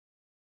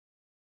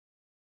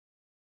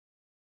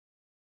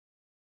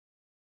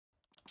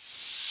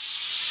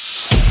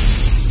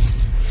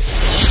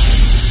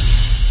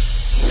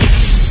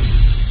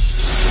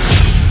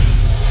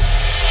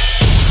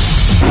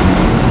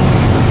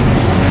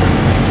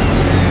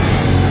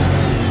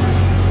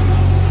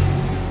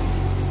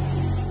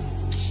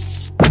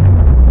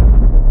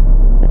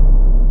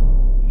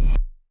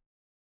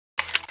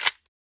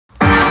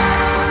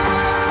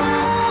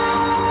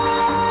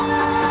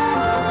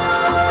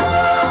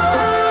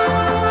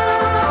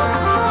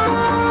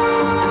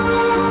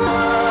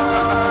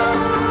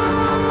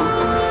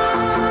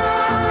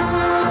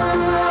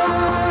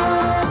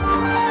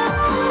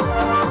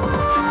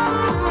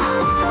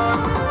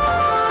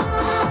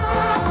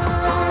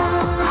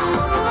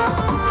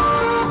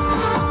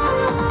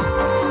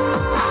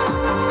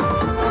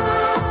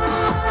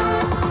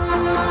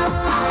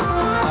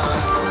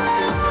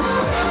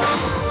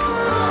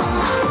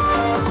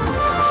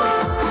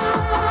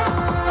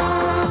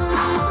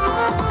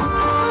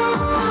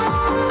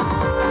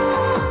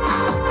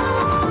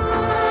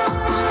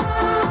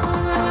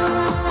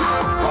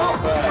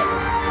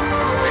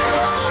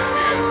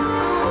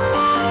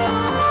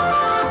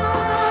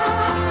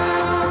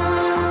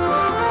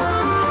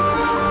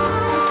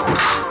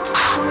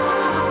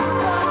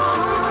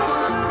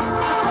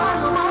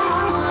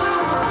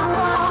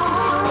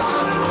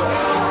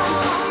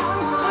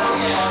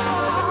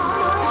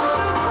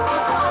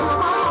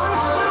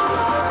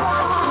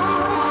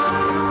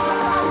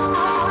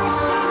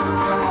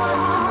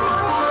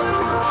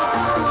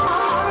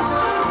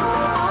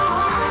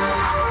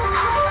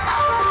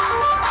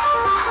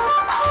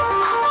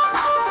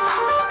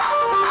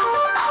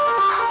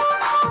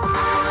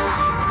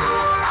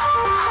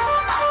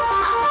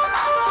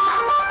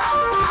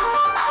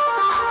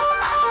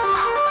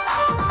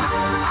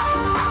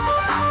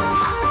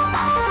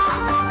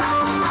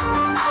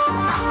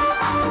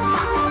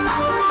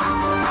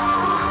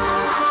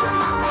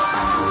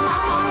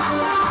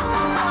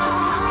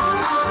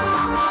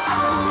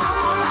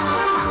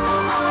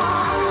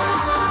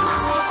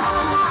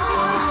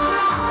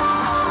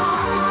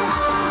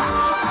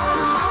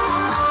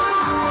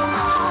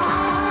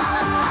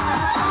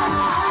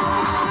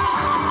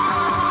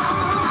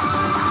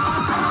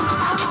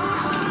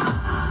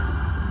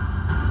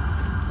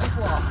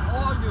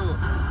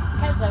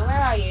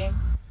are you?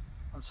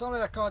 I'm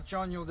sorry I can't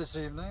join you this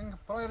evening.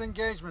 Prior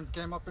engagement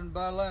came up in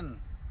Berlin.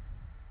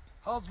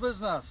 How's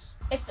business?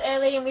 It's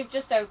early and we've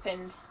just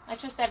opened. I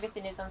trust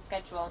everything is on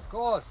schedule. Of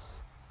course.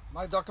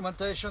 My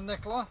documentation,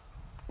 Nicola?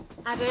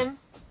 Adam?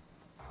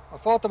 I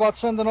thought about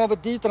sending over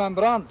Dieter and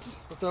Brandt,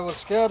 but they were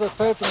scared of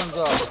patrons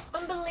are.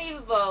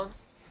 Unbelievable.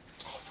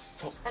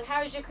 And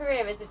how's your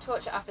career as a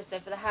torture officer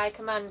for the High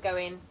Command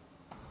going?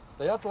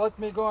 They had to let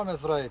me go, I'm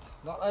afraid.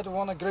 Not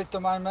everyone agreed to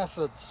my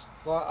methods,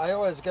 but I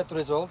always get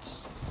results.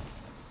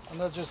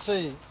 And as you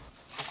see,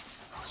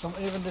 some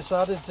even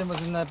decided it was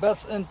in their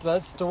best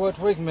interest to work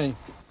with me.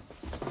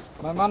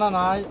 My man and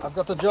I have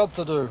got a job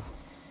to do.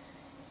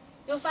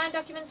 You'll find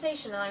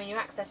documentation allowing you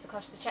access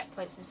across the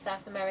checkpoints in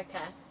South America.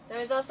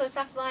 There is also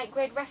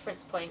satellite-grid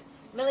reference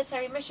points,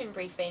 military mission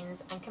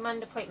briefings, and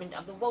command appointment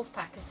of the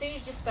Wolfpack as soon as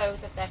you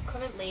dispose of their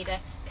current leader,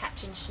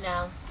 Captain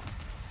Schnell.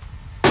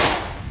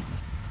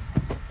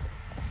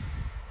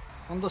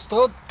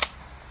 Understood?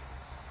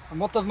 And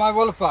what of my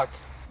Wolfpack?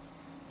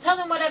 Tell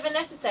them whatever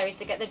necessary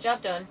to get the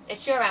job done.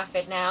 It's your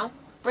outfit now.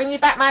 Bring me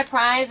back my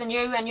prize and you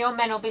and your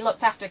men will be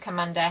looked after,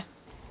 Commander.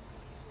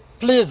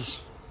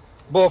 Please,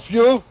 both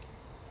you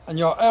and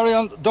your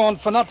Aryan Dawn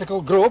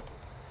fanatical group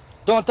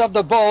don't have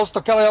the balls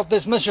to carry out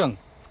this mission.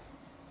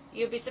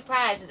 You'll be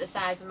surprised at the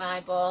size of my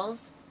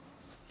balls.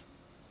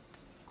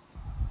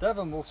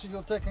 Devon will see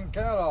you taken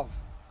care of.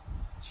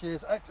 She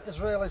is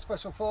ex-Israeli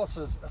Special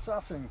Forces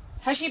assassin.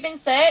 Has she been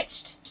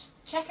searched?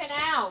 Check her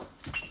now.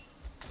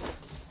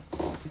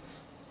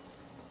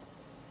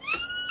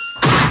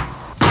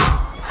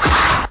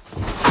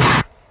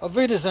 Auf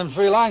Wiedersehen,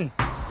 Fräulein.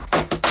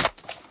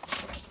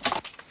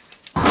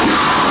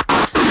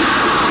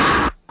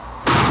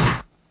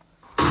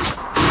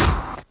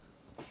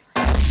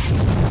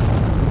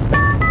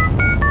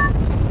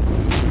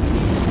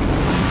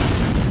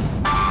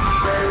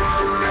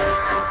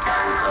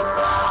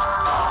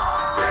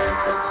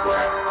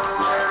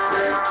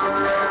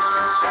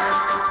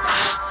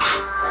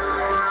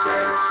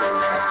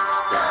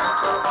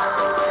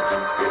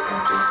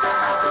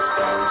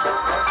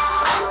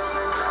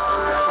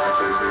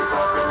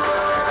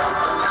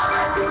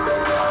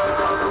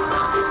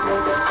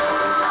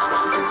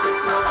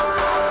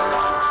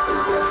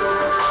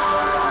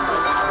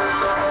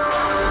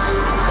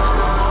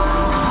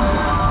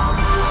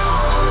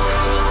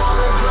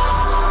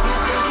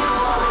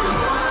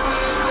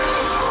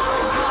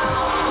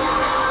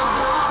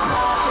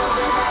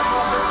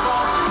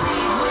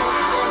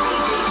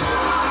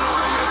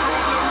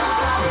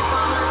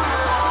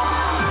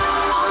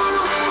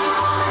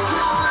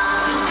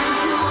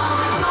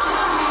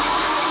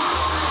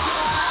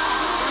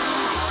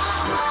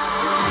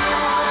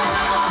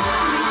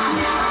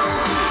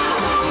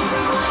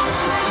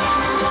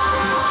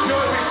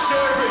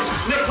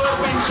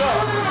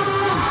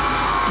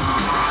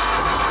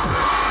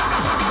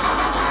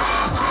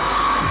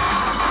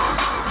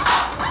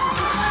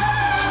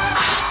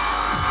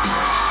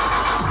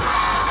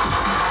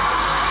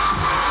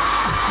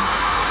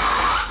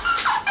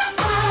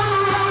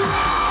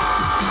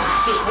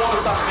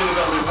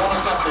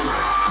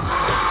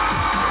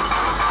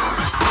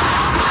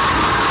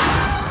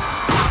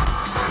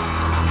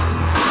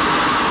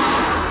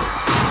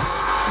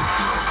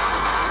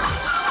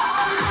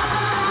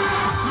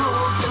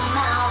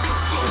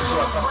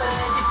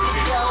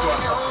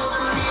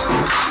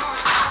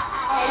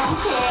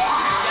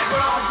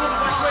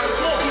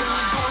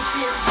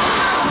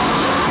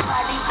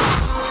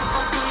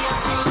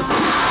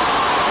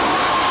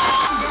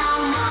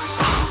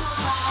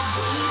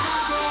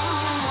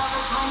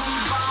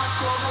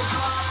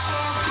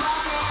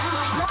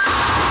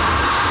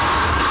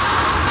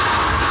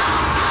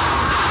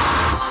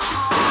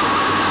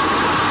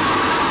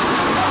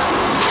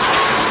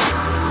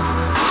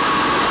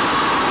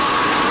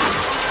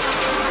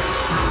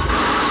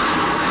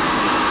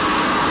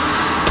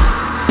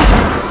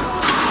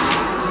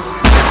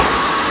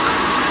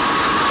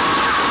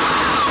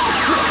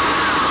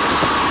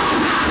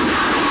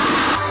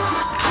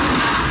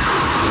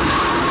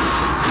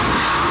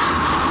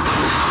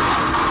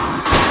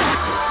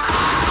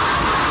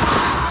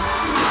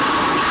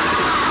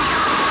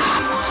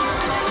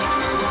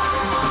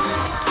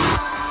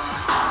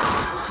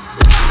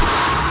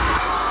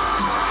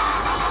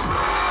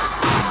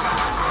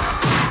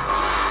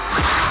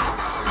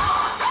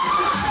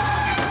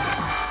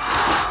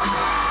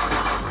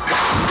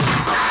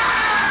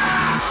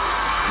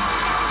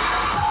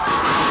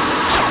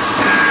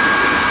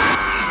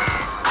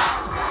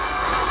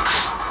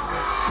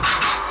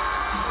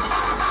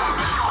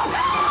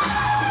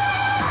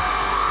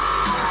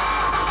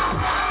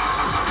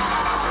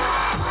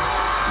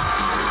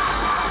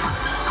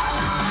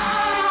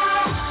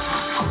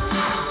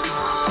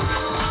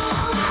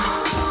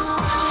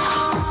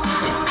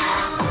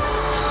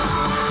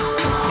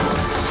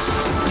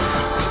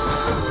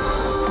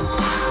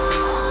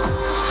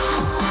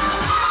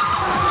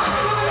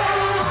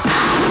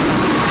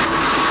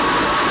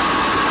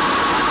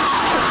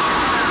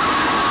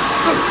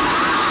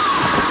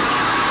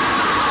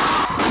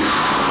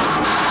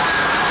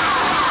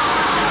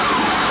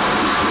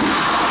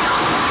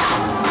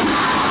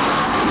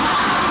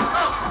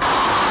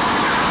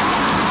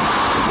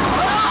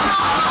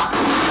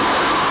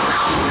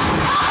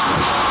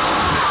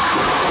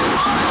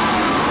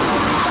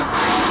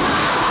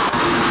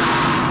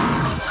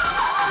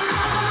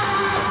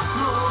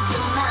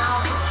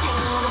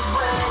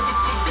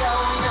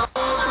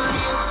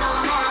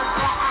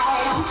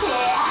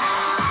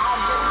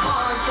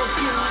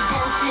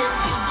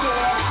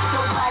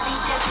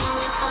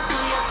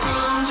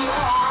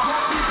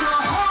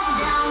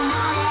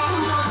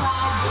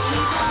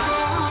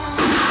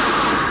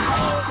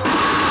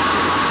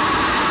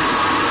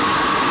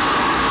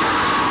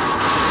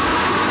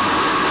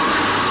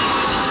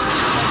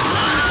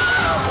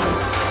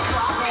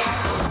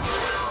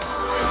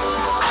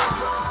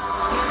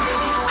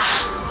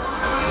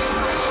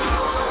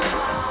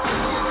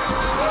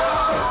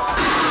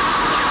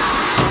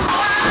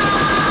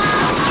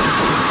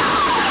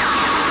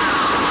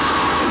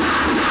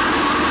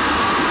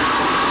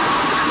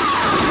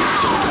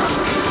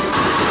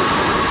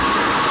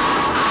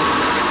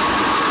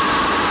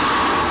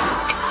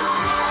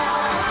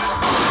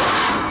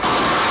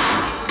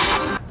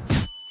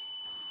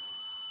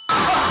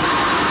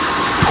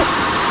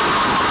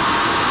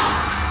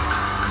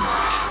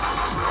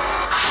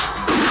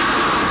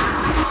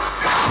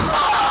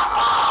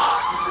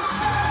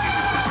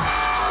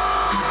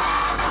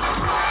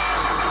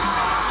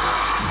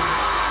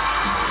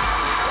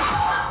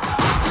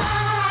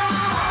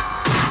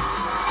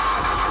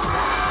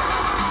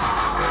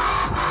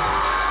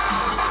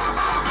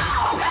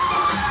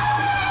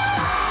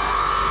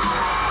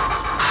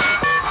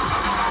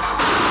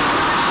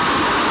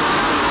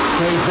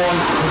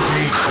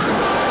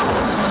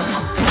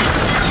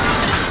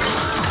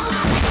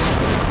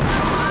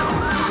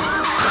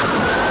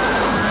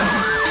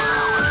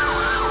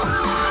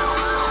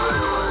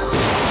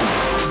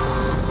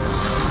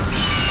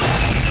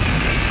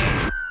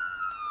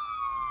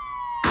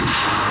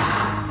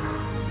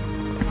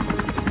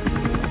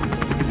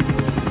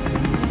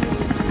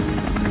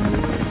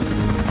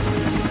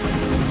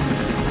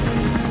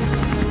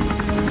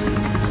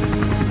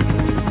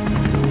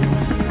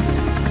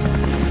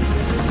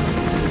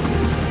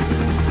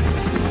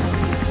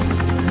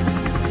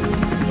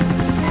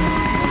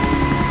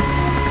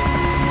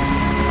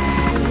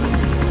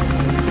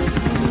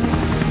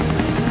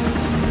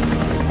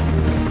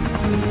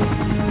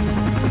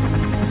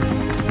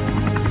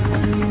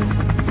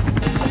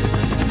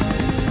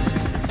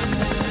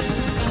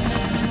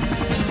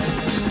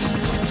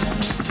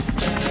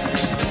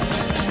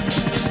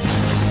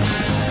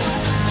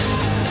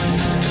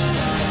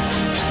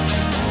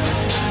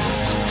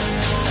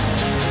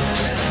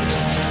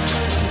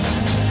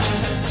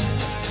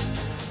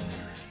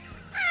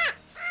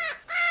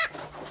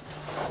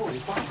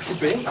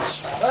 bins.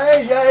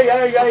 Hey,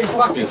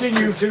 pack it in,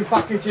 you two,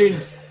 pack it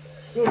in.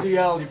 Bloody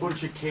hell, you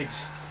bunch of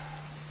kids.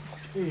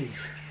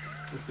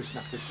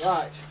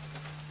 Right,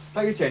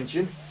 pay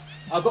attention.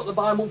 I've got the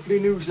bi-monthly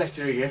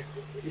newsletter here.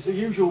 It's the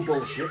usual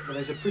bullshit, but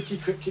there's a pretty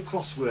cryptic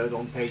crossword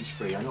on page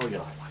 3. I know you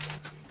like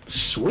that.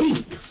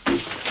 Sweet.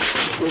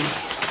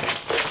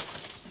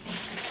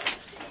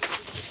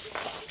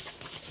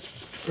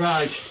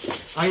 Right,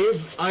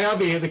 I have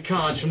here the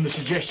cards from the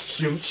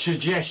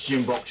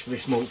suggestion box for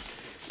this month.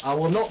 I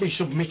will not be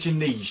submitting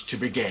these to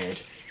Brigade,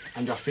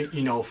 and I think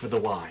you know for the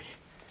why.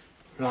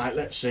 Right,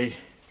 let's see.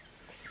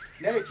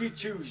 Naked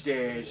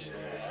Tuesdays.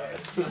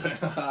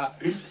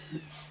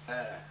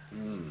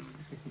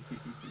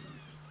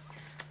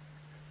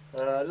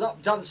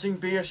 Lap dancing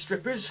beer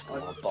strippers.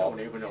 I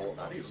don't even know what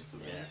that is.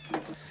 Yeah.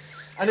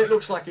 And it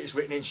looks like it's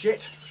written in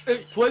shit.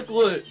 It's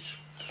Twiglets.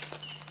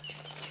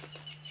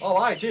 Oh,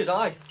 aye, it is,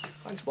 aye.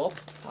 Thanks, Bob.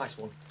 Nice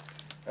one.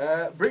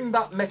 Bring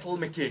back Metal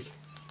Mickey.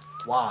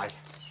 Why?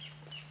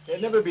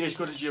 It'll never be as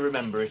good as you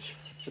remember it.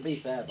 To be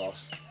fair,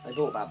 boss, they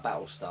brought back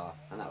Battlestar,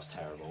 and that was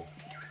terrible.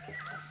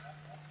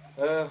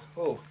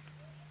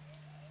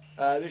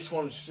 This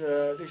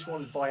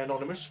one's by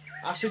Anonymous.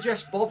 I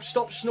suggest Bob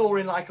stop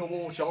snoring like a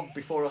warthog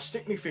before I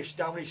stick my fist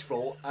down his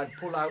throat and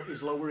pull out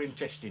his lower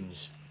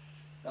intestines.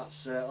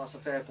 That's a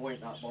fair point,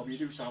 that, Bob. You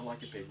do sound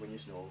like a pig when you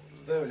snore.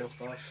 Fair enough,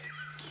 boss.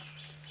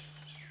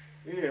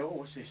 Yeah,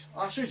 what's this?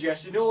 I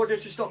suggest, in order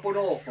to stop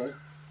unlawful,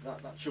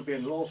 that should be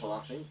unlawful, I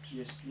think,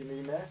 you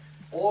mean there,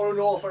 or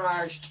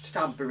unauthorised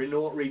tampering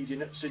or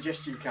reading at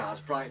suggestion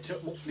cards prior to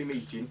monthly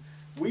meeting,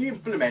 we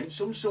implement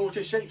some sort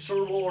of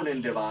sensory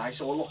warning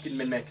device or locking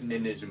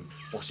mechanism,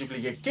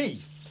 possibly a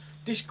key.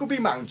 This could be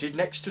mounted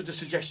next to the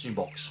suggestion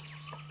box,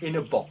 in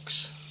a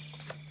box.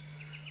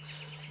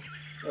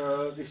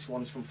 This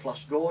one's from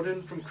Flash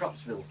Gordon from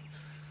Cratsville.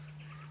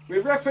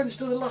 With reference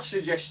to the last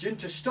suggestion,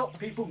 to stop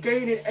people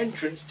gaining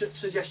entrance to the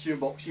suggestion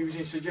box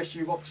using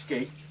suggestion box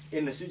key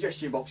in the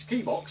suggestion box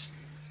key box,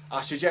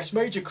 I suggest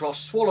Major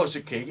Cross swallows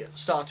the key at the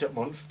start of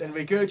month, then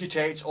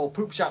regurgitates or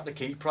poops out the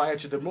key prior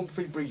to the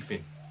monthly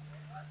briefing.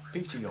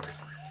 Peter Young.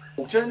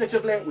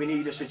 Alternatively, we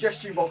need a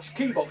suggestion box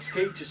key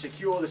to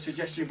secure the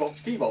suggestion box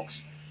key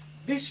box.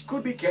 This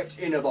could be kept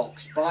in a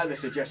box by the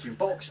suggestion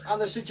box and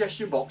the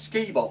suggestion box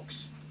key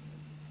box.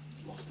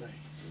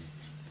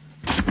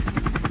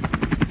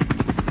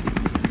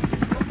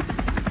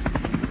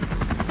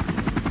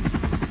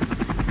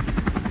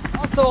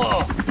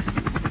 Otto,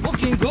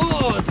 looking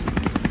good.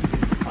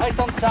 Right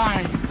on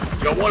time.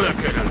 You wanna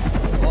get it?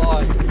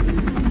 Boy.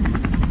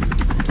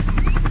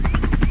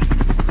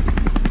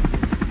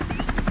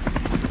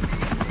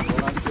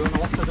 Well, I'm doing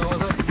what to do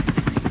with it.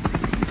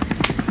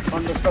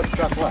 Understood,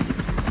 Kessler.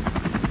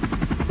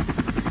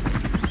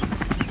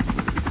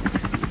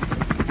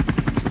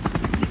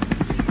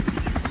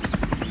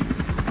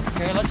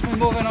 Okay, let's be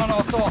moving on,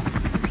 Otto.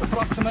 It's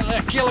approximately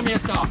a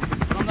kilometre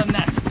from the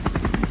nest.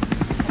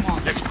 Come on.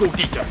 Let's go,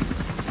 Dieter.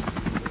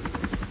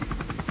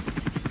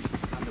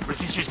 And the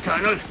British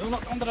Colonel? Do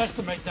not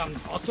underestimate them,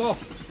 Otto.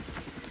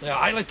 They are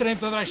highly trained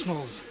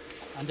professionals,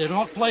 and they do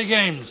not play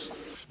games.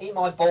 Eat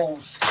my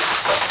balls.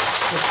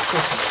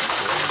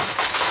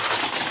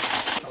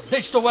 Now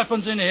ditch the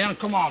weapons in here and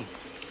come on.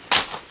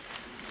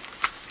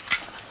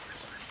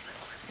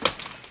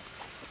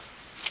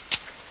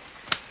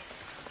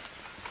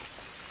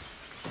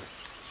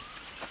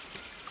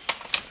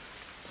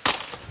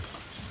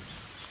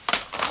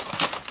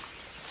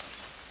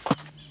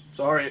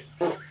 Sorry.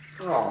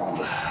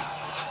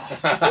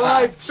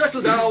 Right,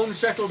 settle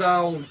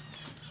down.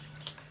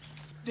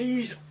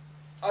 These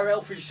are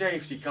healthy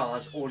safety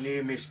cards or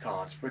near miss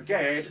cards.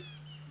 Brigade,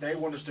 they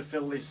want us to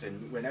fill this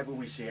in whenever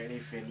we see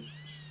anything,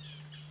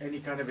 any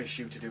kind of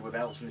issue to do with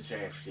health and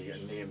safety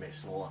and near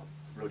miss and all that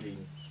bloody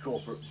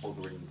corporate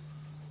buggering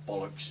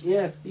bollocks.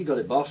 Yeah, you got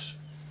it, boss.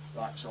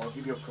 Right, so I'll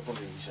give you a couple of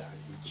these out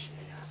of each.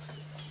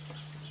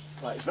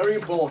 Right, it's very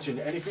important.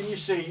 Anything you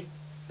see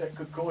that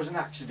could cause an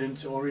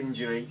accident or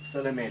injury,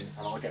 fill them in and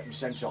I'll get them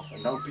sent off.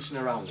 And no pissing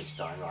around this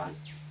time, right?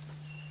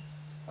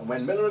 And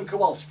when Miller and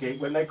Kowalski,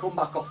 when they come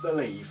back off their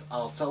leave,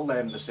 I'll tell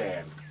them the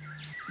same.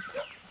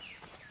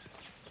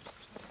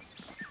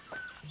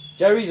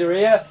 Jerry's are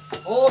here.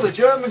 Oh, the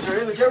Germans are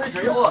here, the Jerry's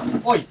are here.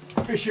 Oh, oi,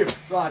 Bishop,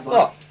 right,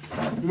 What?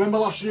 Remember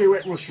last year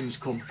when Russians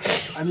come?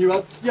 And you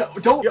had, you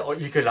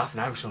could laugh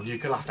now, son, you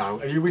could laugh now.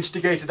 And you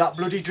instigated that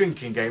bloody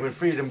drinking game and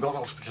 3 of them got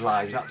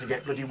hospitalised and had to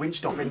get bloody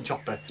winched off in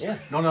chopper. Yeah.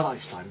 None of that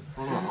this time.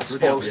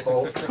 Spoil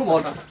sport. Come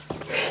on.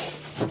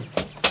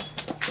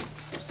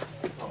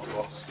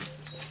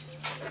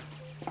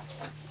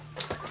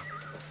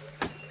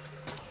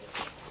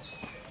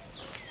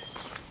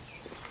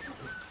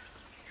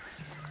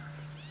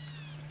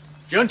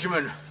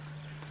 Gentlemen,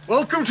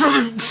 welcome to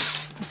the...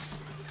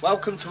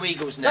 Welcome to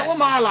Eagle's Nest. That was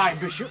my line,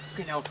 Bishop.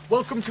 You know,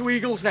 welcome to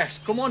Eagle's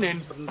Nest. Come on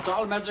in.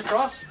 Gentlemen's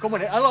across. Come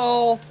on in.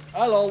 Hello.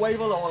 Hello, wave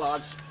hello,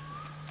 lads.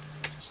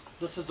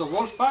 This is the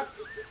wolf pack.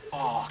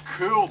 Oh,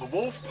 cool, the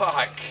wolf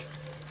pack.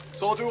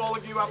 So do all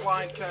of you have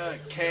like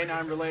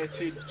canine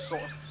related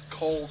sort of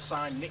call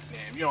sign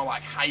nickname, you know,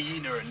 like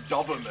hyena and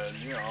Doberman,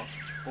 you know.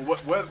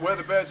 But where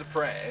the birds of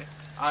prey,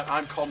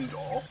 I'm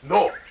Condor.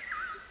 No,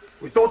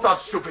 we don't have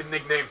stupid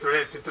nicknames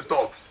related to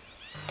dogs.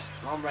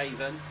 I'm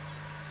Raven.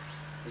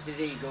 This is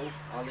Eagle,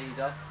 our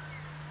leader.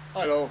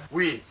 Hello.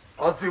 We,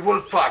 as the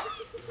wolf pack,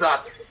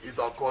 that is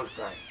our call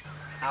sign.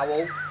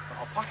 Owl.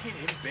 Oh, pack it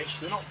in, bish,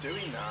 they're not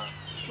doing that.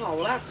 Oh,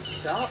 well, that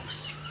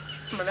sucks.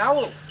 I'm an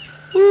owl.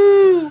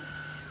 Woo!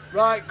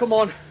 Right, come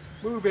on,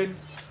 move in.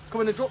 Come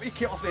in and drop your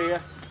kit off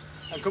here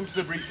and come to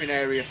the briefing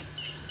area.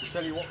 We'll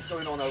tell you what's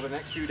going on over the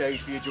next few days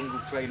for your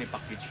jungle training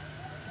package.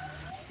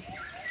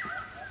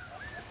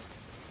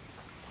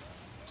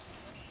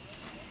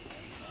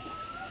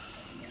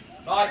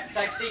 Right,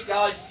 take a seat,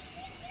 guys.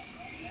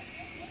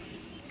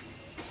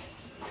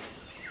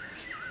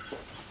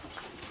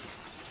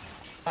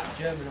 That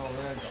German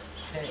over there got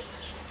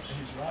tits.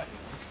 He's right.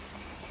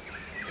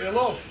 Hey,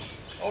 love,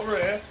 over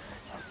here.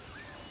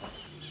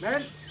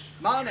 Men,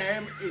 my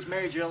name is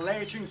Major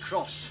Leighton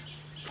Cross,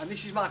 and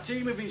this is my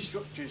team of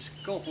instructors: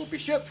 Corporal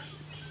Bishop,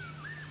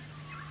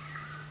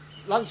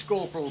 Lance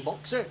Corporal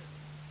Boxer,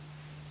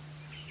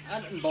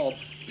 Ant and Bob.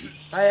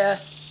 Hiya.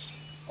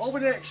 Over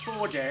the next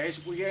 4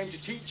 days, we aim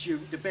to teach you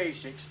the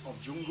basics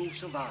of jungle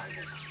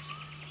survival.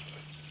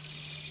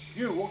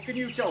 You, what can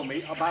you tell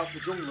me about the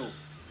jungle?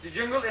 The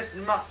jungle is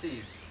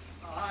massive.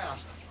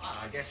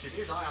 I guess it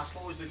is. I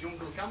suppose the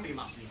jungle can be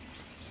massive.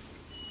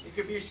 It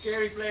can be a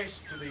scary place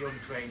to the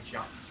untrained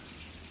chap.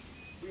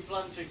 We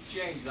plan to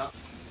change that.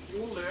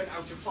 You will learn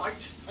how to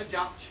fight,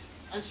 adapt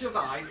and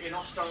survive in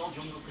hostile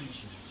jungle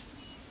conditions.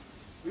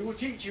 We will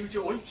teach you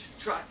to hunt,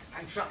 track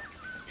and trap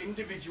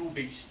individual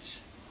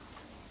beasts,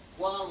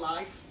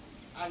 wildlife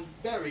and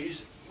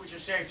berries which are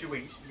safe to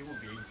eat. You will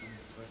be eating,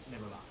 but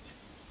never mind.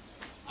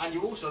 And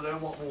you also learn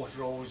what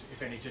water holes,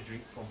 if any, to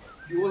drink from.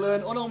 You will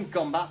learn unarmed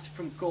combat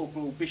from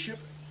Corporal Bishop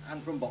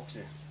and from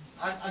Boxer.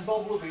 And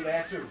Bob will be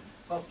there too.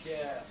 Fuck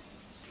yeah.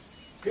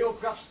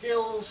 Fieldcraft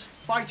skills,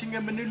 fighting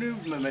and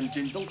manoeuvrement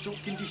in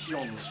built-up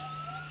conditions,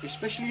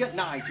 especially at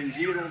night in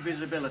zero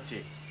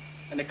visibility,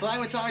 and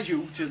acclimatise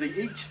you to the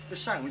heat, the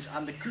sounds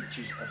and the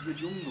creatures of the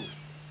jungle.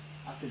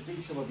 I can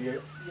see some of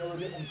you, you're a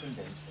bit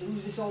unconvinced.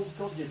 Who's this old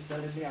codger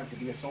telling me how to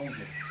be a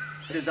soldier?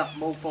 How does that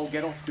mofo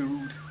get off,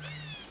 dude?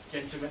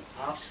 Gentlemen,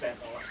 I've spent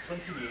the last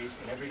 20 years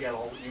in every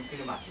hellhole you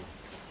can imagine.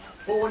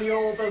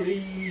 Borneo,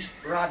 Belize,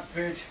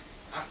 Bradford,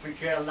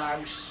 Africa,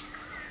 Laos,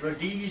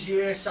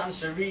 Rhodesia,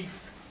 Sansa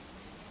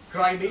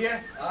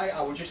Crimea.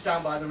 I was just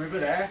down by the river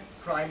there,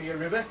 Crimea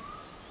River.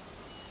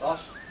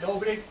 Boss,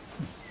 nobody?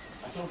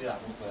 I told you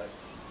that one first.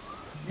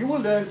 You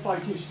will learn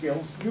fighting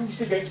skills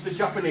used against the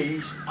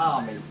Japanese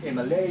army in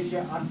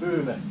Malaysia and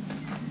Burma.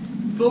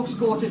 Close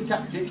quarter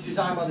tactics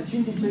designed by the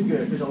Chindits and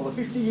Gurkhas over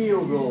 50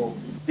 years ago.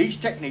 These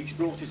techniques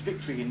brought us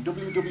victory in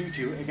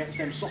WW2 against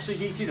them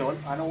sausage-eating Hun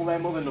and all their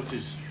mother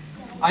nutters.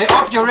 I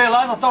hope you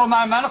realise that all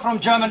my men are from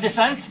German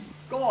descent.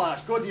 Go on,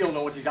 that's good, you'll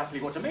know exactly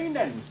what I mean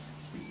then.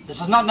 This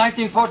is not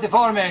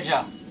 1944,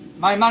 Major.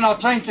 My men are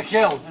trained to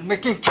kill, and we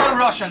can kill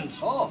Russians.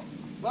 Oh,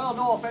 well,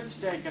 no offence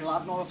taken,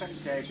 lad, no offence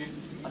taken.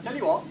 I tell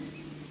you what,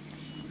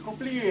 a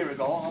couple of years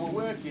ago, I was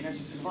working as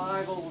a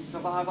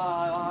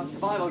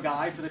survival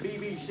guy for the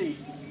BBC.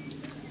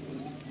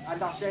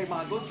 And I saved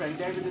my good friend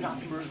David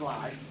Attenborough's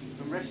life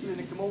from wrestling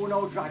a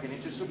kimono dragon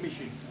into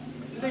submission.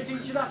 Do they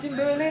teach you that in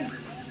Berlin?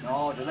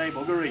 No, do they,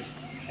 buggery?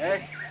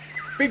 Eh?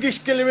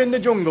 Biggest killer in the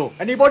jungle.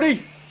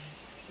 Anybody?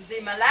 The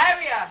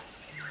malaria.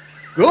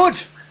 Good,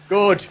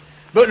 good.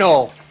 But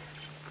no.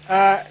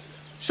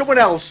 Someone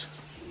else.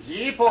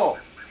 Jeepo.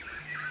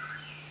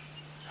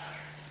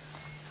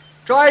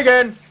 Try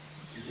again.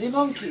 The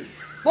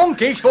monkeys.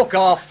 Monkeys, fuck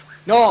off.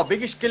 No,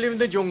 biggest killer in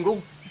the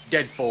jungle,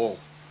 deadfall.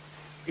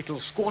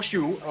 It'll squash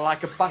you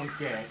like a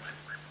pancake.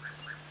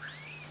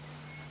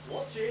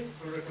 Watch in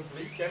for a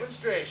complete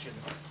demonstration.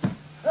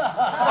 Keep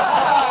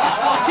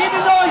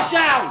the noise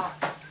down!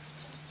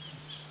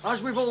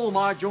 As with all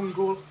my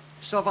jungle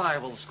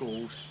survival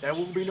schools, there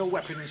will be no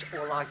weapons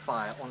or live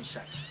fire on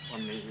set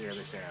on this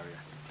area.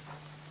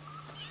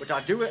 But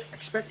I do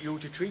expect you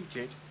to treat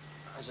it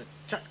as a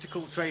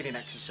tactical training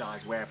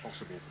exercise where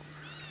possible.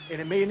 In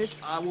a minute,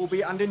 I will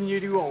be handing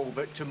you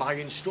over to my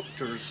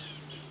instructors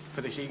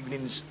for this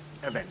evening's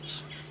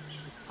events.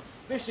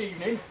 This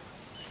evening,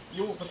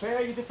 you will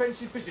prepare your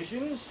defensive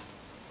positions,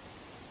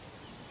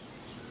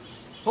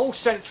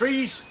 post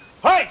sentries.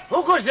 Hey,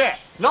 who goes there?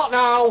 Not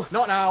now,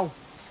 not now.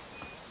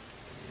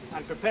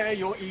 And prepare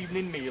your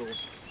evening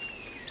meals.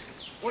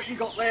 What you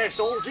got there,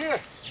 soldier?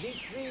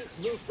 Meat-free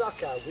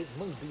moussaka with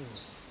mung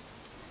beans.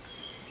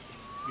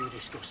 You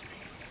disgust me.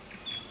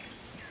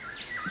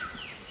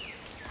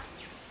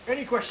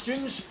 Any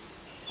questions?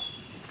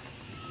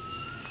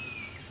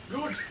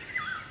 Good.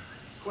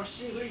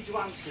 Questions lead to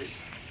answers.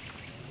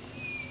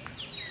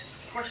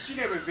 Question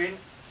everything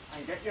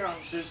and get your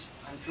answers,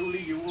 and truly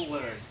you will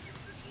learn.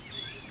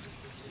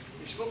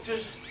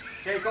 Instructors,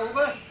 take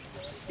over.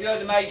 You know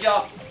the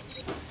Major.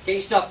 Get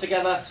your stuff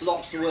together. There's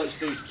lots of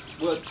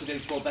work to do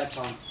before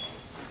bedtime.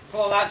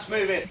 Come on, lads,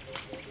 move it.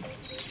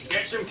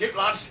 Get some kit,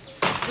 lads.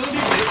 Bloody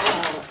hell.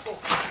 Oh,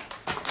 fuck.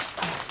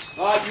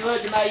 Right, you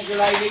heard the Major,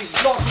 ladies.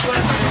 There's lots of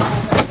work to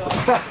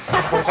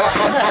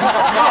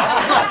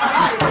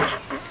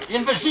do.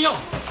 Imbecile!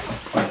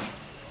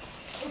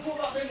 Put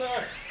that in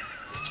there.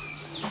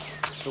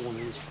 The one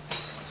is.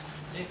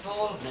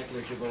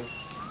 Negligible.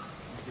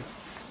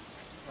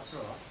 That's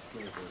alright.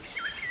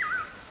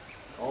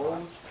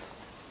 Old.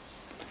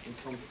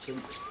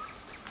 Incompetent.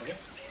 Okay.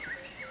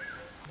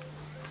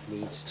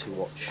 Needs to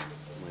watch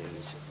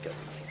ways going.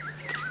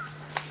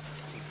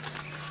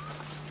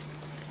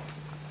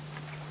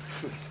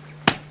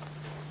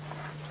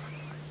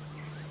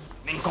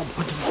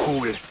 Incompetent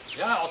fool.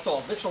 Yeah, I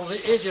thought this was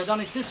easier than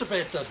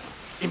anticipated.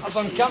 I've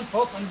done camp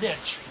up and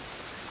ditch.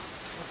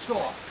 Let's go.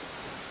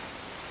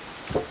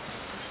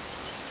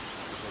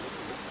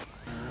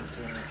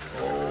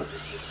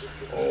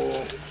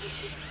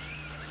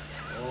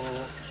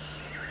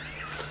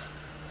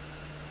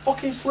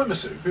 Fucking Slimmer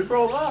Soup, who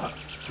brought that?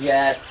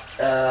 Yeah,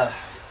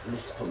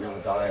 this has put me on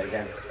the diet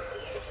again.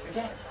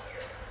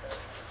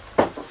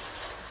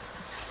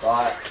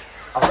 Right,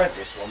 I've read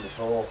this one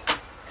before.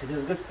 Could do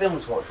a good film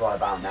to watch right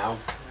about now.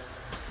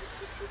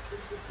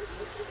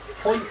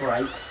 Point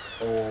Break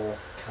or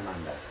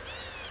Commando?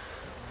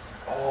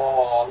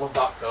 Oh, I love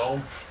that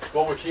film.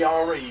 One with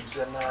Keanu Reeves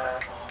and,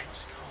 what's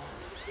it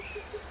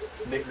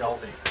called? Nick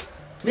Nolte.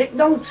 Nick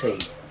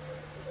Nolte?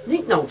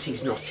 Nick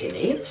Nolte's not in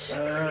it.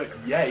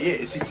 Yeah, he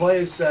is. He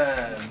plays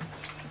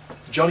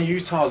Johnny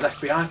Utah's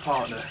FBI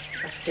partner.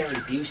 That's Gary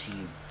Busey,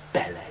 you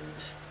bellend.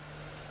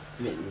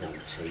 Nick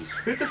Nolte.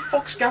 Who the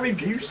fuck's Gary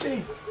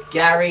Busey?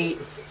 Gary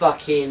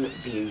fucking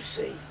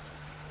Busey.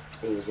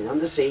 He was in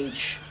Under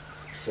Siege,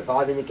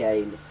 Surviving the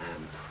Game,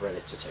 and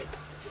Predator 2.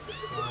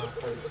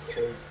 Predator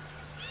 2.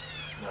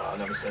 No, I've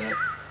never seen it.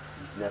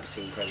 You've never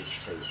seen Predator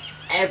 2.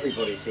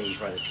 Everybody's seen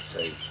Predator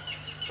 2.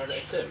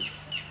 Predator 2?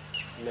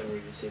 Never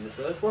even seen the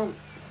first one.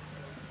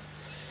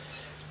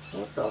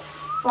 What the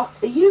fuck?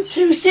 Are you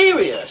two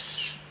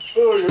serious?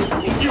 Oh,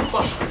 you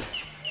bastard.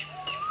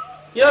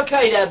 You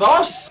okay there,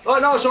 boss? Oh,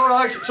 no, it's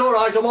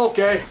alright, I'm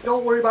okay.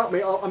 Don't worry about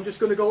me, I'm just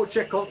going to go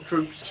check on the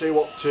troops, see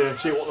what they're up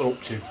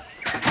to. I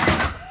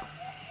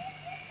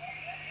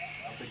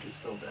think it's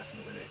still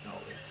definitely Nick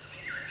Nolte.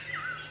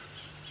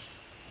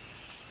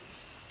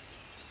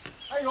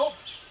 Hey up!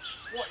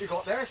 What you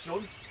got there,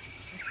 son?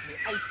 It's the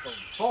iPhone.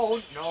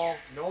 Phone?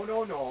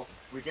 No.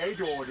 We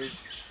gave orders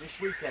this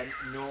weekend,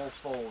 no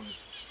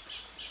phones.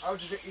 How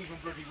does it even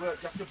bloody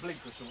work? You have to blink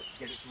or something to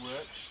get it to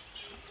work.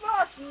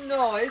 What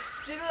noise?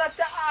 The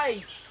letter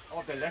I.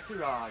 Oh, the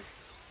letter I.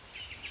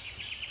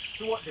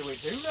 So what do we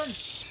do then?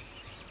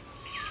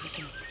 You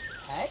can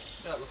text,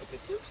 look at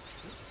pictures.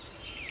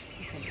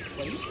 You can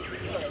tweet,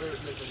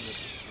 listen to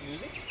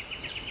music.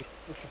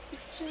 Look at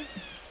pictures.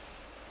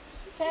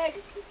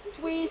 Text,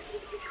 tweet.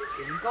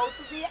 Then go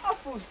to the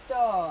Apple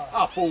store.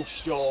 Apple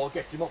store,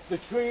 get him off the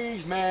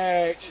trees,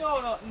 mate.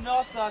 No,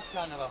 not that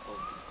kind of apple.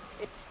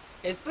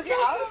 It's the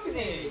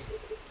company.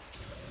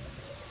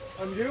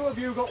 And you, have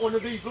you got one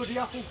of these bloody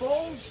Apple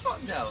phones?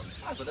 Fuck no,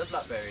 I've got a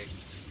BlackBerry.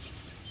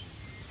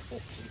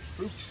 Fucking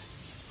fruit.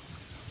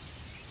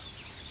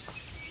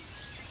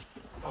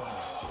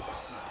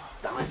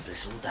 Dying for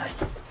this all day.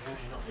 Yeah,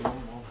 you're not the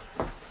only one.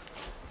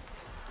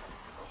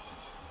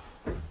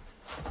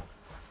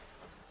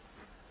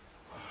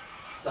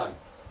 So,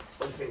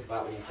 what do you think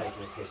about when you're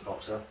taking a piss,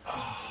 boxer?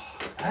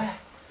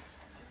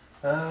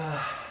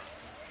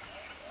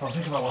 Well, I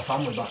think about my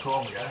family back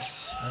home, I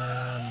guess.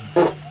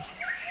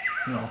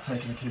 You know,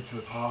 taking a kid to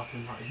the park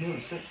and like, he's nearly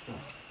 6 now.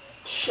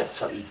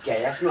 Shut up, you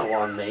gay, that's not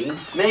what I mean.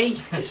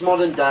 Me, it's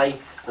modern day,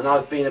 and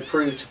I've been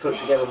approved to put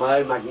together my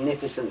own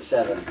magnificent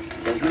 7.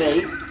 There's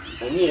me,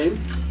 and you,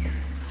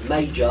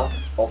 Major,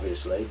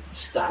 obviously,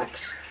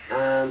 Stacks,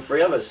 and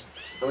 3 others.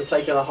 And we're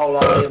taking a whole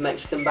army of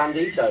Mexican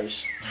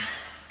banditos.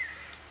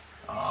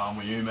 Oh, I'm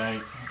with you,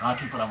 mate. I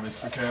keep on having this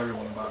Vicari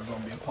one about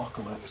zombie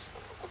apocalypse.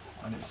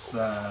 And it's,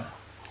 well,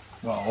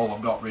 all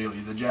I've got really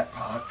is a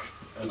jetpack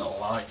and a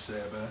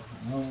lightsaber.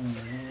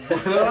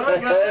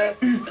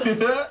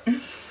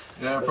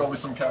 Yeah, probably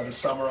some kind of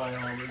samurai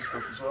armor and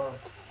stuff as well.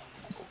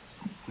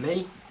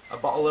 Me, a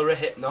bottle of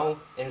Hypno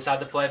inside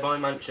the Playboy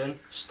Mansion.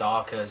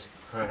 Stalkers.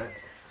 So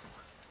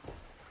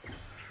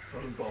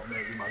does Bob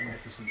make the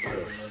magnificent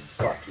 7 then.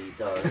 Fuck he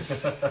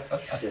does.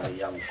 Silly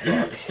young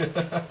fuck.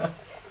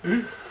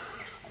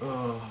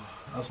 Oh,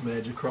 that's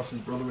Major Cross's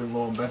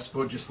brother-in-law and best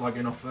bud just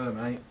slagging off her,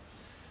 mate.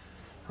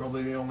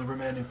 Probably the only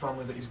remaining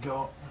family that he's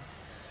got.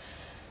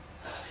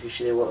 You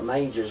should hear what the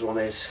Major's one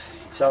is.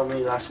 He told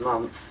me last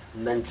month,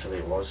 mentally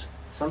it was,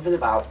 something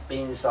about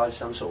being inside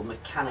some sort of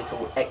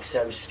mechanical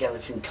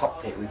exoskeleton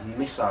cockpit with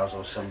missiles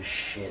or some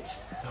shit.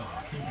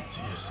 Oh, keep it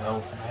to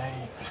yourself,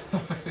 mate.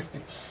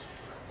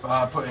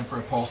 I put in for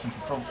a posting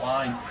for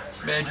Frontline.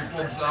 Major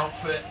Blood's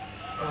outfit.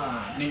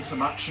 Needs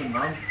some action,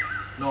 man.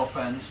 No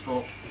offence,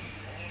 but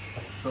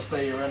if I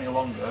stay here any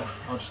longer,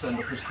 I'll just end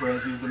up as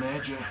crazy as the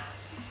Major.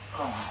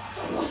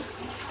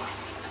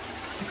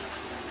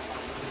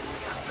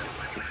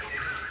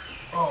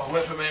 Oh,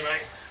 wait for me,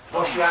 mate.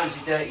 Wash your hands,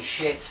 you dirty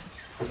shit.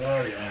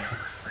 Oh, yeah.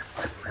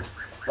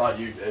 Like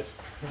you did.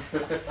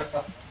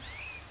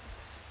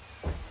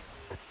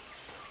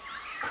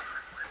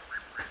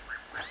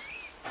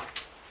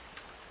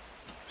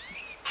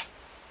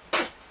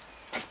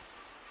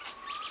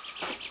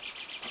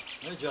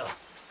 Major.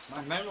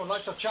 My men would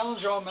like to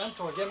challenge your men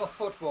to a game of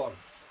football.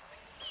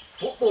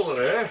 Football,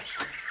 eh?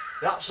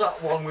 That's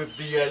that one with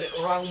the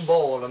little round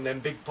ball and them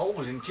big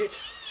poles, isn't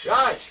it?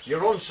 Right,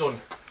 you're on, son.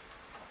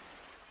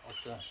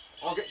 Okay.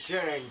 I'll get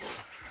changed.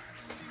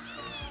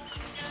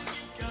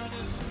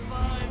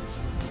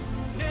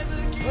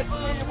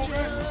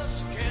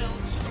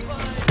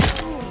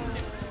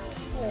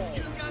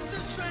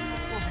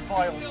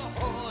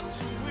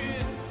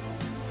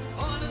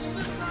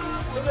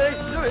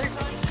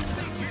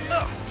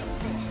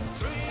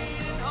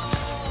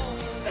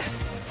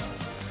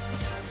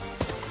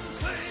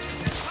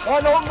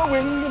 Right on the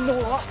wing and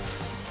all that.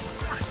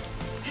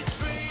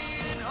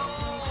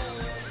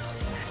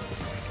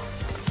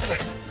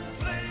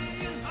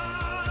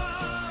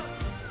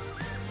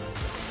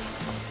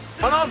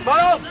 Come on, come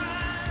on!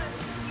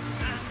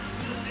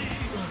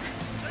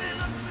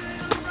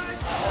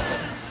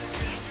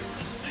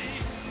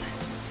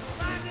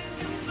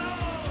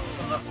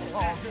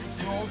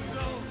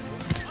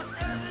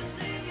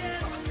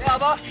 Yeah,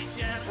 boss.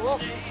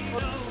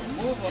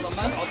 Move while the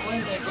men are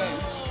playing their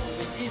games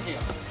will be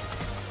easier.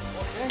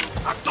 Okay?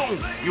 Achtung,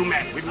 you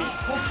men, with me.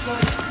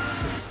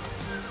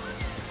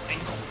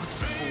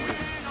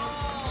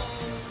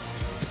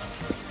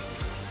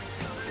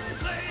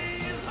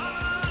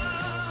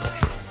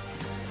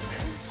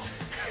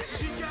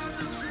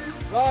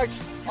 Right,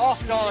 half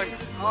time.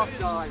 Half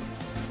time.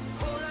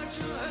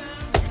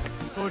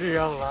 Bloody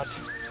hell, lad.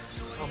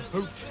 I'm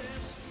pooped.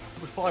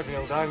 We're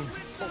 5-0 down.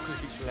 What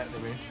cricket's to let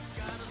them in?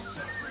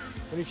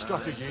 Any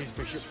strategies,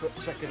 Bishop, for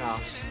the second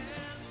half?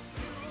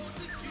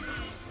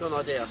 Got an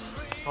idea.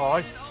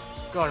 Alright,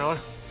 go on.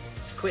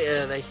 It's quit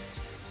early.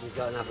 You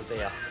go and have a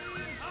beer.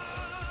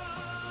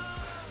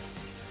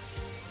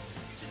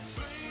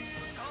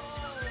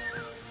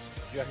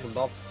 You reckon,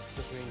 Bob?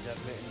 Just means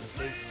admitting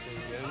defeat to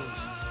the Germans.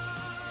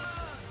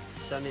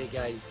 It's only a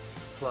game.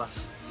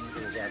 Plus,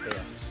 you're gonna get a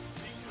beer.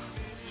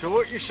 So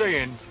what you're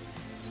saying,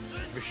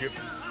 Bishop,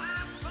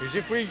 is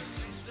if we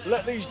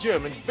let these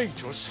Germans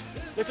beat us,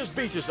 let us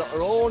beat us at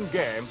our own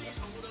game,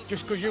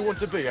 just because you want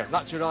to be here.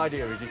 That's your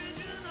idea, is it?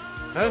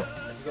 Huh?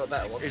 Have you got a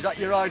better one? Is that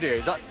your idea?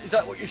 Is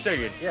that what you're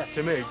saying? Yeah.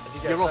 To me, Have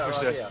you got your a better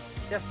officer. idea?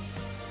 Yeah.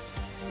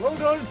 Well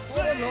done,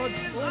 well done, lad.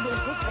 Well done,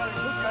 good play,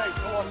 good play.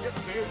 Go on, get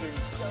the beer, dude.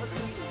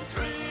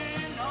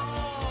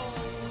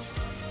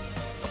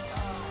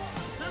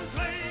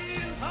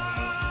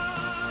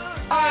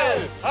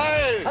 Hey!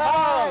 Hey!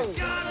 Hey!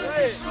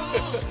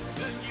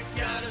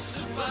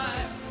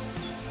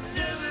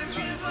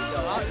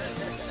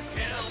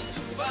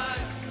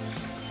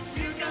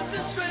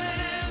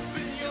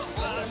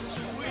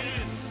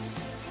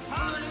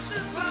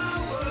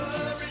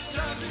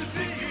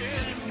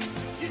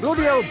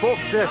 Bloody hell,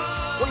 boxer!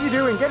 What are you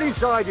doing? Get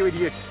inside, you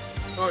idiot!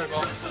 Sorry,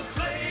 boss.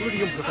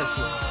 Bloody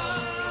unprofessional.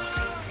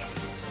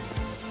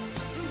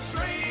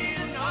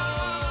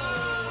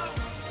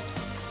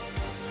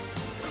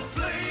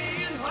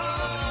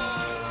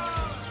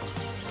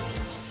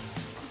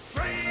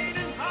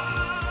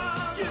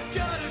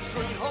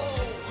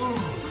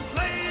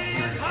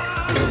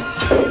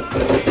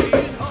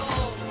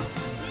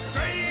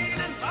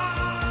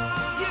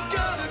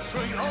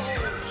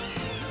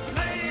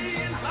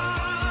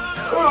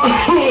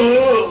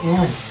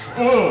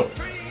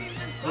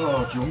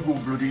 Oh, jungle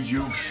bloody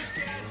juice.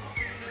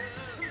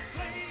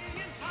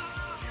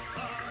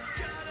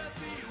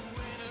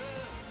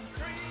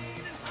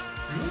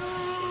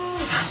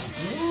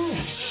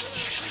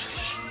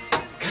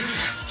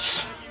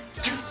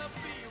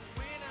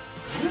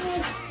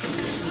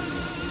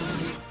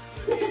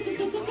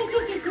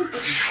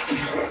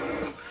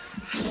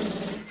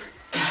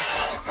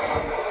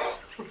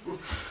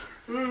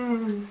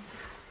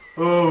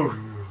 Oh.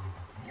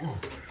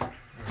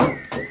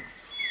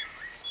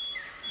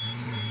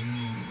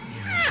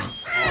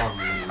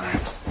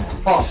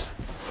 Boss!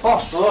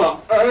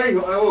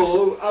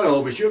 Oh,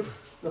 hello, Bishop.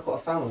 Look what I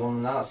found with one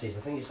of the Nazis.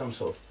 I think it's some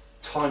sort of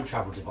time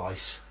travel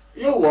device.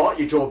 You know what?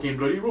 You're talking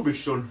bloody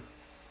rubbish, son.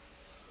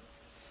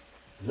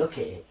 Look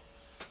at it.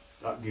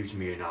 That gives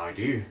me an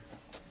idea.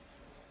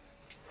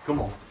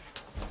 Come on.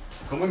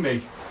 Come with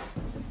me.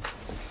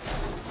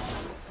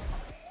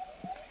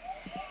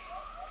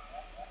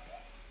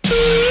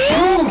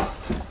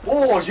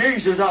 Oh,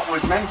 Jesus, that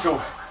was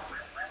mental.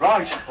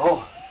 Right,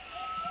 oh.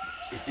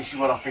 If this is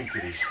what I think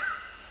it is,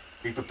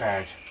 be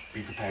prepared.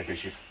 Be prepared,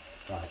 Bishop.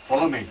 Right.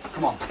 Follow me.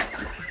 Come on.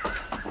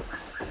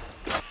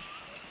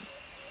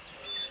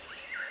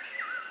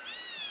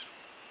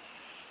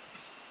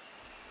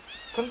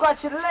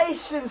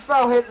 Congratulations,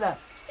 Frau Hitler.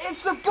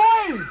 It's a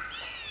boy.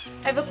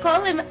 I will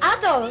call him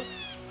Adolf.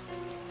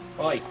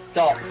 Oi,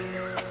 Doc.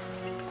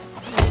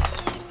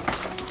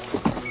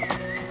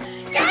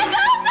 Get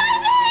off my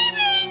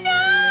baby! No!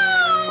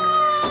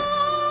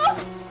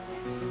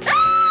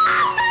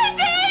 Ah, my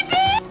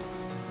baby!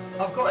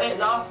 I've got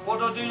Hitler. What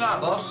do I do now,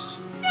 boss?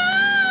 No!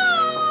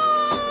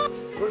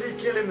 Bloody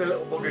kill him, the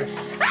little bugger.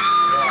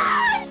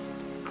 Ah!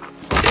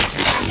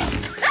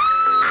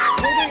 Ah,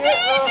 Bloody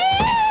Hitler!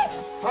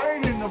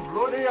 Pain in the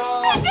bloody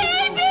arm!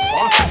 baby!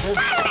 I've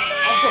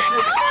got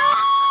it.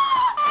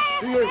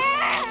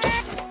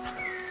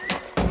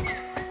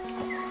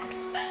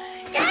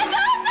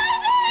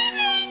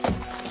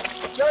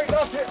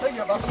 Die,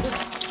 you bastard!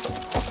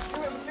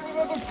 Give him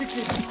a good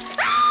kicking!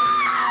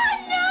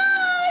 No,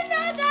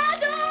 not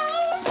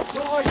Adolf!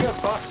 Die, you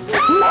bastard!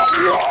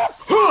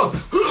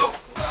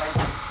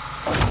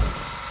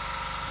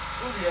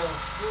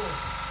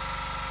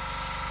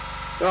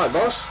 Right,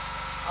 boss.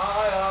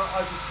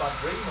 I just bad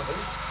dream of it.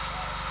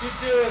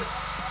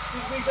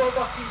 Did we go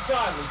back in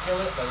time and kill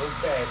it, little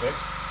baby?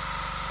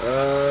 I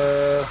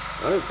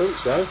don't think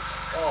so.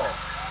 Oh,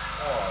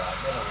 alright,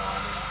 never mind.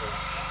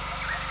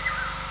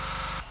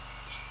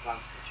 Plan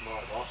for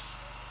tomorrow, boss.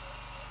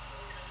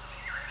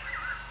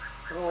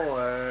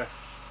 Oh,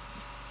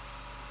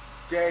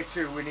 day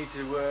 2, we need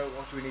to,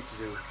 what do we need to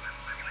do?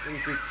 We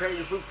need to take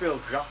the fruit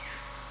field craft,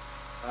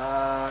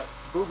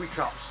 booby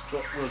traps,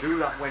 but we'll do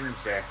that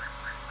Wednesday.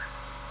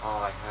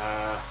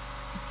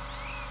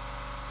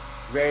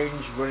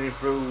 Range running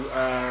through,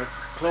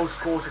 close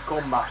quarter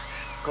combat,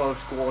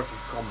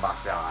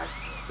 aye.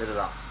 Bit of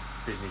that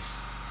business.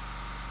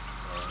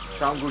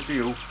 Sound good to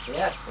you?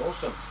 Yeah,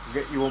 awesome.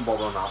 Get you on board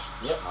on that?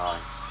 Yep.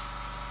 Aye.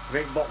 I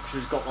think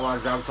Boxer's got the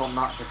lads out on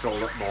that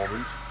patrol at the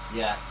moment.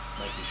 Yeah,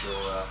 making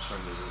sure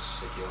perimeters are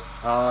secure.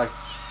 Aye.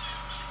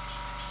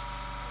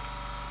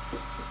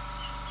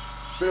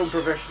 Bit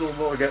unprofessional,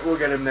 but we'll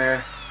get him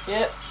there.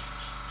 Yep.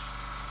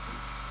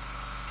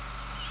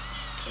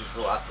 I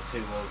thought after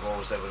 2 World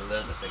Wars they would have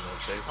learned a thing or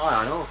two. Aye,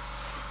 I know.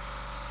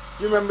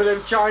 You remember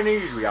them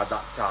Chinese we had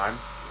that time?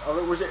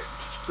 Or was it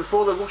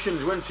before the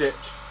Russians, wasn't it?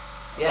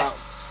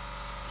 Yes.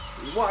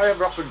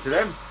 Whatever happened to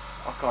them?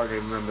 I can't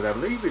even remember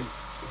them leaving.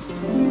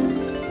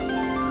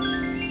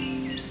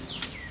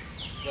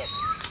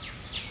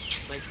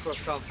 Major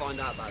Cross can't find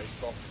out about his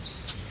spot.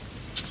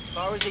 As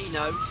far as he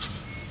knows,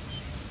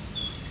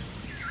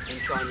 in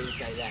Chinese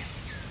they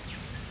left.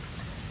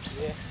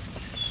 Yeah.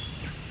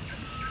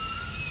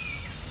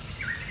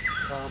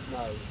 Can't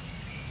know.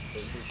 But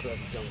it's just throughout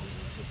the jungle and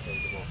should kill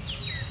them off.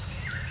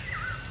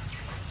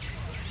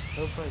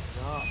 Don't break his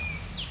heart.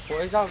 What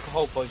is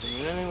alcohol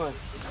poisoning anyway?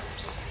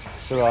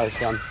 It's alright,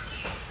 son.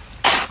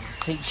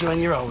 Teach you when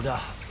you're older.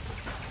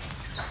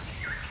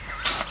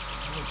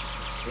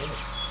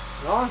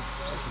 No,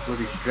 that's a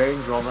bloody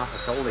strange one, that, I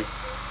told you.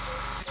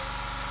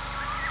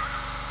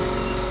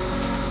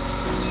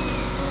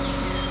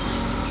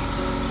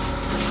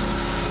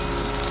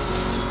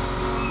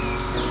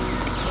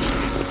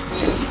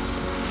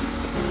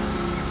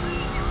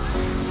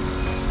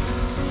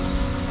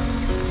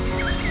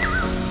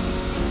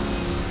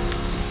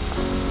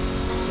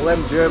 Well,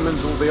 them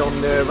Germans will be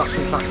on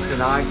ration packs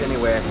tonight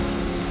anyway.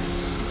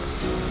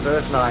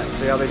 First night,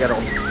 see how they get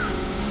on.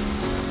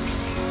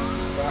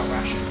 About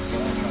rations.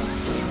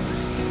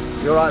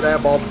 You're right there,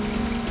 Bob.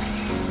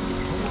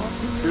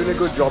 Doing a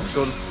good job,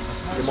 son.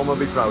 Your mum will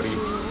be proud of you.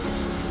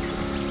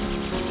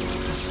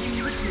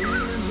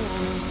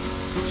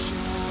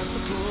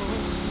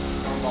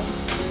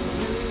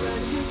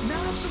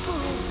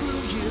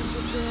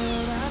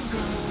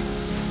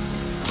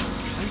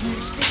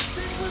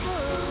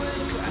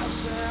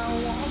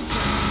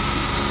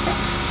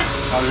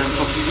 How are them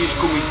sausages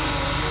coming?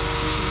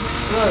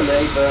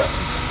 Slowly, but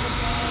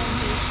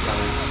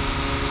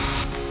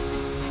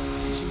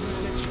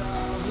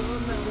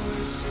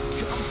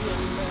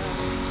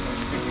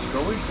It's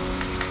going.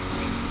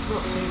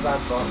 not too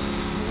bad, boss.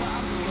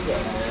 We're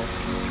getting there.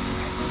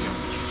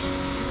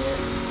 Yeah.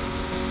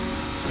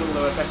 Still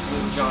no better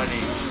than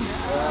Chinese.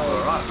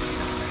 Alright.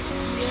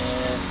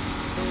 Yeah.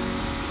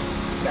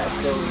 Better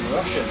still than the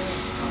Russians.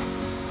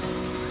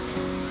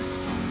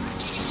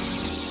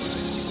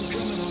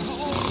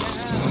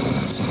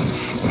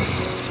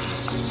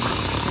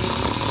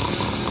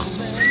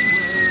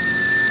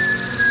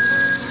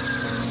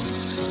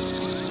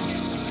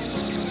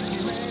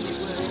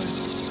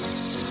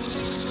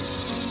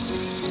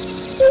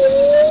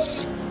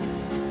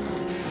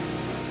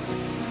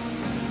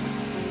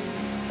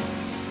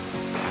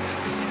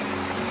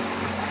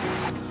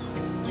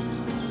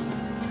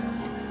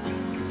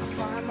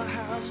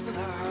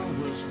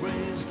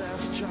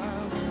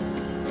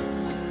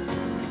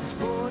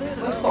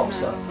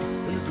 Boxer.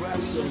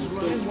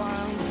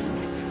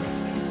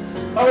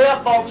 Hurry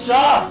up, Boxer!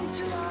 Right,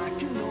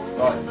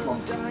 come on.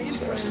 Let's get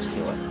the rest of this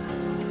killer.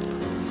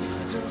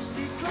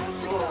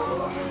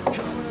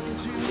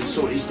 Let's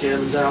sort these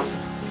Germans out.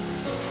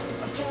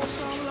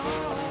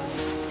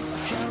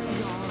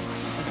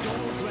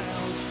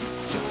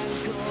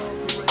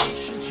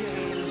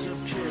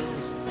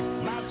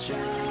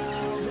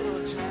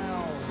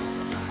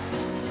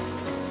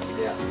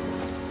 Yeah.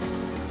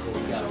 Here we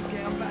go.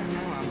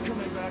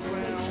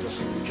 Just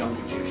some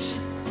jungle juice.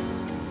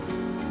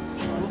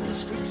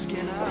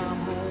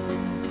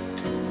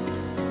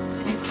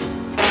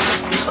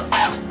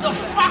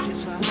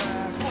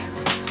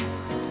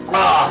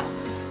 Ah!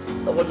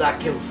 I would like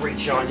to kill 3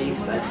 Chinese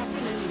men.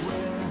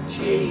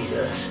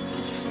 Jesus.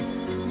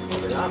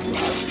 Look at that,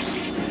 blood.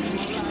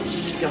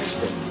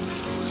 Disgusting.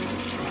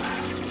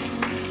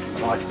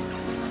 Right,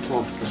 come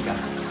on, let's go.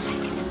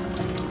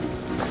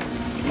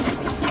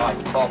 Right,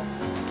 Bob.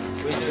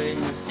 We're doing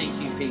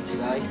CQP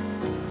today.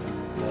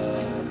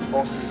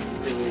 Boss is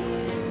doing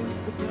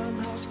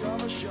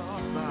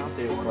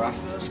craft.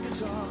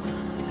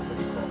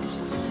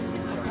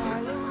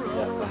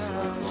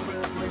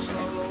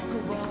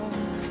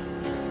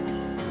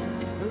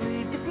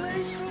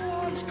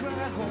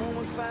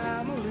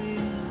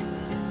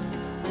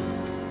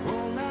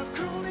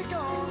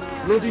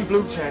 Bloody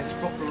blue chains,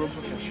 proper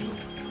unprofessional.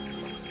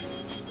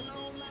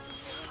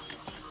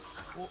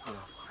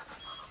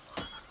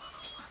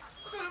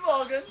 Good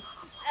morning.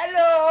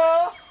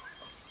 Hello.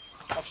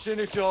 I've seen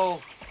it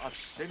all. I've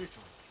seen it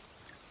all.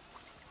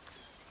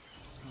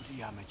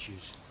 Bloody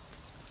amateurs.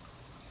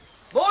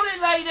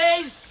 Morning,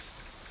 ladies!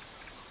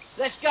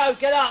 Let's go,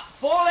 get up.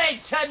 Fall in,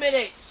 10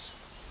 minutes.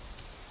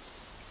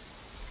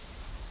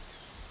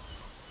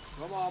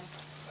 Come on.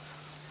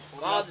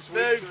 Come on,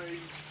 spoon.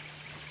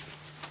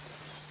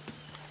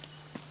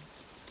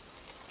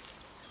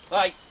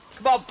 Right,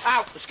 come on,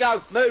 out, let's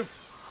go, move.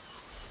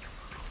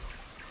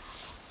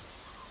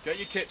 Get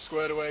your kit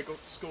squared away, go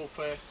to school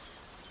face.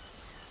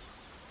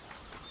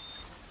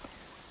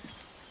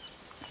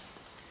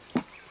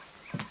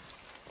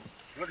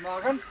 Good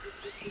morning.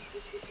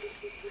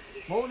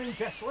 Morning,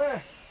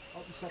 Kessler.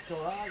 Hope you slept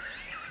alright.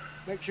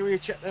 Make sure you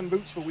check them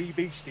boots for wee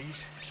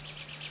beasties.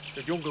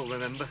 The jungle,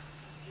 remember?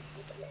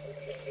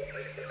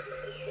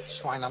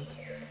 Schweinand.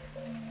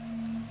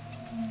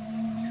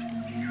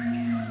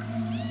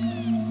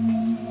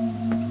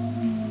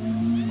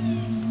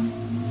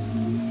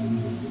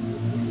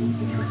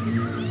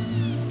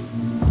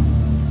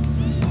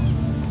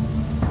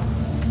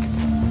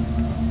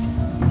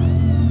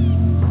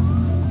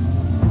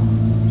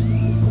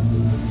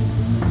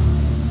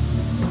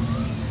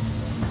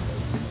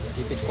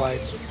 Keep it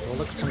quiet. We'll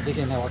look at some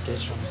digging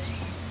allocations.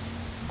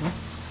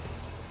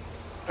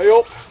 Hey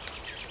up!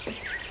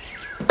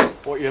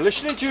 What you're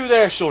listening to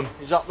there, son?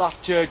 Is that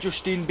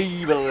Justin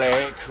Bieber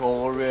lake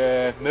or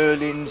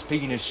Merlin's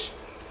penis?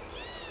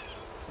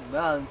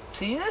 Merlin's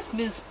penis?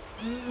 Miss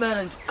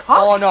Merlin's cock?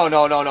 Oh no,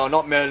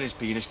 not Merlin's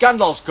penis.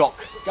 Gandalf's cock.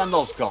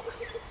 Gandalf's cock.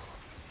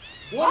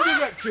 One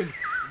Direction.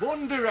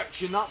 One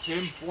Direction, that's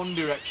him. One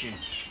Direction.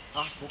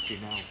 That's fucking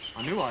hell.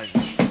 I knew I...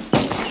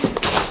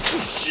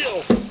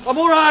 I'm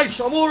alright,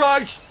 I'm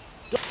alright.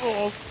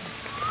 Oh.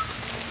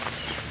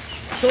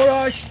 It's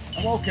alright,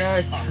 I'm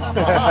okay.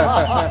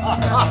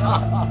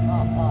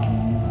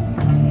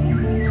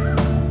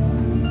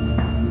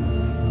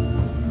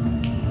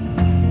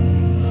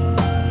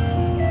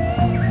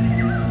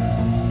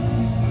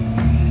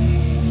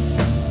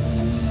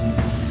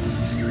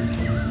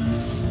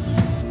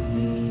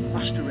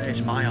 Has to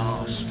raise my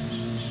arse.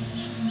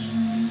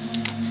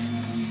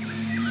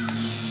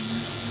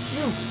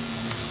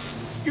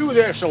 You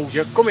there,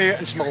 soldier, come here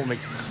and smell me.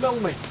 Smell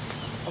me.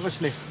 Have a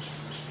sniff.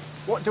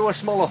 What do I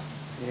smell of?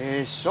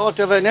 Yes, sort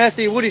of an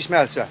earthy woody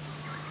smell, sir.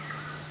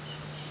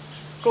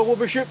 Go on,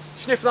 Bishop,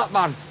 sniff that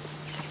man.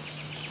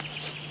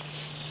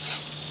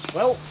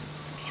 Well,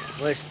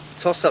 It's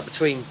a toss up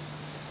between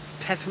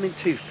peppermint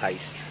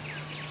toothpaste,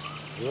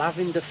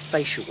 lavender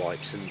facial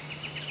wipes and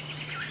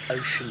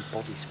ocean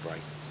body spray.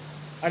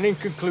 and in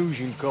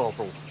conclusion,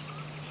 Corporal.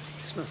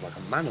 It smells like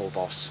a manor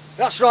boss.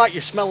 That's right,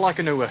 you smell like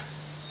an oor.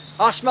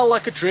 I smell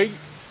like a tree,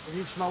 and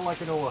you smell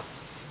like an oor.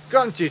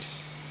 Granted,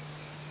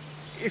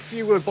 if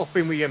you were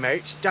bopping with your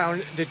mates down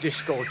at the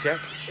discotheque,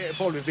 it'd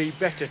probably be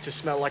better to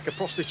smell like a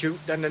prostitute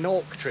than an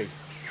oak tree.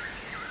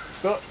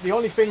 But the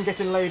only thing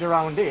getting laid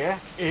around here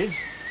is...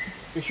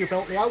 Bishop,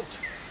 help me out.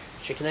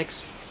 Chicken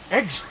eggs?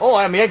 Eggs?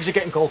 Oh, my eggs are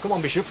getting cold. Come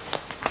on, Bishop.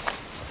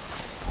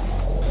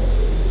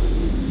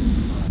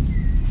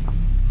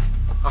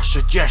 I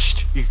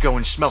suggest you go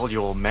and smell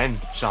your men,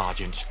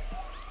 Sergeant.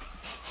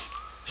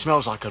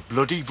 Smells like a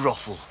bloody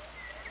brothel.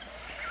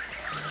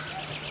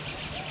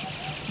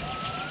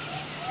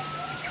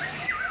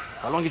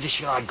 How long is this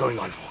yard going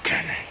on for,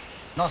 Ken?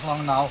 Not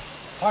long now.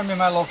 Find me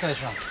my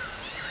location.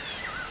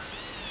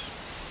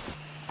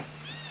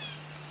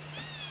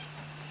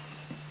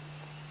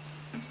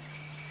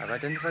 I've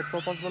identified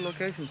 4 possible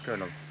locations,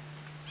 Colonel.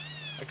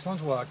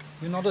 Excellent work.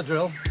 You know the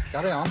drill.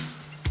 Carry on.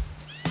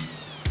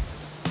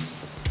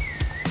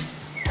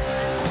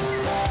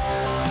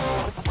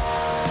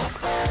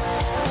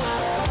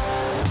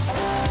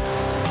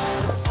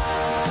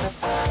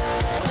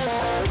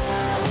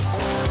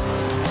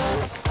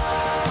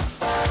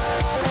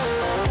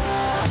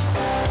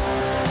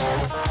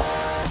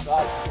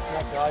 Right, listen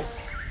up guys.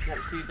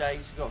 Next few days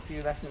we've got a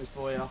few lessons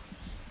for you.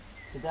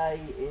 Today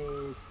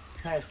is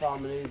pairs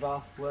farm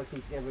manoeuvre,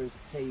 working together as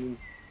a team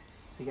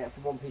to get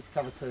from one piece of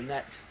cover to the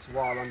next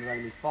while under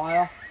enemy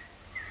fire.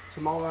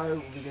 Tomorrow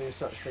we'll be doing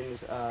such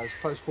things as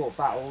close quarter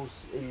battles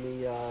in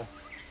the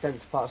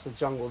denser parts of the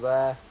jungle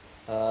there,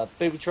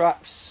 booby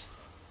traps,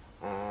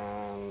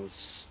 and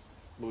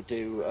we'll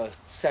do a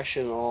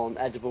session on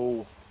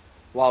edible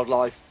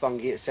wildlife,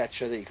 fungi,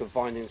 etc. that you can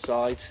find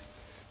inside.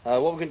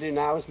 What we're going to do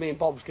now is me and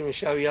Bob's going to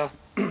show you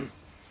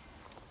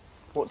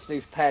what to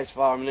do for pairs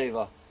fire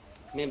manoeuvre.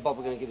 Me and Bob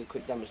are going to give you a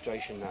quick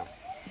demonstration now.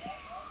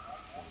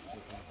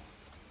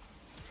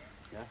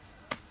 Yeah.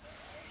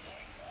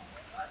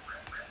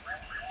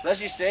 So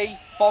as you see,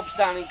 Bob's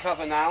down in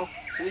cover now,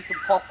 so he can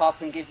pop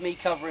up and give me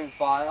covering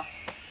fire.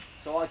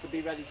 so I can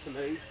be ready to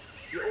move.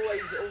 You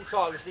always, at all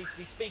times, need to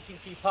be speaking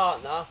to your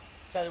partner,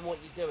 telling what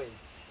you're doing.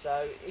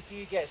 So if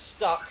you get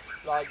stuck,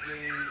 like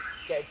you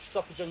get a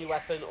stoppage on your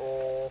weapon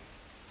or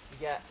you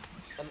get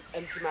an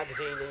empty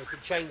magazine and you can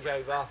change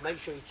over, make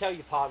sure you tell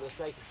your partner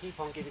so they can keep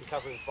on giving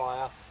cover and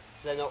fire.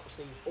 So then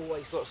obviously you've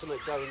always got something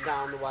going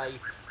down the way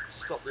to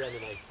stop the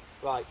enemy.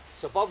 Right,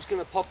 so Bob's going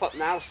to pop up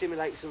now,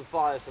 simulate some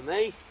fire for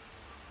me,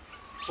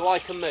 so I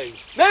can move.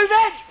 Move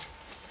it!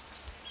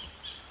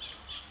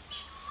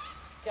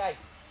 Okay,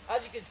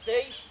 as you can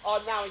see,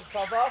 I'm now in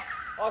cover.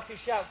 I can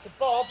shout to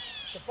Bob,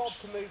 so Bob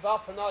can move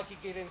up and I can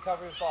give him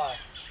cover and fire.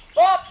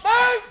 Bob,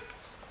 move!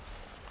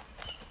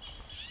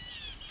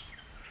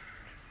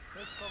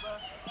 This cover,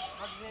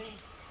 magazine.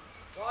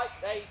 Right,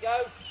 there you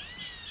go.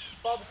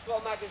 Bob's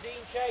got a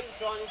magazine change,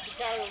 so I need to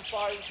carry on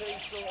firing until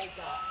he's sorted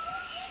that.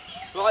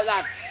 Right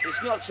lads,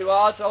 it's not too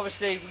hard.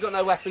 Obviously we've got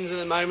no weapons at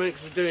the moment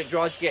because we're doing it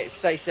dry to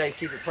stay safe,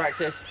 keep it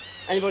practice.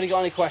 Anybody got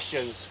any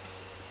questions?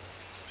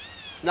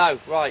 No,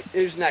 right,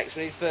 who's next?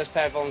 We need the first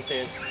pair of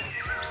volunteers.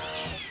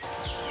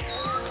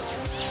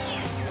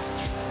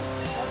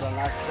 Well done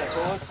lads, step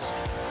forwards.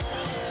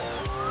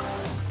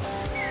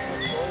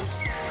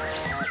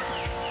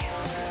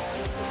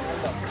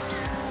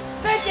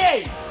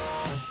 Vicky!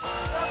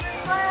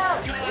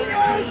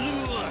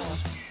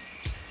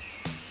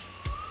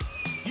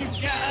 You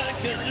gotta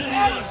get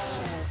loose.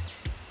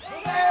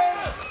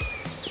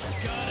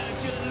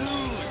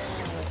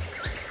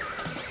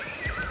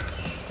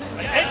 I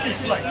hate this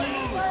place.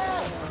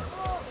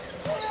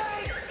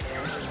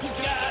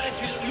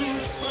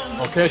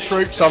 Okay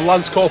troops, I'm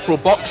Lance Corporal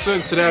Boxer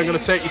and today I'm going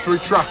to take you through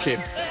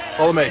tracking.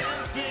 Follow me.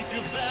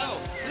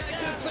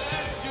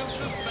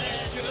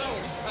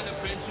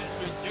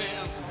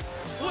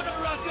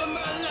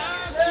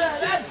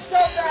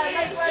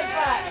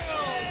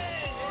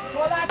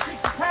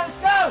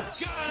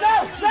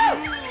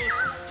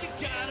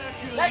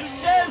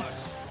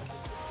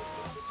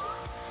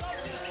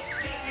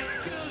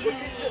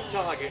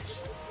 Targets.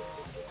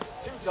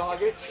 2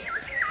 targets.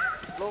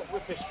 Locked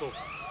with pistol.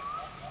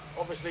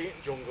 Obviously in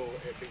jungle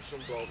it'd be some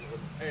bloke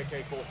with an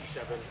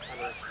AK-47 and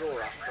a straw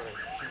hat for a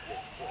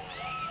shooting.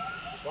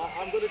 Right,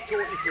 I'm going to talk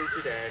you through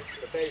today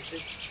the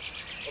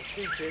basics of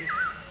shooting,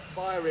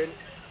 firing,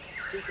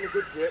 keeping a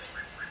good grip,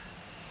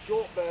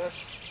 short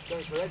bursts,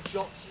 going for head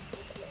shots,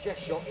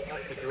 chest shots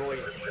at the groin.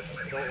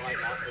 I don't like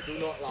that. I do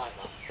not like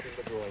that in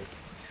the groin.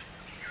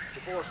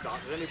 Before I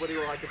start, does anybody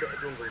like a bit of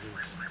jungle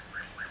juice?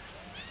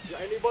 Is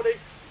there anybody?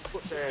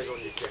 Put their hairs on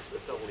your chest,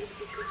 let's have a look.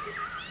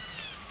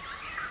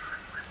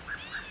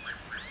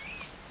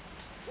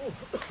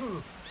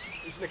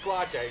 It's an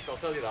acquired taste, I'll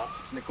tell you that.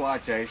 It's an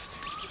acquired taste.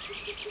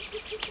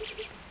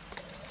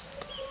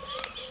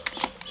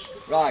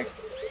 Right.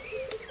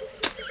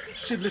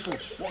 Sid Little,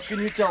 what can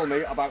you tell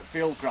me about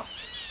fieldcraft?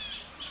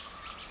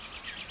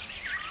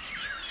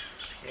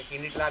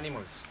 Making little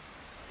animals.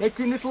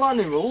 Making little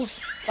animals?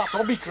 That's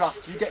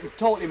hobbycraft, you're getting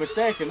totally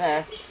mistaken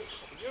there.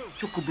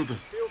 Chuckle brother.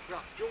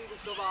 Fieldcraft, jungle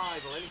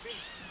survival, anything?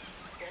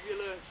 What have you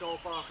learnt so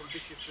far from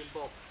Bishop and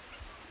Bob?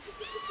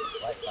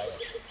 Live fire.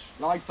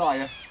 Live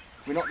fire?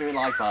 We're not doing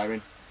live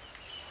firing.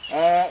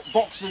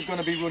 Boxer's going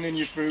to be running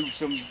you through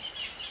some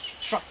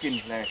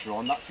tracking later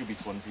on, that should be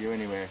fun for you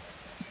anyway.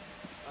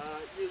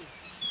 You,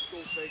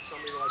 school face,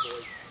 samurai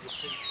boys, your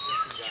feet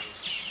pressing down.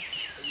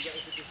 Are you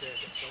getting to do that,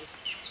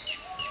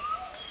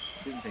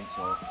 didn't think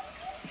so.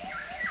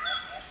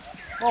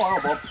 Oh, hello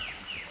Bob.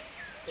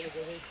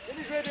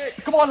 Dinner's ready!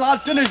 Come on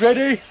lad, dinner's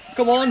ready!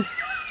 Come on!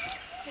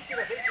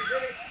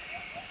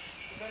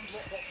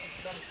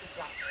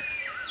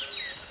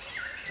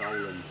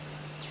 Towel and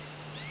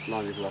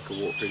line it like a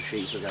waterproof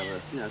sheet, so gather,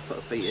 you know, put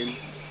a feet in,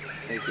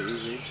 take it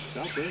easy.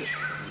 I'll do it.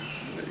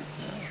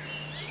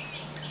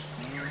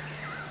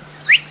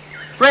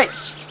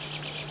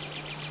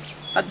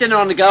 Fritz! Had dinner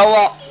on the go,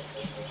 what?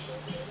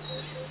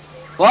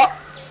 What?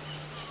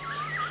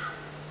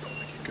 I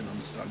can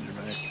understand you,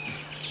 mate.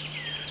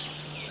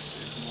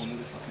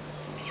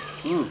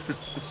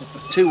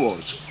 2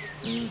 wars.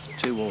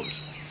 2 wars.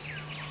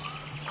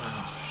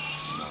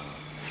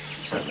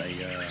 So they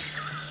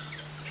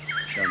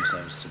show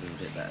themselves to be a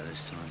bit better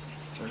this time.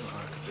 Tell you what I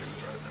could do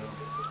right now.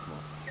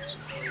 What?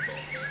 Some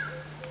volleyball.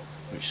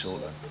 Which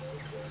sort though?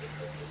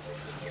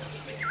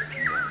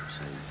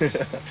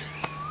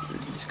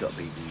 It's got to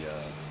be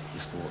the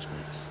sports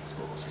mix.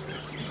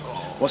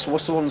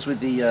 What's the ones with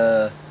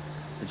the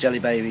jelly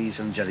babies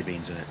and jelly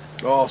beans in it?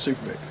 Oh,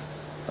 Super Mix.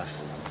 That's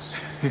the ones.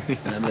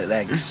 And them little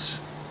eggs.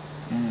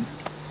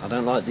 I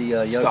don't like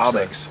the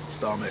yolks.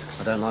 Star Mix.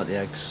 I don't like the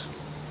eggs.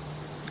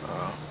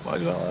 Why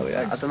do you not like the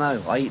eggs? I don't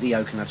know. I eat the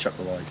yolk and I chuck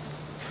the white.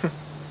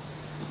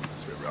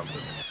 It's a bit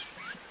random.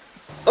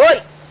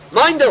 Oi!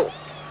 Mindle!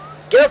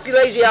 Get up your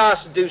lazy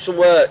ass and do some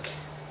work.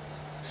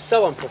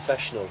 So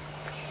unprofessional.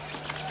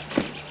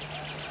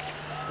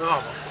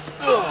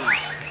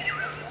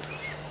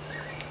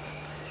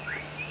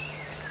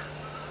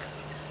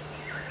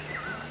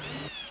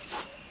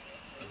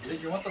 Did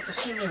you want to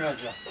see me,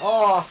 Major?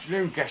 Oh,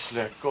 afternoon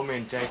Kessler, come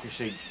in, take a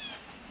seat.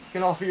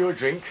 Can I offer you a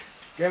drink?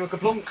 Game of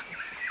Kaplunk?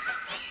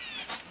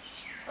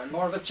 I'm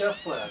more of a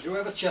chess player. Do you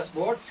have a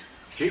chessboard?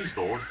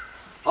 Cheeseboard?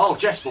 Oh,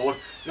 chessboard?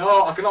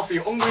 No, I can offer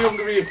you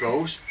Hungry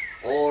throws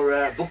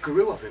or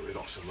Buckaroo, I think we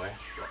got somewhere.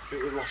 I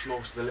think we've lost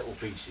most of the little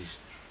pieces.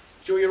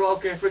 Sure you're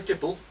okay for a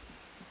tipple?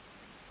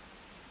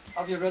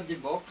 Have you read the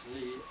book,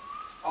 The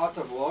Art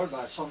of War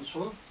by Sun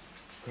Tzu?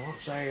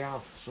 Can't say I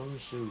have. Sun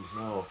Tzu,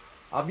 no.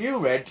 Have you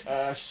read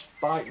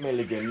Spike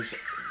Milligan's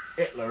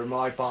Hitler,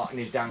 My Part in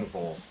His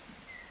Downfall?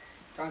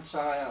 Can't say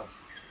I have.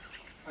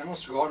 I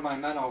must go on, my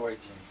men are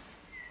waiting.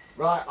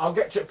 Right, I'll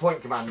get to the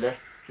point, Commander.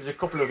 There's a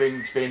couple of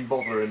things been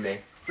bothering me.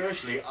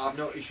 Firstly, I've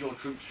noticed your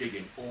troops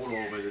digging all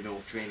over the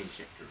North Training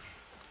Sector.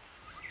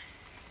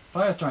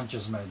 Fire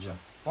trenches, Major.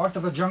 Part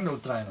of a jungle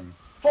training.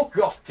 Fuck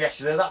off,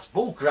 Kessler, that's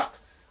bullcrap.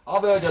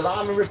 I've heard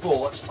alarming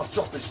reports of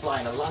choppers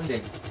flying and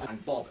landing,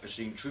 And Bob has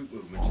seen troop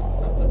movement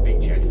at the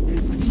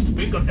beachhead.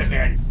 We got the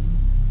men.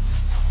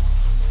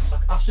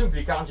 I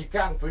simply can't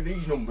account for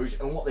these numbers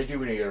and what they're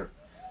doing here.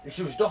 This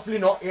was definitely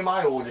not in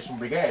my orders from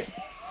brigade,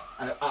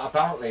 and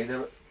apparently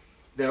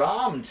they're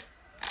armed.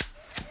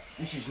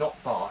 This is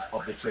not part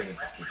of the training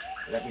package,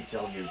 let me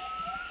tell you.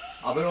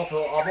 I've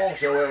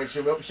also heard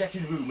some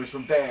upsetting rumours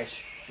from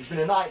base. There's been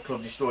a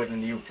nightclub destroyed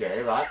in the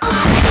UK, right?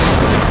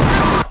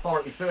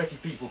 Apparently 30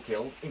 people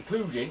killed,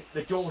 including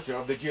the daughter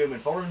of the German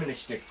foreign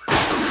minister.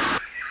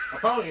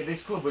 Apparently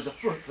this club was a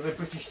front for the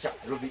British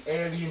chapter of the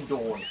Aryan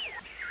Dawn.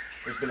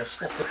 There's been a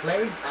spotter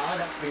plane,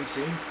 that's been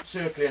seen,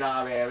 circling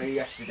our area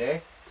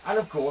yesterday. And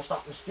of course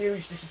that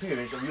mysterious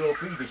disappearance of your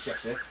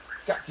predecessor,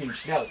 Captain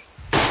Snell.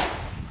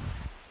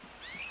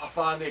 I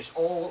find this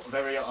all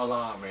very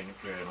alarming,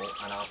 Colonel,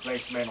 and I've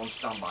placed men on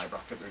standby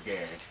back at the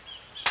brigade.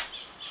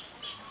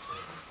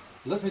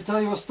 Let me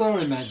tell you a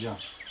story, Major.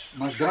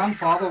 My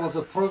grandfather was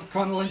a proved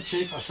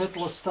Colonel-in-Chief of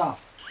Hitler's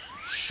staff.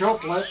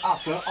 Shortly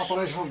after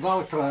Operation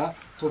Valkyrie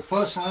to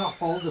personally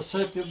uphold the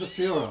safety of the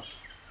Führer.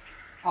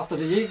 After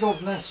the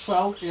Eagle's Nest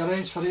fell, he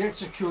arranged for the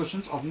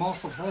executions of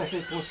most of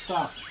Hitler's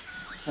staff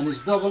and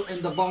his double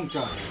in the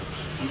bunker,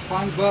 and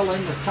found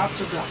Berlin that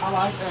captured the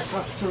Allied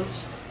aircraft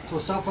troops to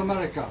South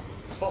America.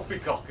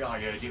 Poppycock, I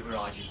heard it were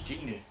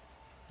Argentina.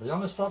 The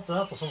young stopped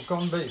there for some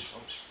corned beef.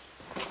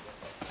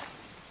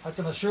 I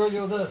can assure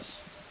you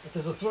this, it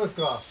is a truth,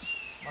 Grass.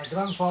 My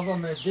grandfather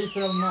made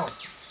detailed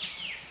notes.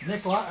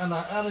 Nicola and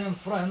her alien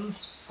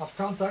friends have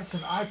contacts in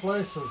high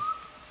places.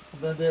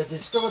 And then they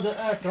discovered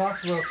the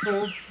aircraft were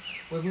filled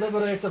with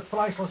liberated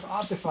priceless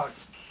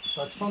artifacts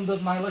that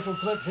funded my little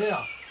trip here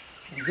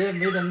and gave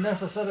me the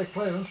necessary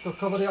clearance to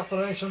cover the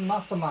Operation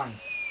Mastermind.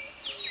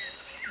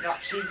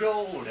 Nazi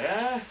gold,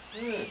 eh?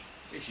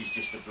 This is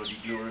just a bloody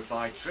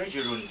glorified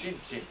treasure hunt,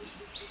 isn't it?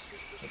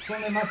 It's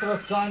only a matter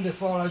of time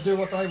before I do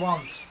what I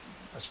want,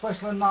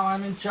 especially now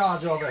I'm in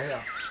charge over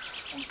here.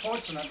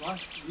 Unfortunately,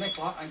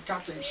 Nicola and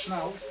Captain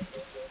Snell,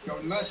 your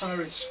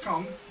mercenary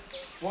scum,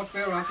 won't be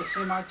around to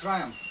see my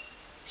triumph.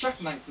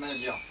 Checkmate,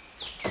 Major.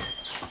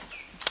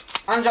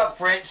 Hands up,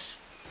 Fritz.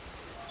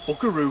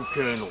 Buckaroo,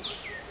 Colonel.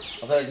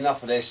 I've heard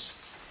enough of this.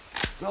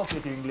 Not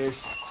it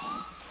English.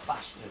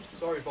 Bastard.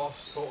 Sorry,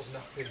 boss. Thought it was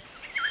napping.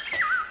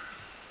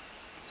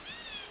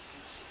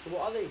 So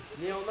what are they?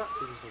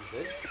 Neo-Nazis or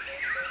something?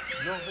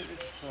 No, I think they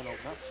just turn out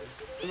Nazis.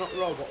 They're not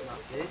robot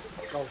Nazis,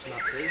 ghost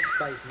Nazis,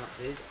 space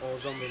Nazis, or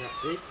zombie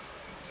Nazis?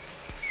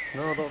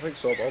 No, I don't think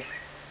so, Bob.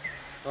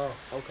 Oh,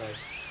 okay.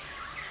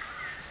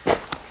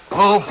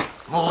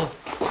 Oh.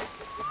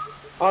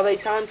 Are they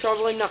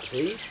time-travelling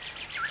Nazis?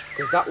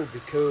 Because that would be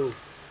cool.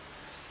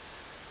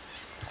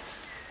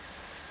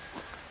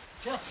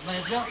 Chess,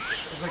 Major,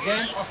 is a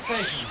game of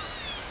patience.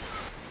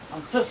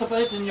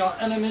 Anticipating your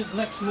enemy's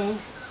next move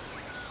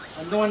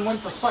and knowing when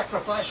to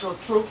sacrifice your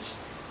troops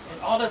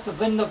in order to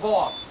win the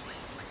war.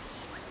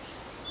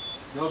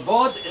 Your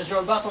board is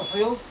your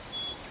battlefield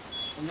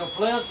and your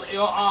players are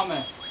your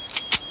army.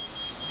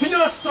 Figure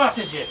out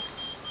strategy.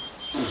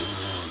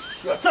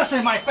 You're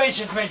testing my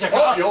patience, Major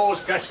Grass.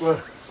 Yours,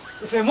 Kessler.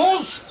 If he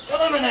moves,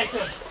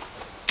 eliminated.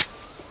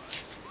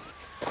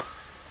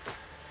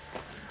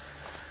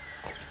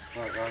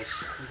 Right, guys,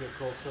 you get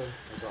called through.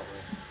 I got me.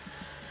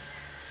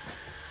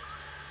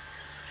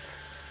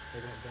 They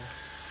don't dare.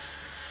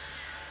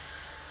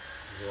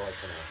 He's alright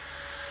for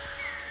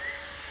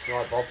now.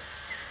 Right, Bob.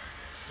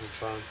 I'm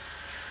trying.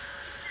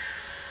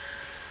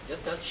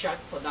 Get that shot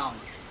for down.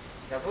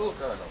 Careful,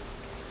 Colonel.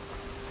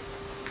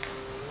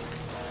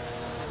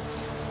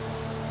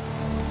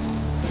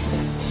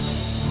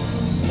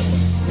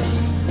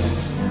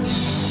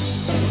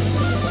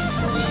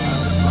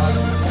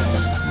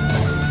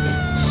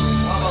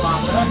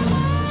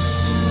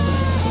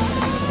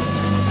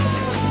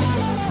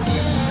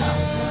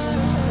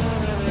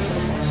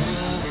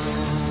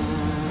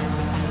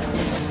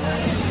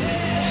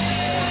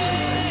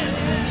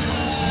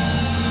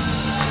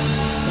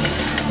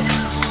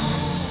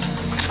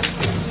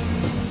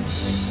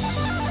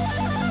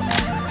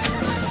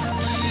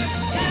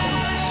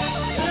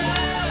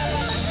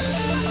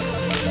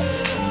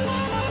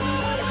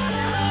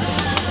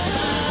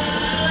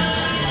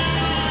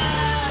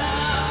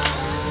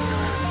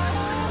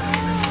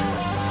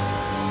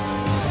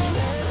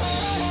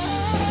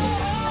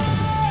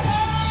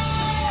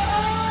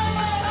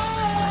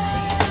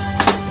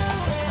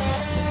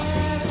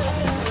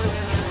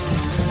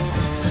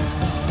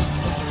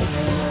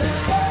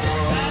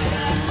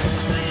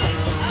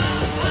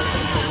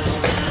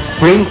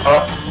 Bring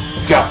up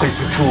Jackal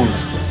Platoon.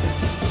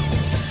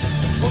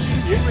 What are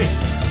you doing?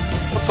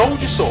 I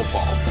told you so,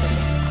 Bob.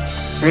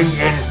 Bring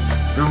in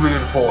the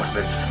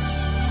reinforcements.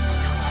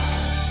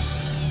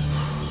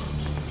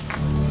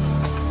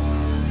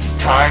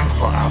 Time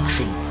for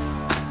action.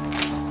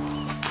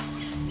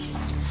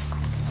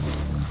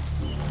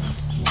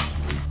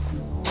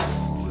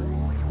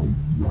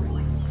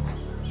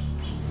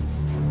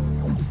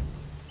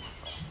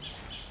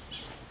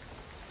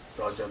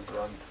 Sergeant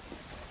Brandt.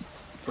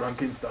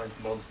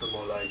 Frankenstein's monster,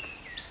 more like.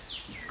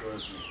 He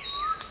scares me.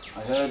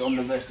 I heard on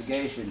the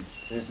investigation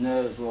his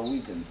nerves were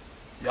weakened.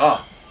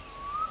 Yeah,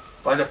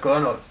 by the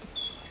colonel.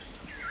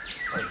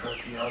 I heard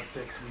he has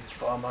sex with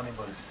farm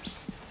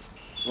animals.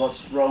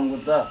 What's wrong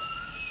with that?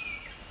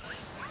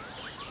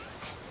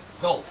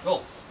 Go.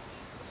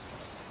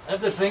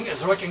 Everything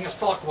is working as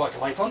clockwork,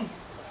 Lighton.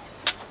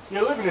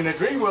 You're living in a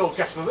dream world,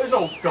 Kessler. There's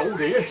no gold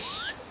here.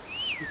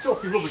 You're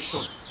talking rubbish,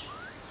 son.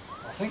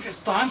 I think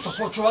it's time to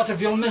put you out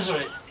of your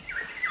misery.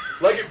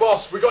 Leg it,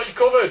 boss. We got you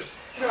covered.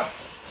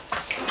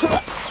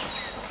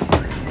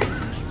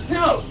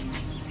 No!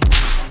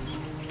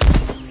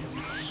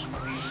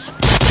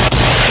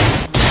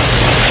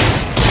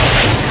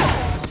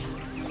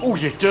 Oh,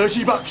 you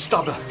dirty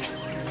backstabber.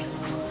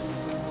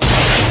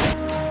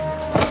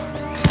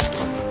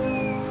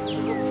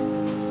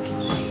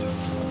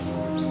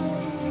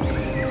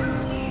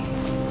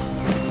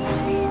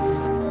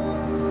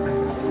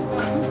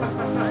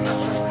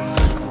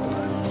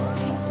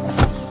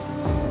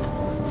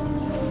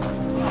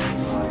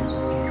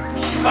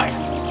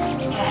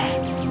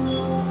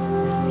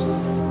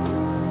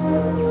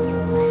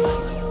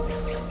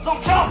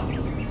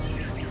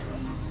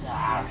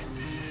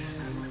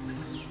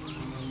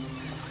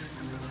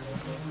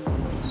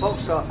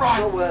 Boxer,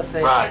 not worth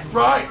it. Right.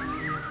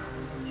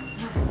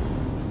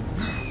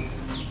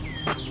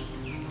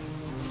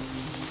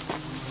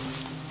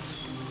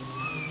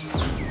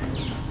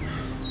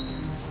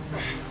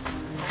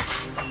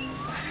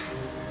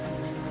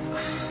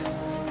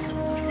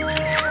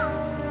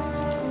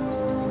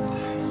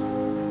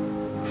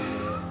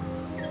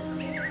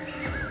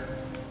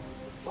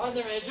 Find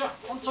the Major,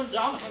 hunt him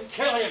down and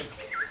kill him.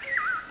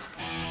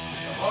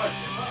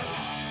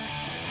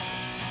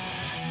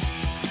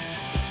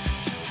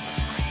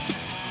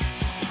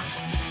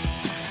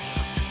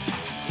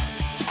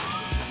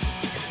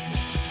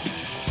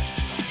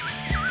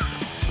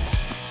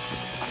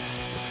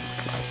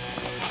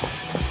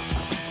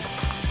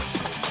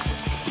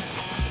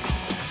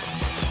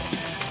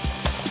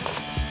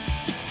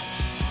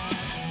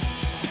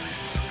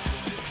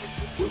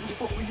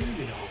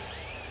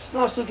 It's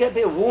nice to get a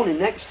bit of warning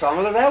next time,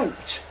 I'd have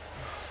helped.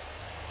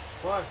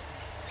 Why?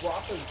 What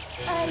happened?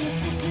 Are you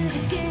sick of the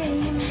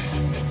game?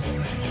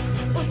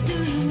 Or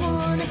do you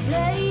wanna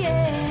play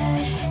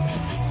it?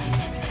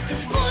 The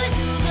boys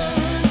do the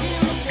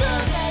hunting, the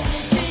girls like the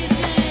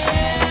chasing.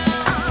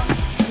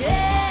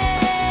 Yeah.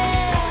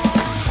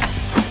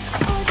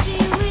 All she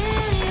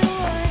really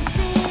wants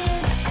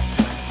is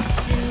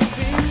to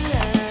be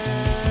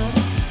loved.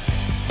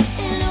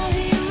 And all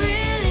he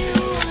really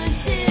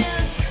wants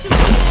is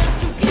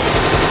to get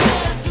you.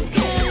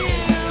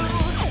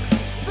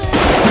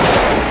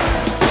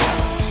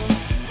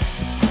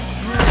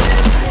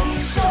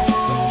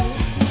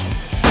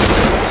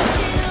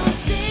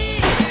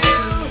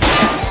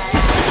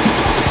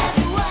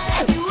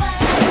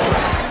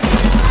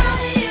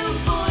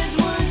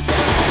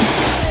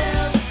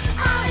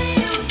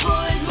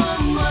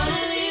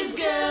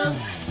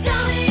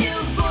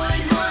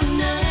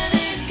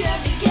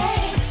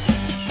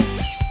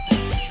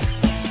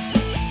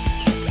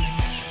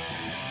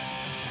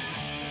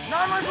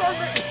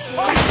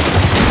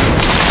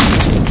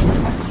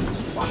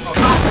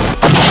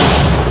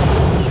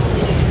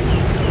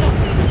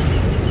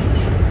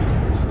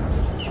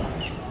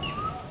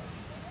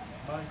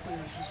 But My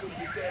clearance was going to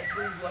be dead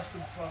freeze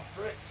lesson for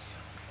Fritz.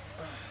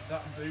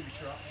 That and booby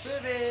traps.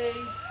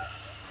 Boobies!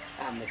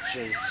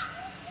 Amateurs.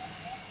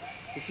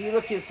 If you're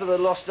looking for the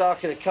lost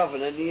Ark of the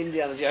Covenant, the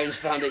Indiana Jones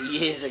found it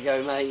years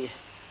ago, mate.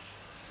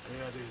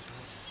 Any ideas,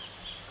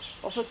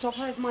 mate? Off the top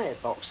of my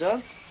head,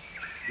 Boxer,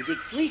 you dig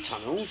 3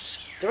 tunnels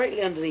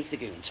directly underneath the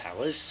goon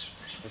towers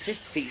and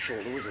 50 feet short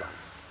of the wood line,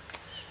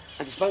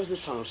 and dispose of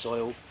the tunnel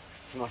soil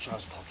from our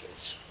trouser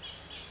pockets.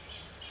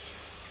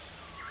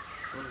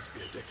 Well, let's be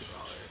a dick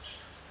about it.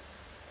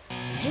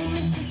 Hey,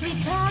 Mr.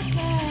 Sweet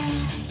Talker,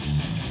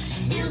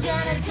 you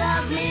gotta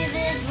talk me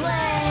this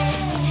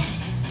way.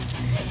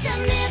 Tell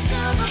me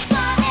to the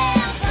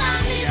fire,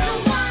 find me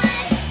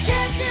someone,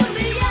 just to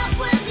be up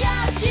with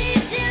your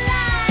cheesy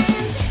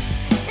lines.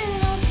 And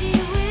all she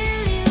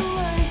really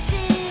wants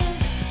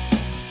is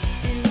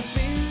to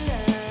be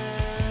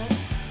loved.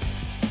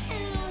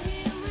 And all he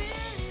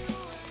really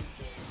wants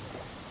is...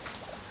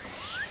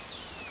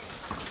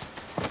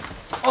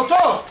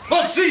 Otto!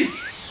 What's this?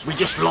 We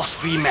just lost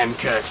 3 men,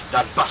 Kurt.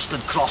 That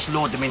bastard Kloss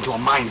lured them into a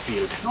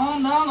minefield.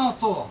 Calm down,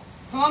 Otto.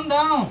 Calm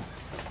down.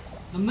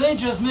 The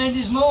Major's made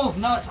his move,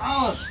 now it's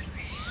ours.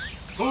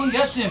 Go and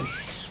get him.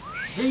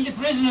 Bring the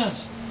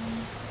prisoners.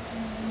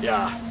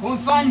 Yeah. Go and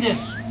find him.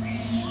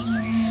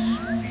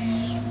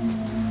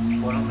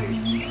 Follow me.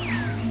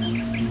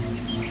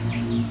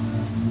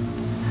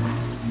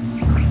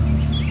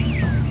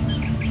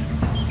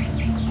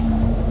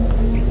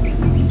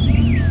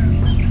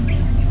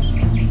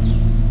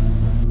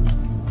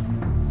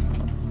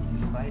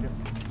 Spider.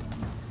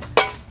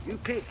 You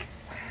pick.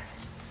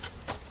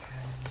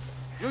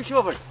 You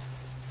shovel.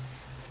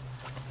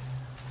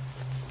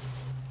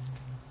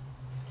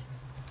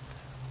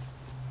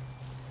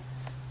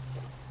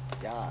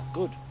 Yeah,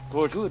 good.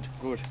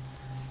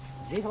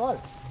 Zip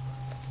hole.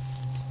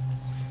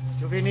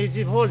 Do we need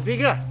zip hole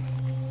bigger?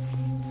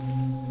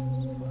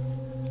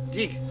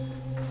 Dig.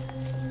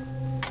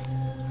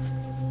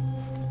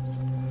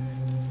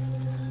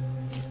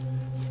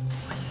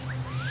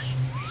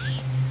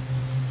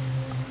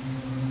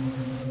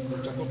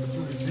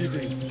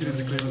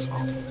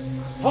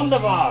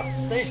 Wunderbar.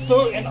 Stay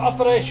still in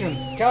operation.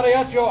 Carry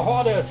out your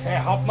orders, Herr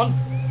Hauptmann.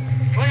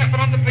 Clear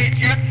from the beach,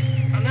 yeah?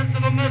 And then to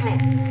the middle.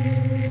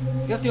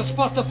 Get your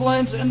spotter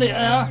planes in the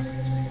air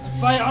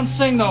and fire on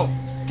signal.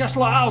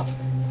 Kessler out.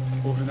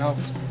 Moving out.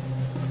 This is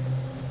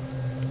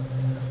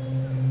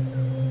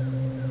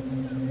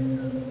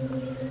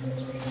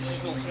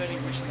not Freddy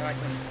wishing the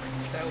Eichmann.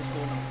 Bell's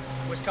going on.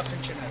 Where's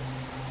Captain Chin out?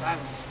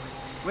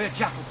 Silence. We're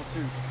Jackal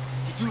Platoon.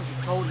 You do as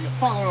you're told and you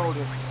follow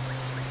orders.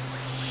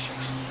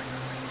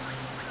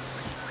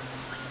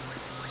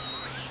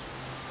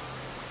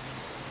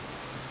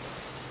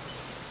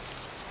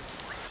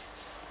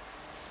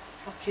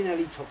 Fucking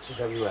helicopters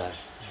everywhere.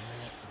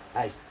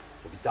 Hey,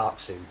 it'll be dark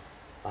soon.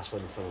 That's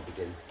when the fun will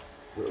begin.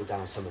 Whittle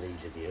down some of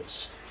these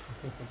idiots.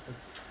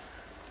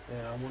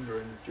 Yeah, I'm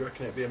wondering, do you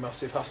reckon it'd be a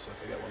massive hassle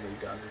if I get one of these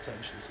guys'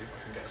 attention, see if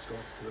I can get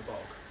escorted to the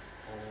bog?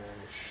 Or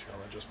shall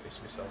I just piss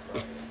myself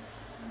out?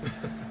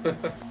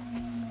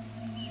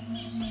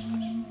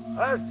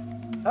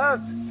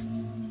 Halt!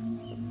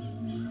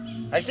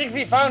 I think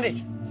we found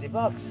it. The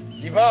box.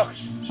 The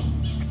box.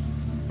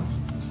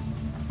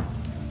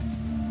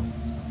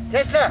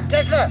 Kessler!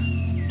 I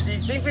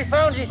think we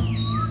found it.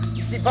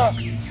 It's the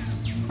box.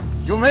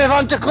 You may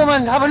want to come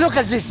and have a look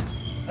at this.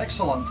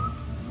 Excellent.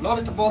 Load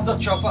it aboard the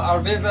chopper.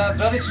 I'll be there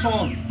very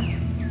soon.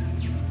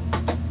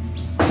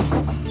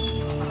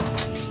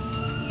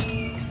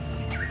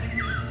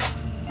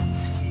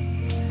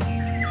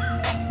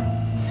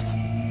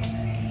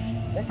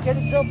 Let's get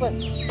it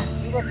open.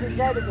 See what's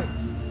inside of it.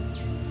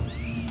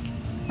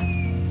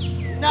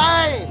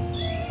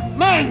 9!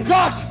 Mein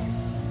Gott!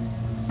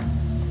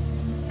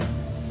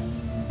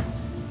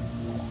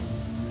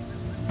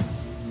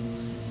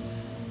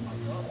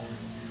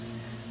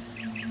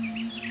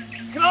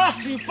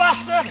 Cross, you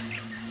bastard!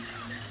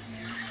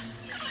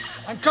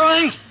 I'm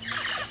coming!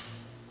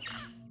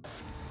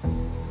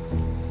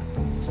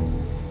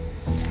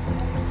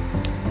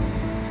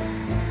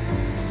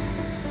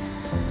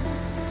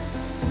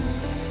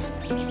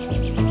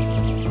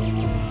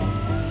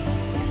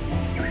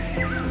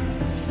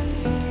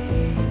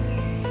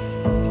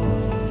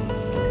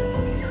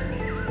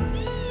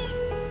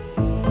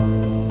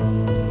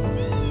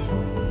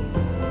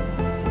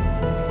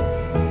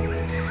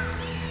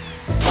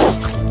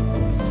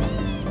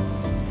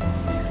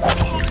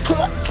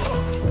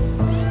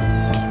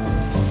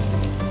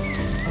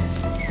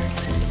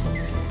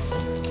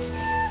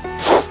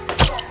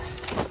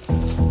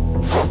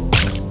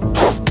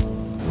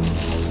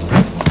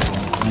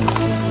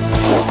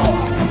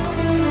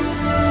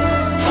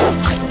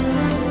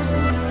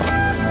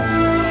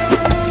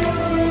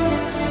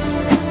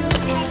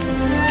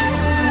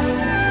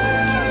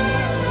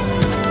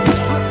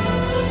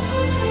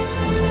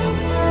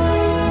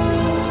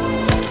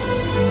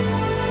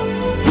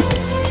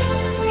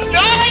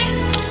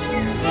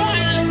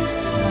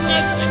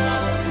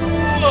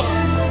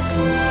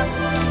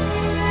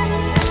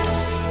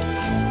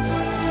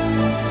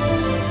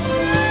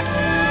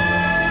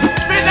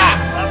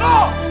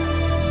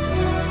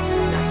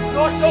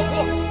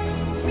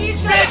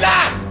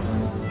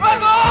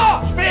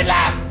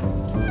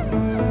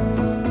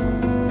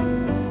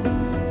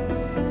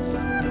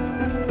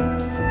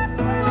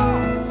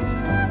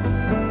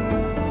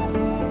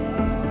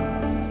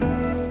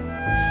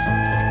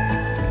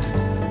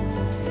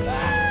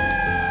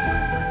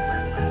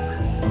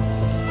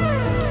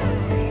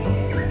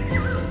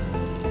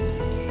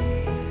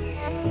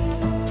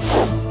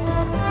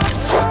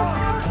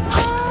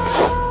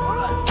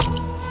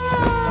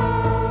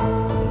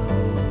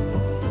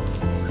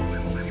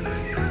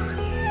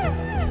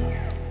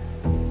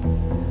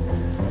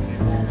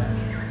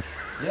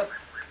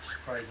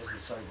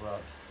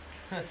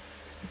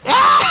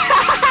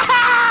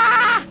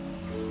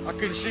 I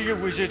can see you,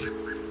 wizard.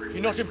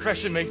 You're not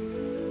impressing me.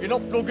 You're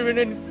not plugging in,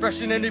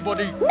 impressing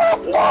anybody.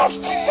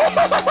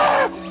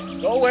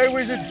 Go away,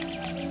 wizard.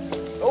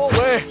 Go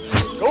away.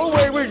 Go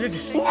away, wizard.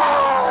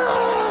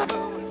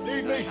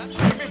 Leave me.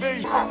 Leave me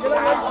be.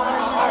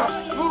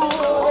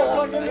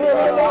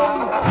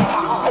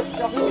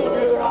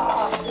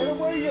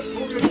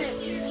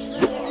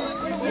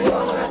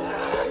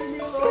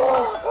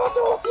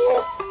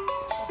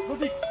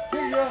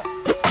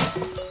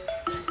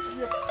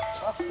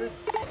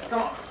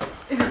 Come on,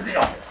 into the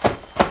office.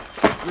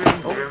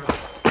 Bring him.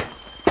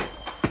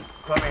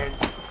 Come in.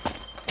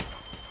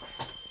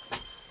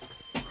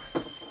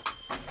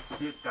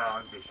 Sit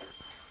down, Bishop.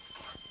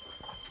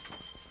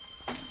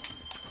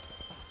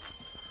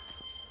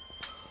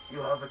 You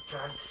have a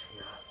chance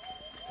here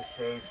to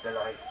save the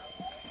life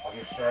of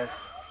yourself,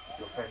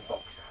 your friend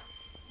Boxer,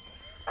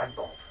 and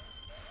Bob.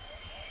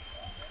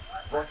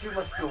 What you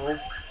must do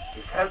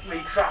is help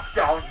me track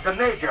down the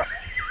Major.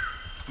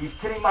 He's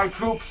killing my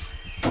troops,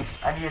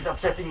 and he is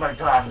upsetting my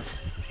plans.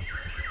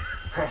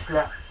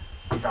 Kressler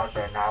is out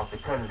there now. The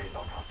Colonel is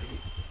not happy.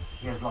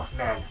 He has lost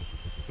men.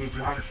 He's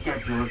behind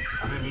schedule,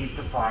 and he needs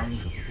to find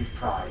his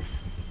prize.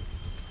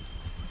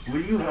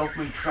 Will you help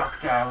me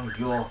track down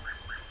your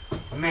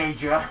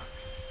Major?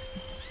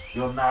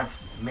 Your mad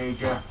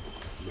Major?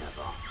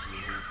 Never.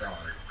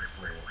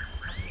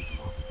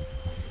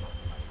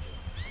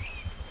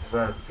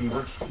 Well, we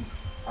will see.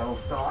 I will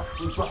start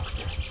with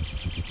Boxer.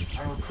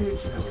 I will kill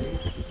slowly,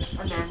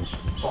 and then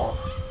Bob.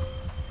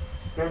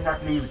 Then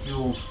that leaves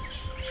you.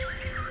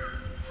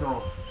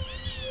 So,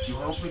 you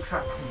help me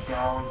track him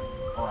down,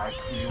 or I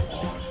kill you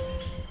all.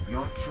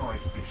 Your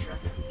choice, Bishop.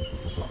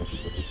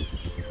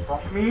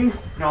 Fuck me?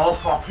 No,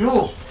 fuck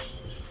you!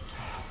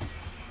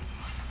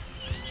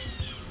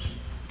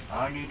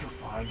 I need to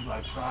find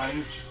my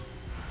prize.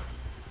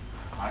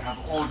 I have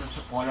orders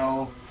to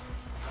follow.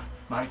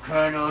 My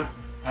colonel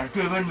has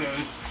given me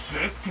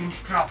strict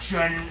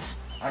instructions,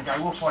 and I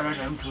will follow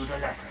them to the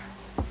letter.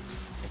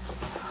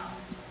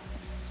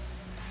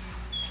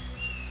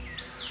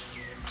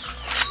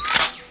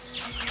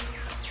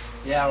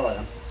 Yeah, alright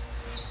then.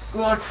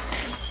 Good,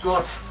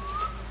 good.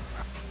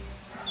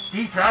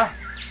 Dieter,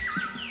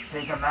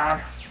 take a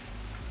man,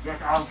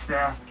 get out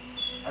there,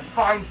 and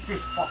find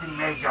this fucking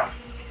Major.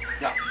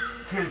 Yeah.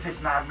 Kill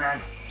this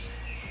madman.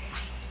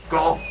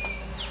 Go.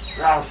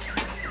 Rouse.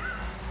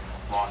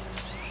 Come on.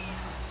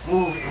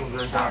 Move,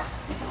 Englander.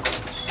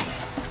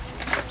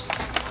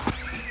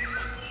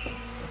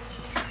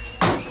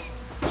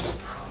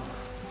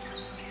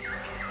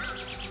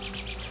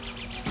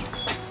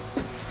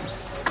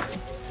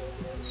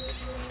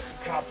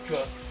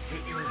 Capture the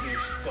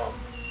English scum.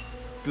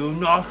 Do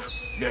not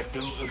let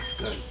them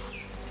escape.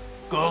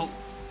 Go.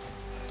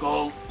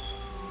 Go.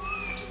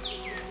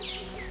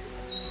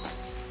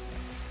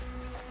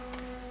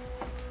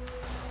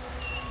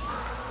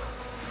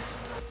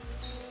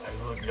 I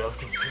would love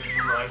to kill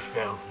you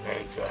myself,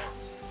 Major.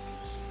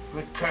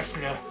 With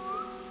Kessler,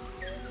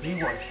 he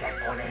wants that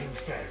honor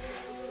himself.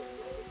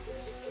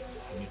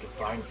 I need to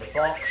find the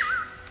box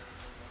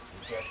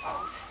and get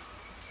out.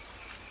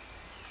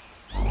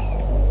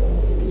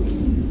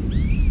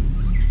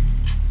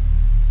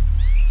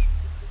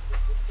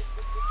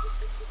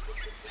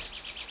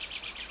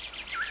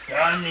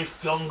 Down this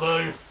jungle. I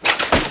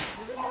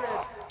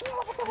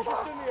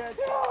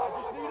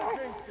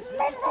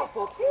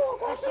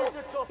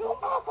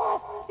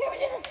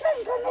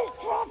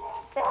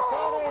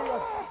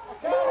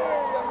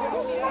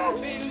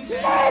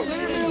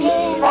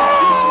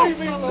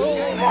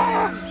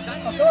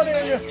can't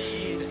hear you.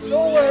 No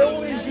way,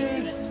 all these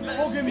years.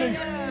 Bugging me.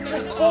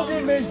 Just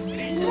bugging me.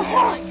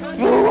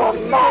 You are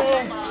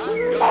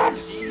mad.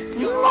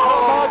 You're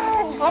mad.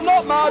 I'm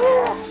not mad.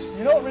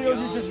 You're not real,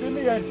 you're just in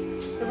the head.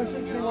 Ever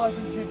since my wife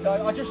and kids died,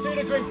 I just need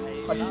a drink.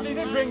 I just need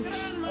a drink,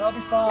 and I'll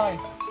be fine.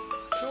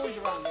 Sure he's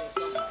around here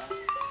somewhere.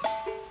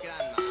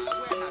 Grandma,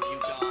 where have you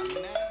gone,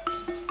 man?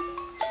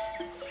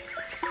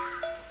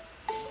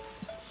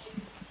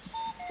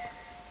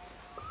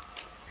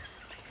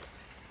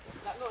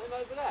 Is that not him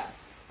over there?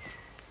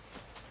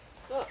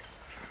 Look.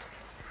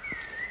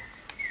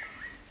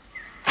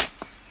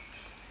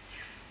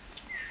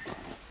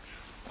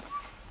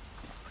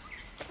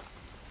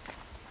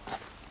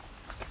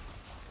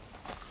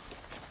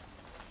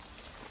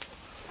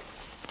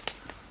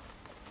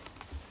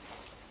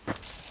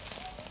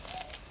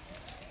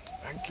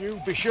 Thank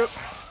you, Bishop.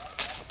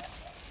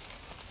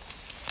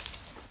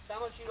 How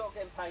much you lot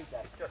getting paid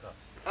then?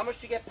 How much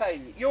do you get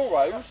paid?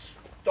 Euros?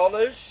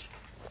 Dollars?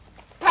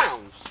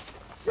 Pounds?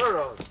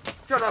 Euros.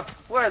 Shut up.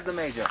 Where's the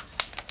Major?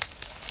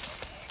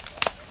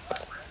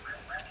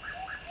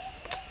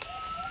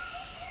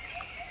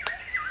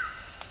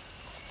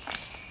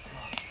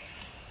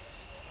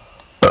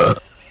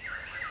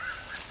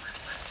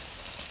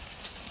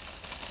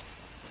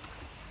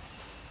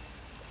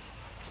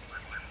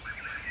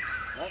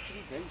 Where could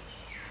he be?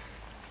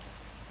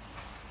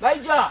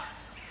 Major!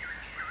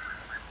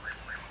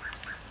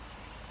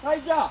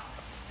 Major!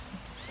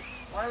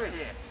 Why are we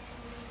here?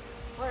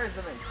 Where is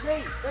the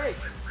Major? Hey!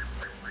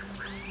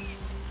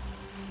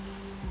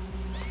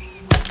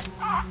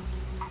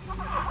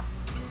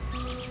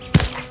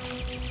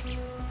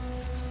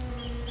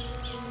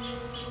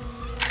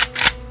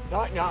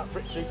 Night, night,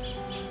 Fritzy.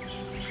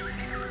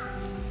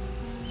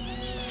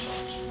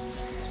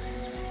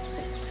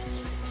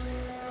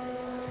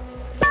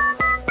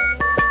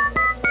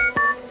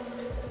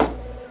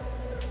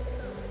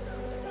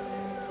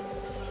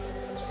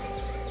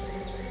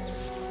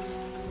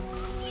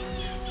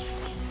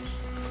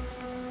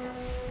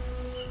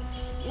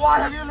 Why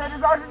have you let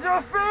us out into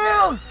a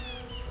field?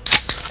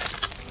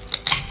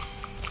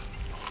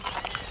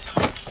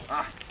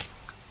 Ah,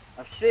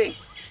 I see.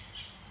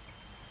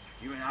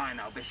 You and I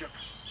now, Bishop.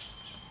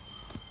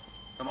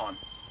 Come on.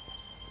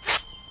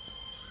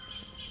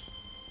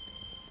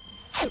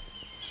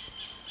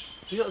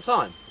 You got the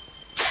time?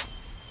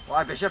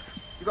 Why, Bishop?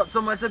 You got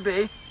somewhere to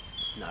be?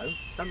 No,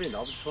 don't be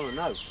knob, I just want to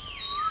know.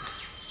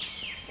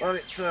 Well,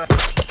 it's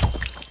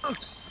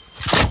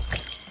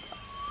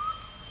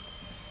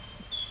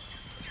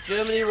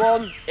Germany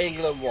won,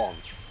 England won.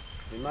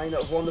 We may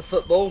not have won the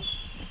football, but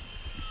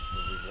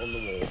we've won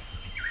the war.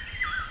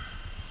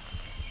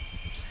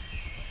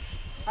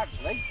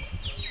 Actually,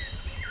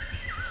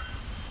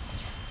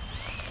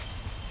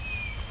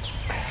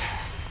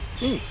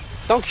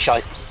 donkey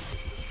shite.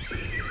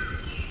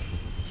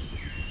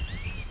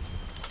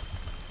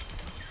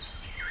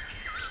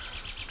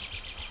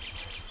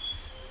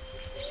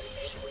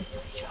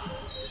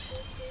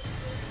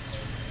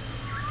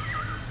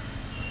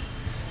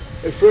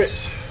 Hey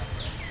Fritz,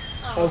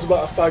 how's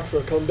about a fag for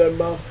a condemned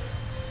man?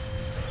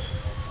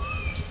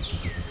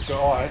 Go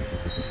alright.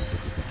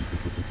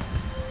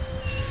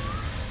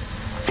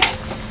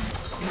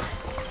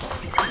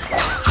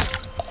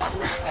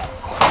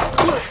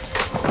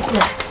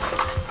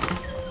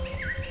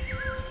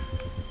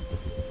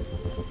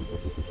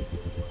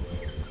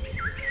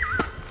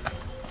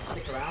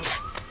 Stick around.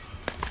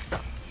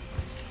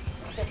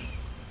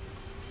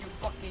 You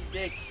fucking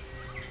dick.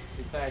 To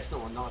be fair, it's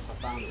not a knife I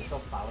found, it's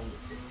off balance.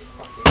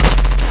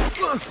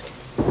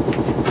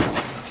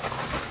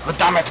 Oh,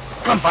 damn it!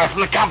 Gunfire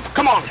from the camp!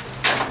 Come on!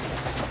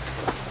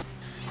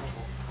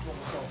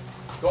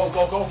 Go,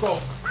 go, go, go!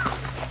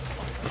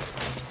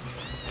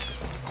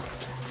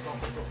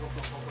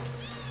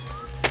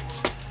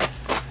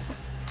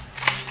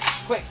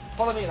 Quick,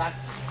 follow me, lads.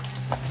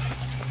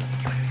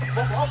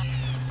 Walk up.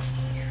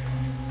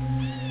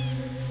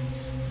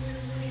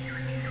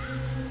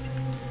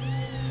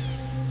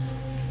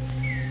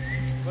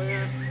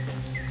 Clear.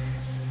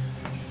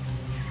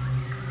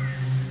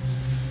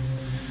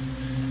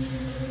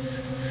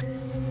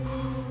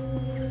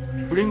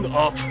 Bring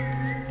up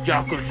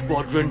Jackal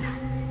Squadron.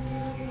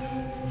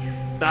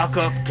 Back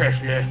up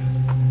Tesla.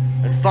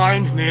 And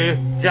find me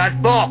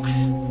that box.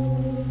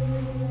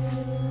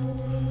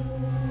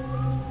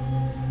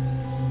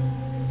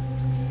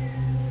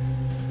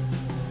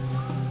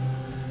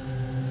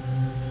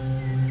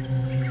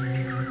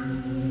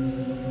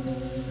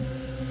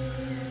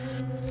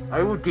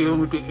 I will deal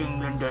with the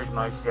Englanders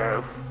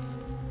myself.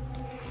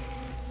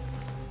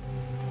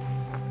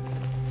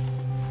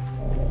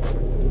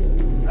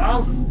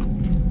 Ralph!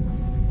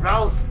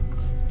 Ralph!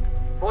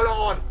 Hold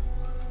on!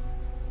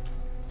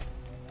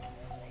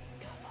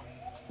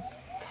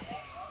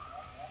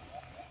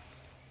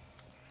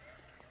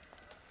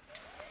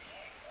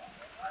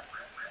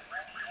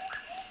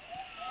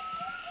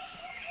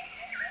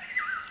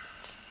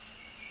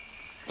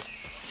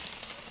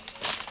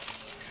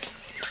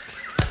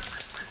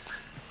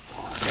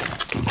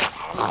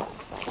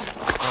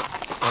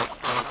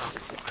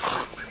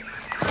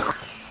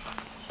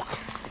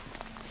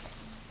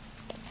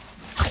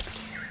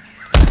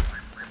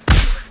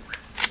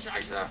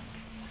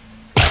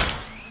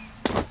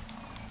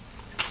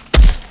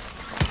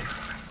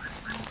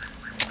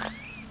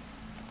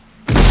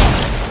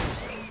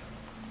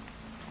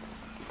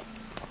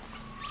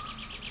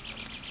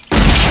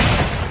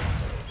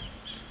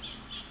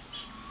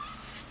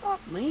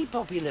 Fuck me,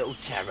 Bobby Little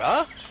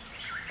Terror.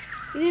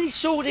 He nearly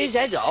sawed his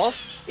head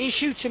off. He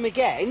shoots him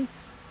again,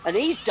 and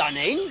he's done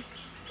in.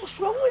 What's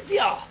wrong with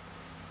ya?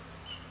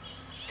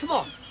 Come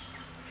on.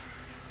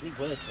 Any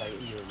words later,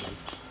 you and me.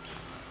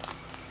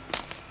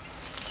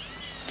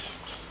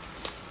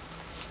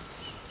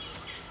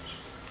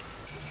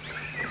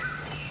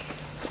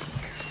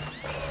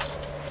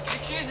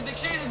 Dick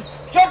Season!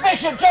 John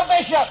Bishop! John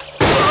Bishop!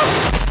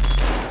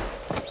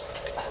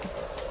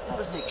 That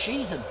was Nick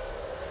Sheehan.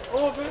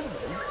 Oh, really?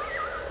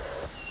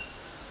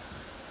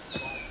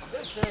 I'm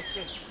going to search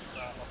him.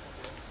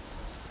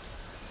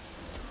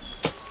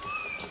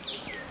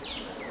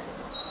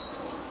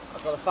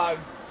 I've got a phone.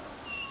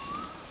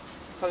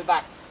 Coming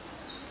back.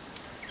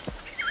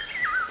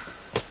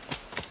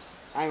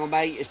 Hang on,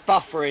 mate. It's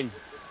buffering.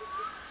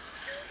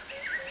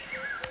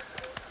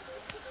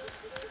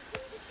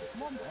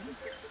 Come on, then.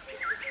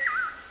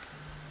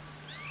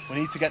 We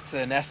need to get to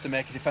the nest to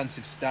make a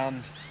defensive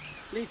stand.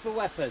 Lethal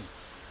Weapon.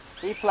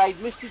 He played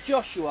Mr.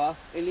 Joshua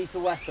in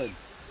Lethal Weapon.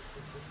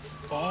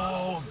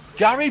 Oh,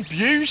 Gary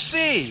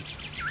Busey!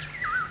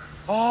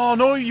 Oh,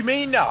 no, you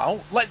mean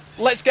now?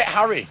 Let's get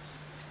Harry.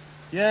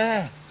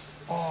 Yeah.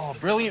 Oh,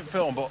 brilliant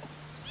film, but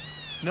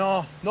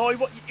no,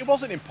 it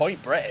wasn't in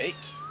Point Break.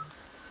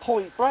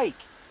 Point Break.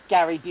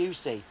 Gary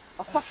Busey.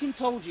 I fucking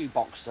told you,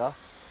 Boxer.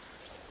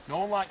 No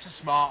one likes a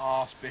smart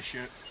arse,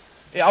 Bishop.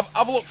 Yeah,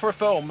 have a look for a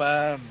film.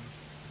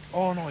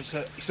 Oh no, it's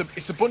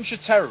a bunch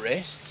of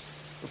terrorists.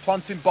 We're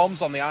planting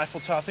bombs on the Eiffel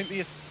Tower. I think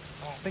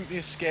they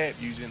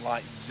escaped using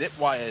like zip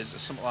wires or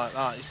something like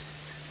that.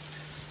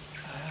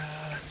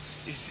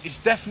 It's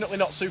definitely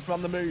not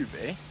Superman the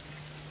movie.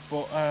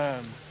 but I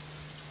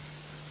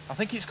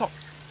think it's got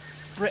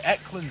Britt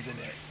Eklund's in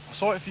it. I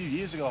saw it a few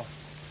years ago.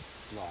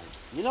 Right.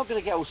 You're not going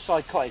to get all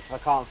psychotic if I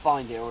can't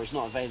find it or it's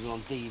not available on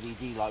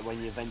DVD, like when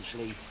you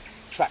eventually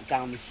track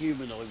down the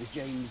humanoid with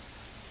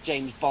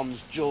James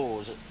Bond's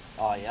Jaws,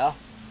 are ya?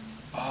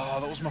 Oh,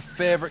 that was my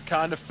favourite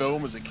kind of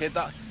film as a kid.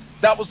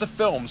 That was the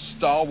film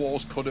Star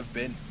Wars could have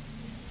been.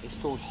 It's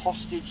called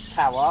Hostage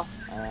Tower.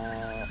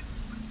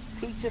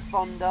 Peter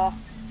Fonda,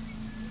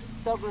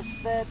 Douglas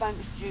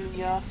Fairbanks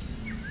Jr.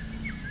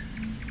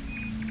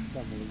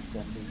 Somebody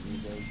step in,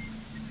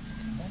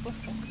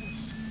 Motherfuckers.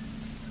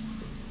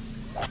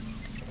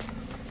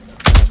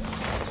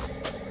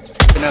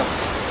 No.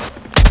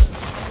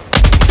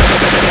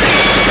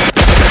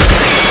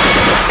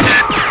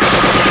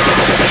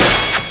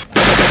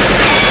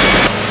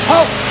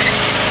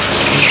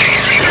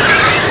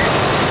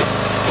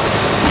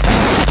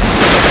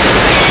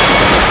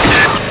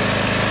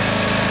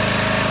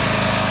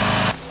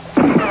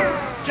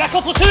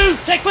 Jackal platoon,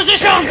 take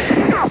positions!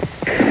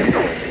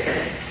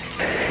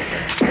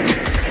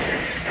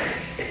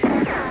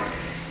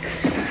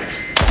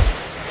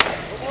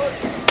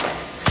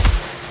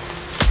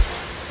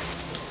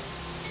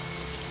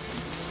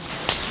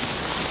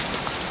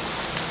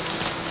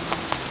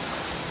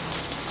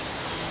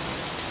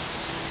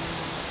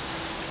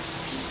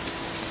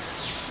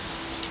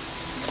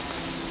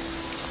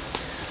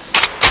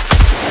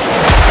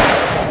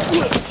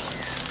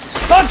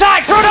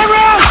 Contact! Throw them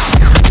round!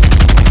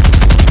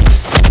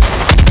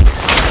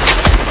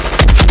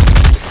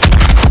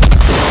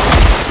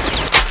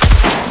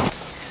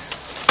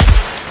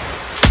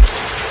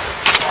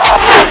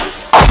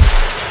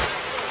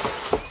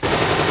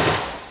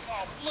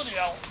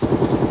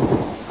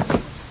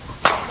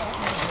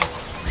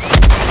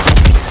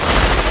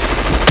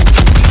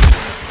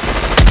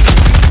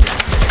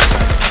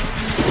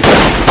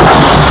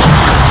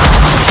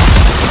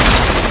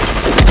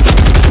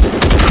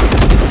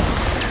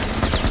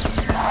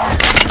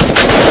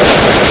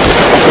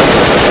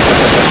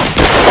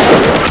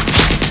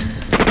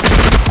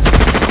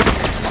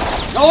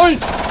 Going!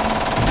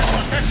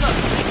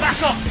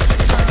 Back up!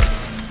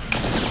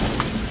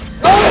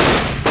 Going!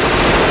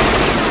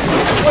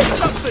 Wait,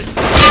 that's it!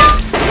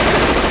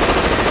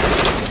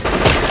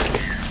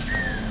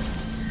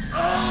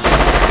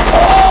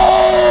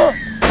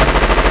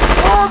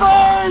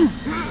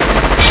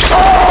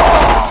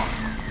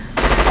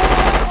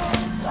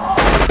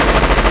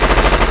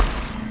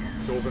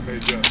 It's over,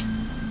 Major.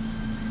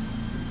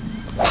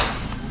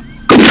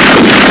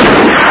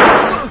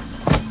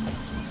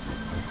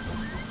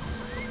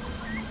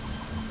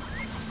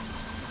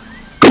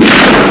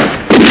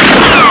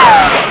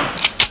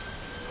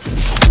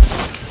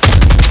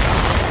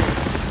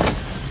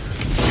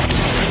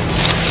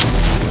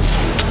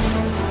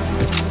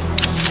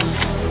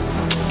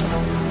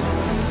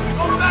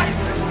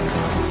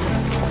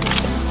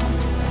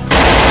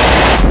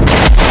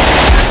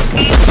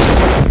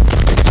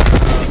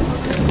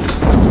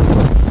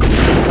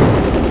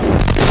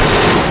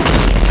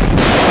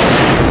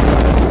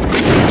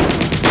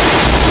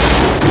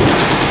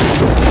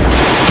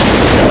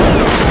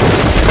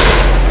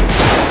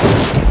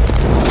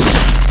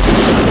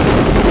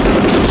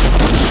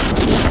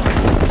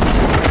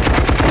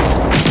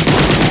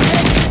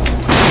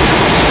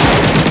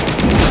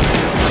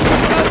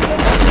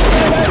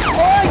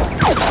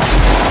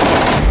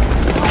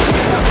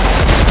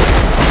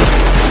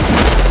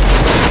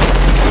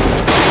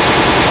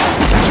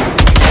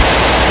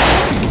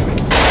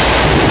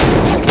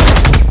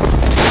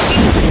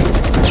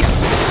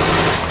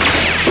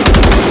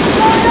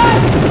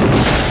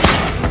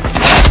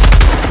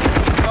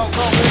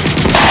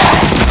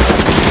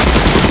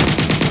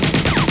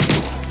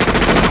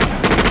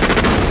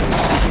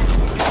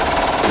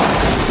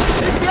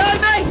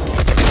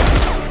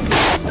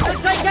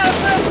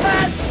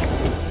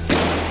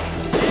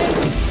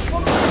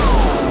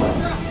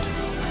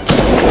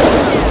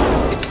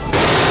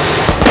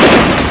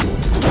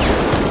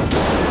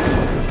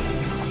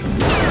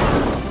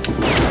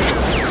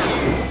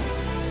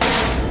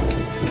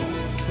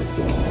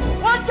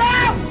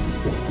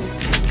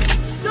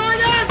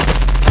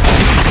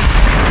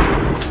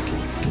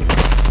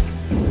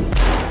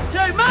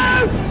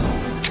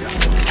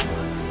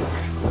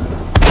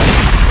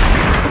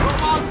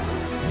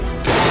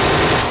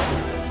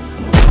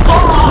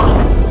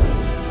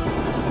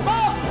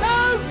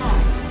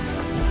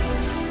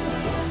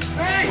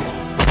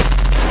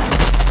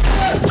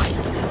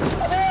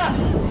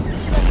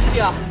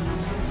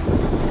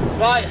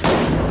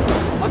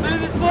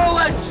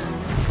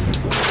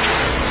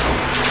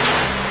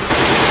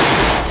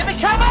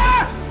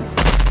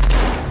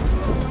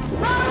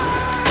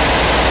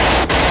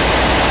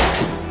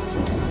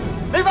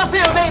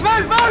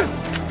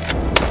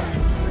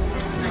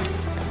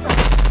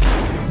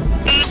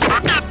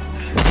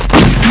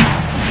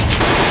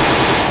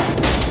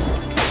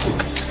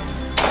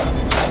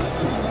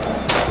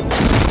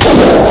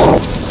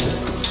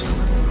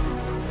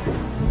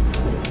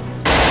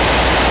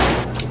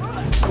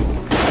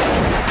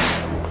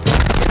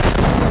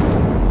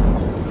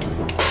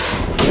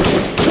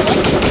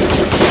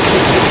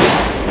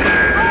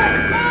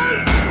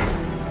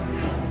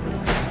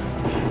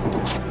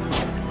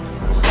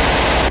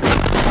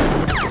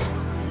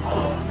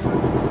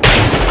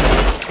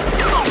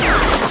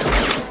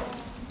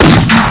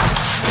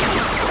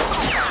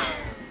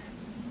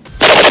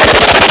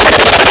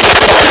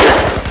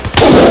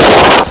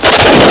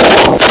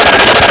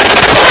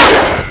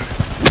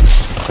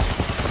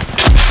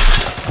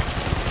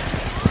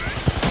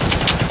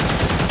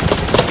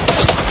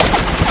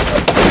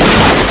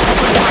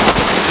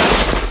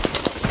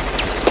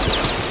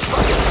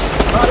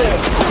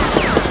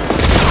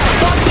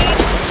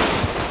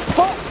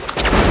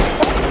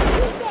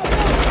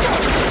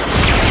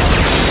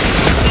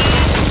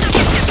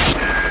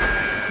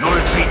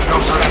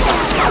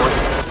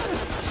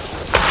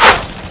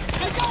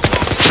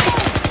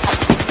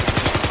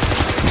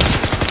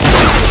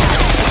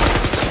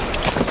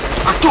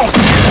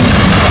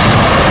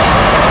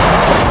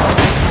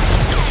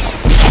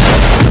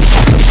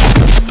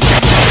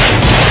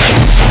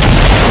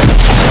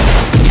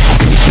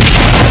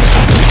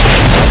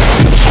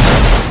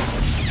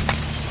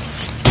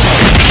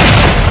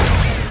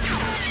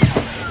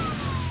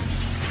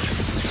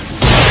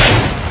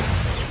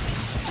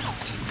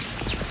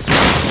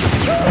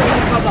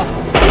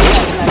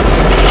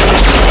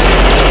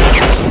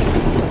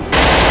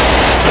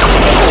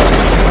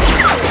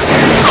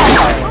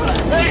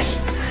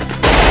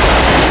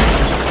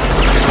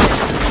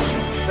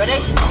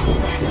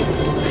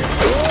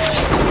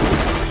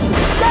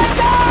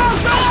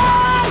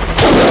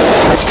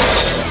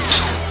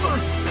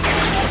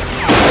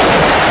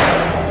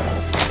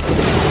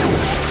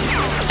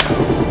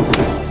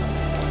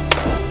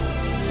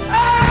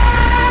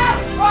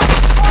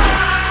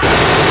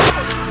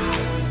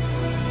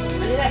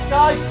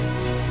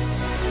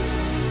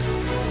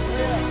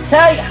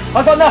 Hey,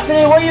 I got nothing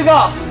here. What you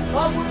got?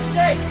 I want a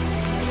stick.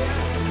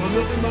 I'm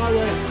looking my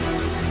way.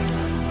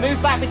 Move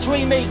back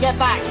between me. Get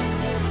back.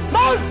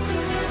 Move!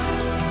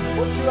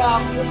 Watch your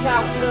arms. Watch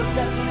out for the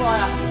depth of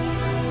fire.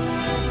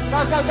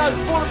 Go, go, go.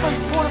 Board the bridge.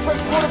 Board the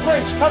bridge. Board the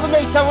bridge. Cover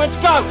me. Tell me when to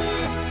go.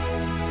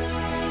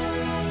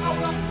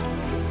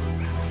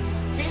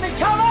 Keep me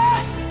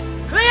covered.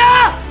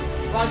 Clear!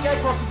 Right, get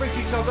across the bridge.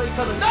 You two. I've got you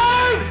covered.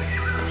 No!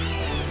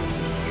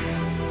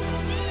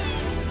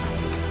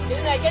 Get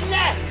in there. Get in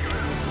there.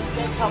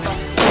 Get cover.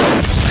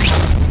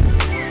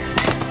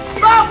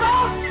 Bob!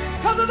 Bob!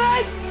 Cover me!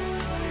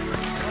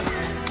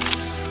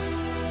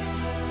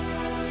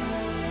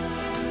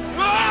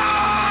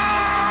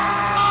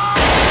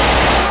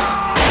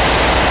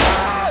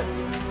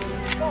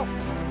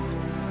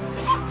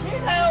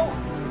 Fucking hell!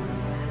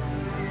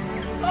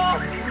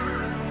 Bob!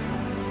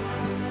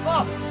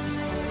 Bob!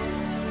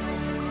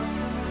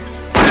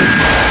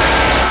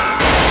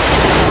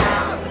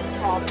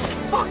 Bob!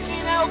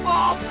 Fucking hell,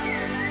 Bob!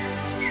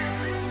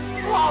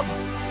 Bob!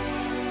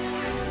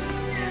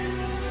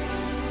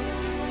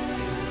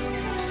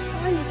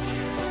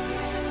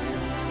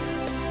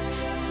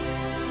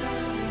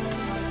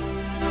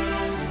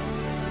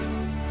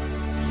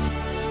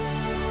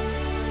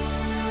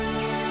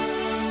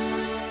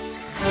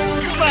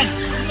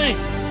 Me.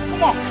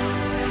 Come on.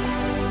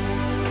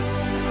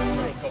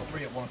 I've got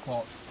 3 at 1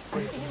 o'clock.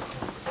 3 at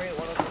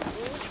 1 o'clock.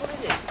 Which one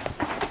is it?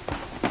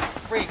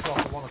 3 o'clock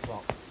at 1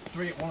 o'clock.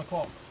 3 at 1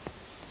 o'clock.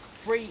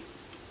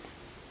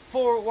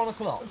 4 at 1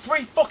 o'clock.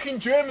 3 fucking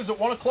Germans at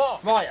 1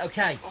 o'clock. Right,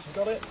 okay.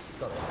 Got it?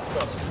 Got it.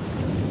 Got it.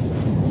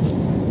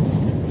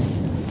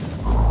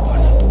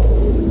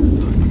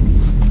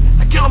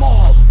 I kill them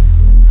all.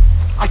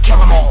 I kill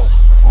them all.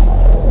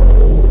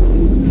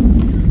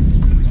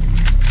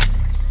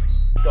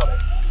 Got it.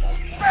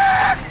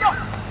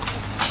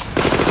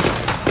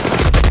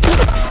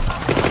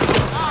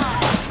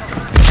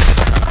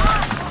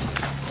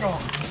 Oh,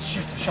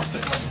 shit, I shot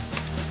it.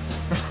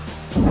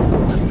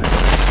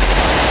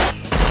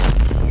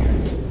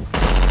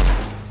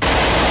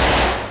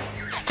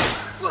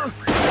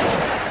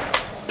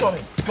 Got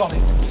it, got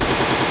it.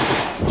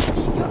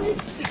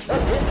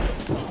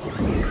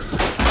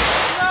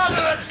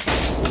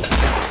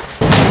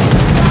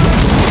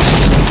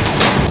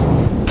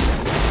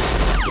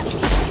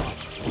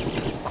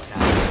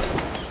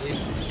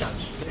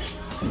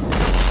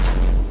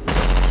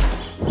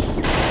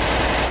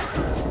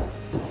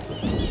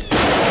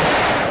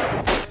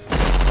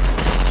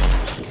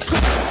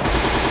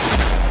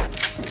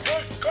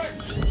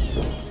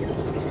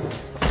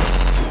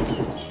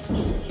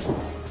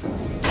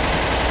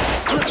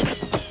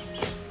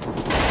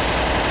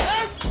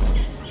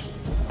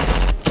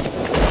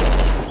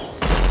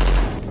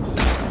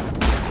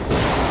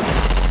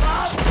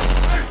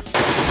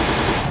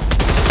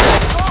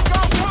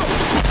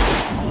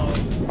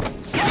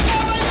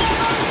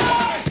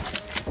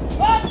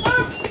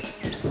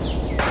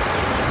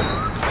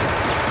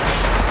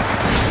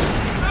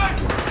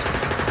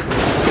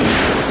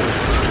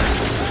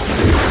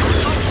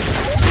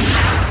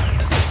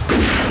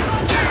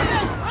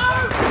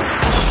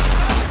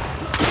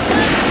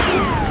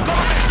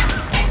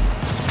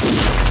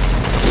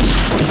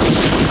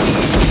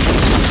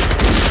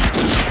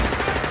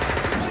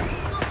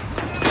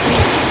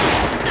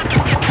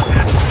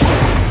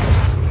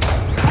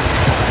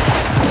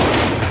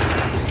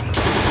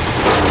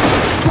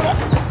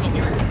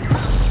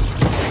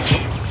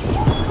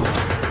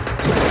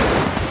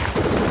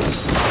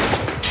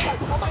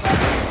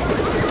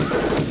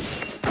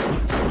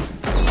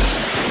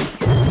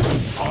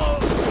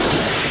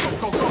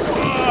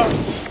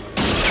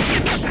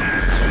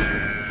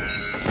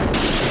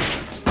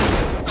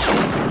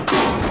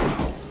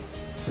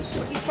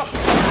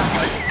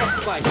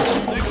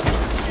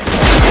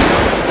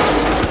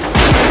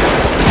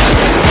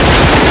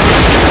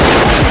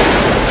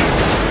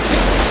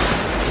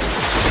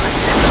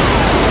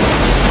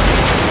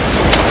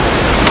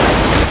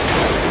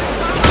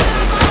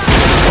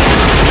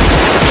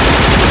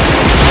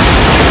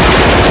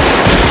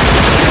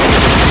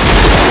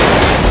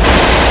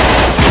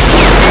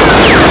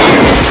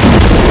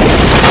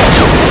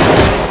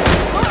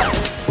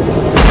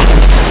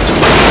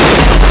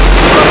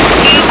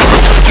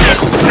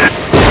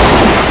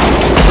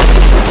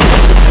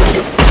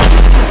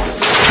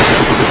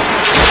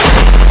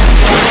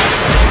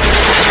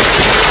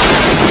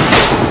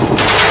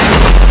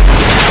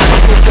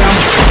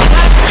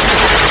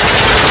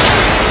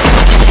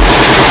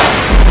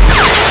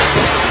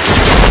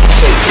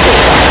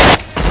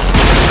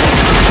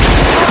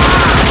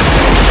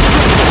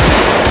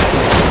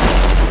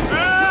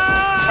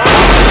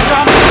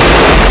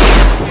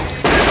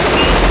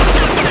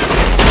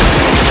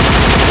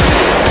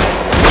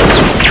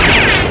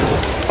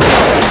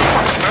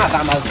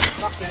 have ammo.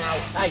 Fucking hell.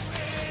 Hey,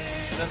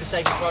 remember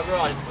saving Private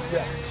Ryan?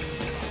 Yeah.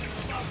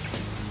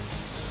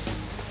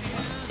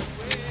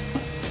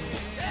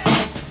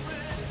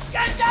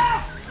 Get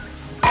down!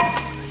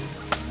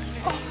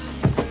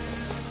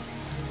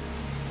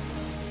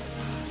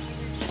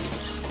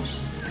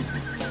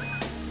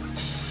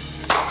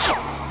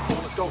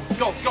 Let's go, let's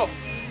go, let's go.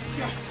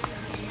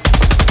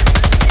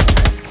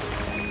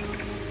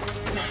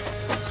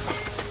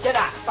 Get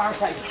out,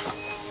 barricade.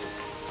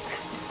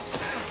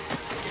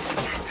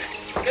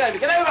 Get over,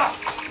 get over!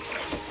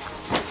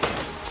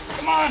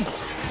 Come on!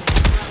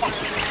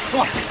 Come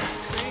on!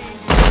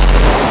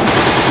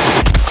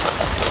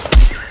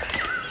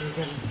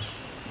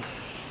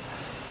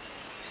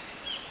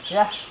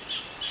 Yeah?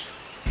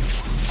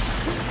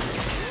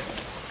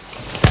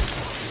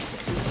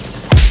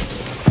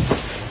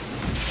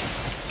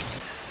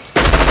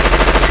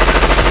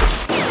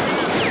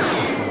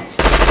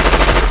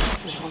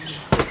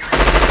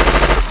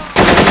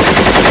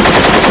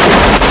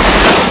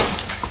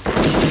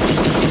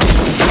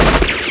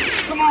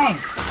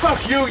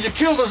 Fuck you, you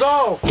killed us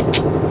all!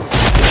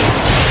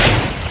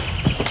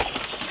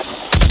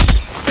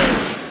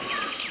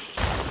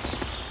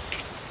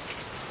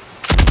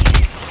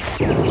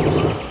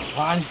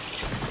 Fine.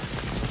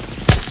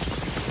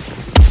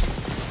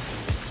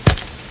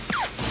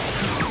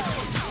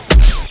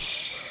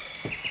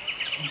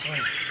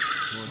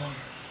 One,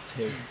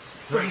 two,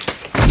 three.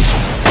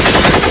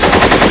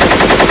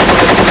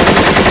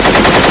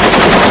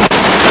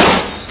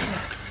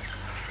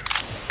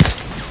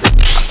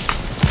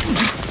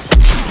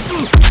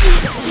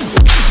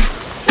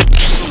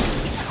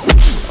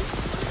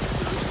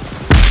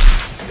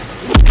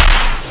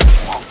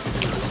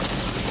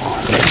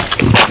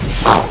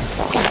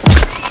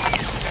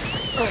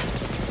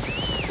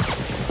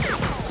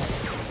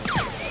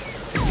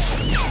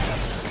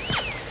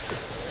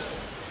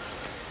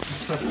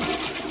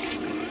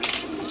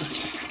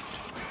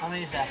 How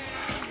many is there?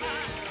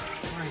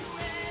 3.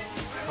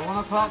 So 1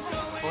 o'clock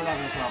or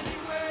 11 o'clock?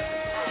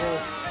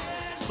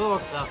 4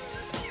 o'clock.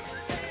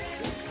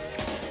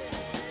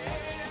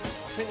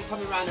 I think they're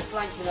coming round and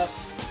flanking us.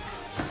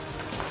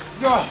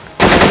 Go!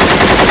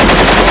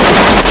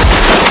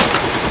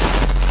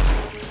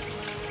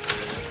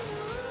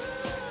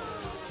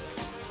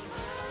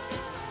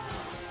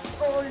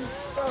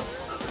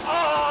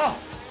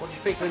 What do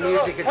you think of the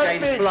music of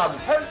James Blunt?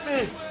 Help me!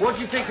 What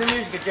do you think of the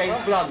music of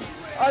James Blunt?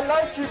 I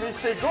like you,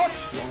 Mr. Good.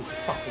 Wrong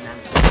fucking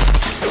answer.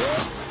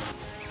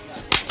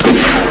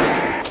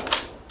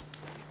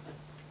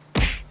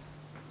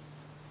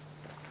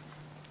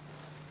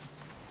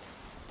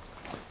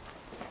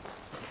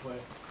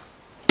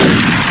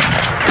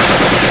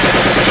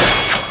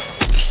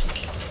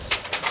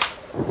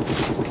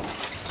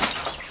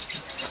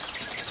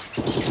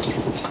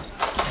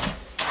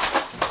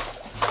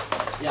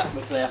 Yeah,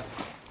 we're clear.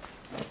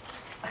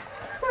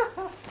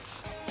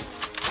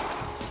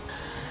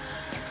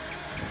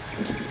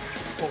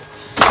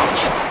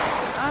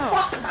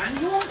 Fuck, man,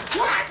 you're on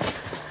crack!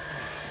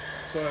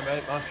 Sorry,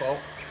 mate, my fault.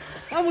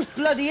 That was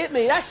bloody hit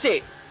me, that's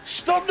it.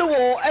 Stop the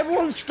war,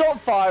 everyone stop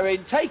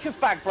firing, take a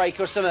fag break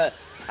or something.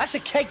 That's a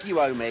keg you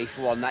owe me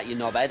for one, that you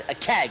knobhead. A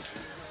keg.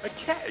 A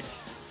keg?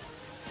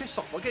 Piss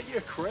off, I'll get you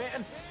a crate.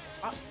 And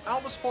how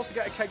am I supposed to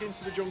get a keg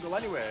into the jungle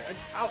anyway? And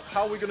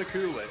how are we going to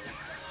cool it?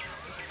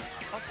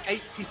 That's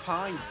 80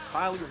 pints,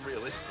 highly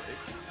unrealistic.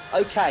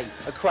 Okay,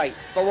 a crate,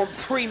 but I want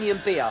premium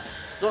beer,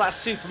 not that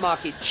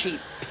supermarket cheap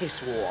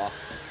piss water.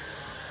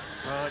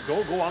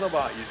 Go on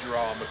about your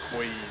drama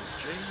queen.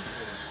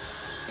 Jesus.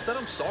 I said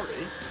I'm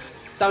sorry.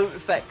 Don't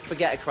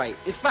forget a crate.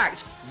 In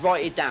fact,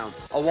 write it down.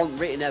 I want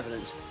written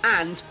evidence.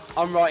 And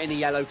I'm writing a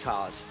yellow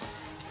card.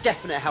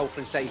 Definite health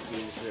and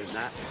safety incident,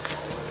 that.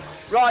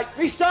 Right,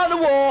 restart the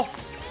war!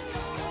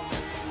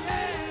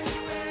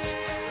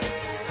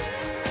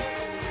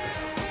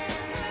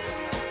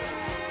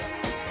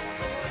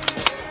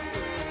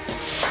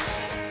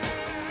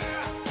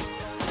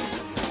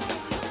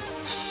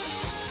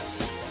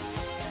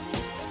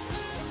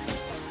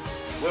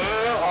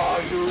 Where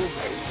are you,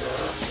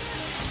 Major?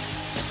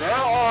 Where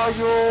are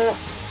you?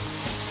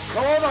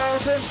 Come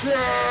out and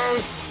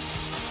play!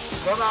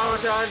 Come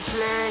out and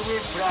play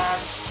with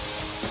France!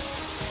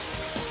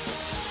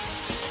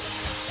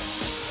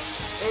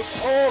 It's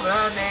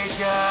over,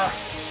 Major!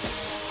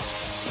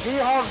 We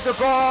have the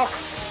box!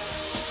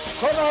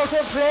 Come out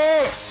and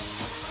play!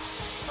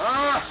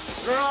 Ah,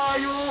 where are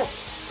you?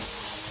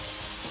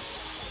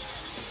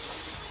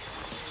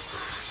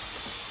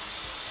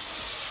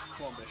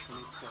 Come on, Bish, we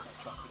need to put that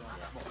traffic down.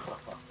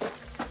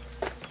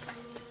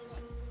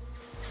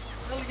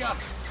 Helga!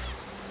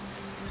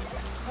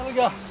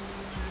 Helga!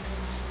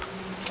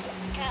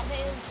 Can't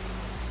move.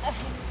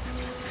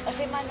 I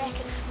think my neck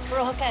is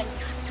broken.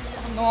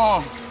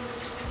 No!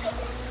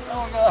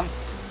 Helga!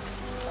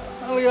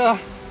 Helga!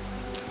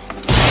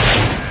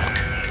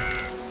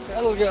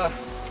 Helga!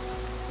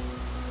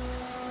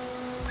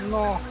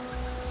 No!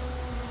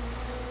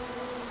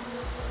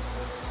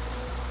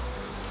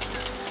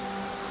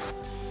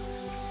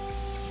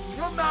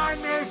 You're mine,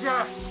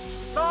 Major!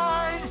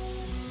 Mine!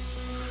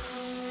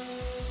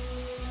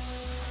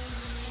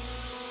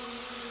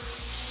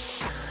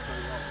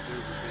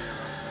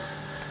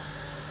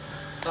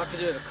 could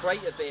do with a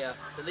crate of beer.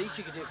 The least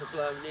you could do for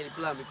nearly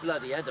blowing my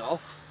bloody head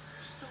off.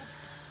 Still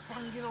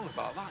banging on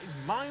about that. It's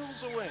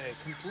miles away.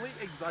 Complete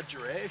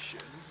exaggeration.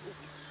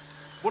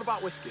 What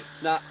about whiskey?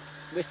 Nah,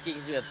 whiskey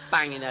gives me a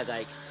banging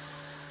headache.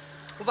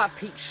 What about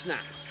peach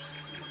schnapps?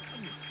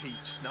 Peach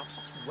schnapps,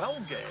 that's well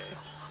gay.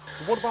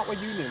 But what about when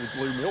you nearly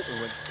blew me up when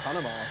we went to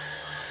Panama?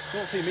 You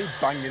don't see me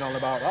banging on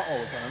about that all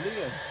the time, do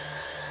you?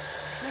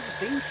 I've never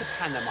been to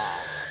Panama.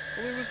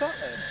 Well, who was that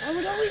then? How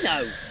would I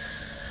know?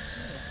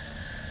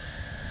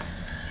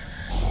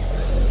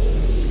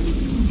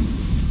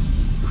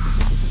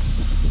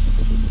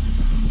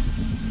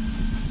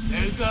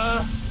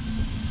 Edgar,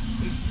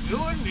 it's you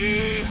and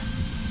me.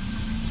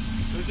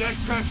 The dead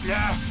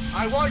Kressler,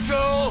 I want you,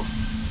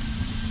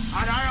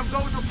 and I am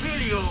going to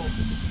kill you.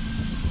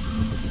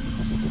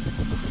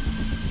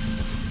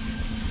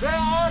 Where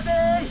are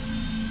they?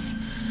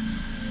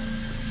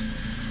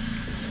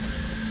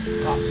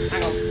 Oh,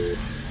 hang on.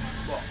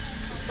 What?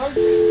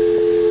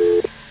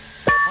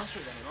 Answer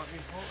it then, it might be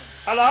important.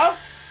 Hello?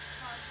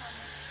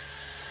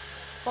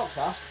 Boxer?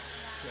 Yeah.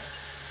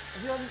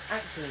 Have you had an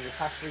accident in the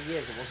past 3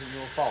 years that wasn't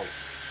your fault?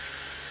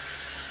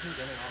 It's been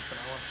done in half an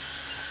hour.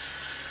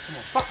 Come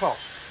on, fuck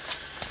off.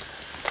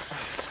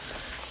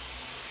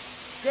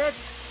 Get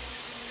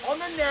on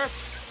the net,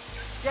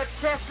 get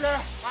Kressler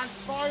and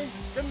find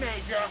the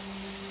Major.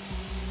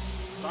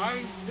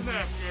 Find the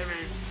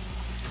mercenaries.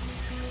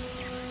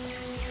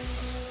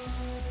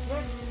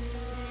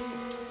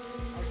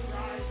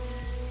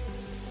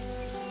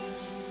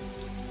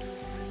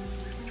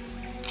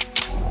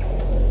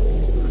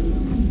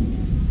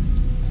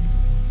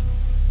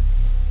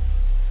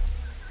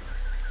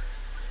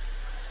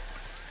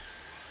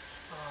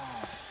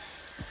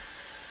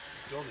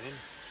 Done in.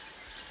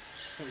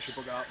 I think we should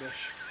bug out this.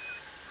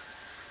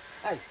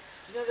 Hey,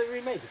 you know they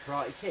remade the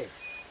Karate Kid?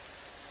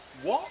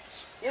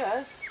 What?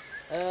 Yeah.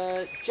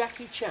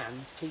 Jackie Chan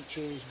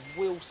teaches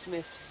Will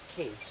Smith's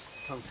kids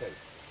Kung Fu.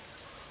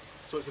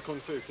 So it's the Kung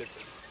Fu kid?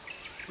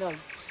 No,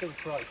 still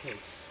Karate Kid.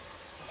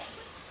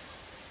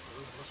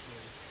 Oh, must be.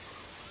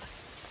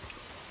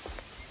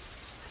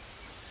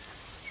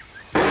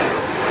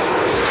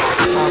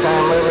 Okay,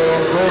 move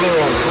in.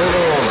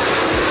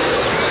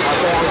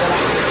 Okay, I'm going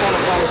to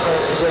qualify for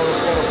zero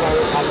qualify,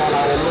 and then I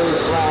will move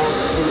round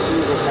to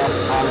Eagle's Nest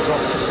and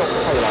drop the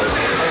payload.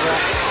 Over.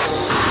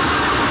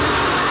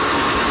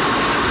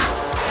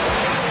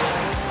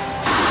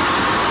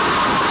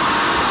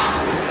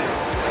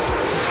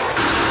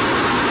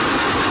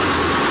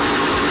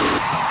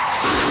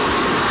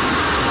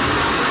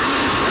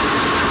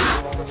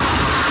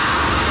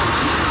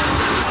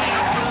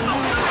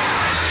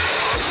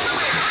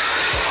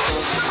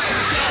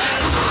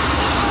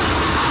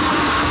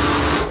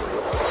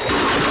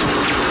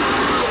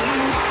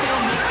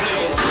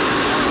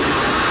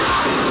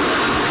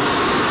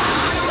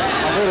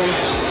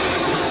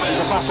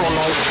 Last one,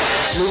 mate.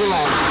 Moving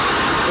round.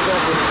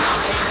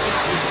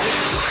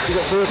 You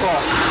got 3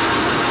 o'clock.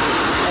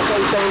 Okay,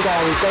 he's going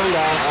down,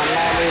 and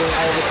now moving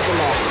over to the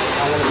left.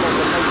 I'm going to put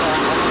the paper on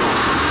the left.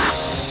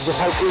 Just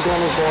hope Eagle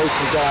and his boys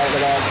can get over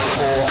there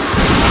before...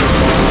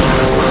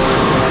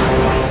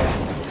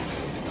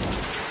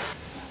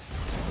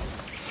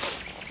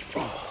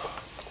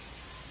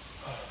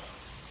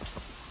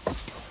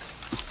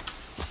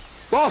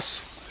 Boss!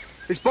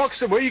 It's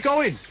Boxer, where are you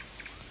going?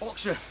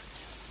 Boxer,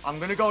 I'm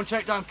going to go and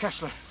take down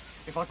Kessler.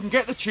 If I can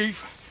get the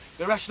chief,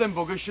 the rest of them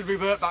buggers should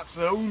revert back to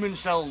their own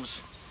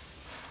themselves.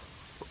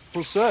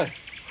 Well, sir,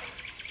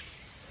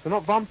 they're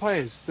not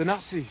vampires, they're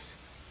Nazis.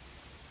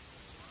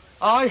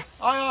 I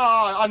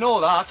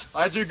know that.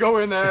 I had to go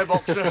in there,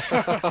 Boxer.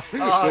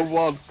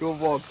 Good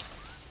one.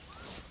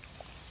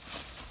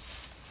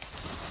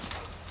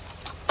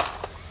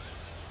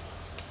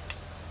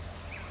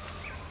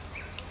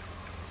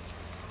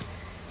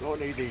 Don't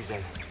need these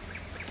then.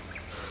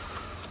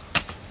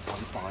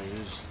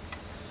 Vampires.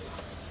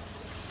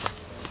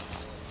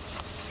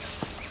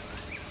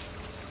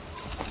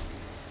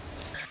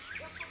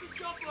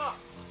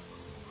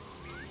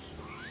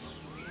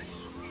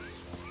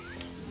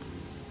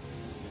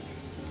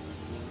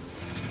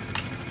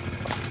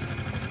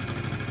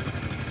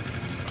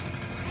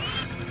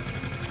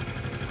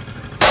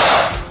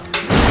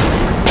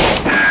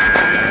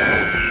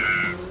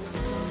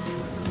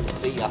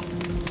 See ya.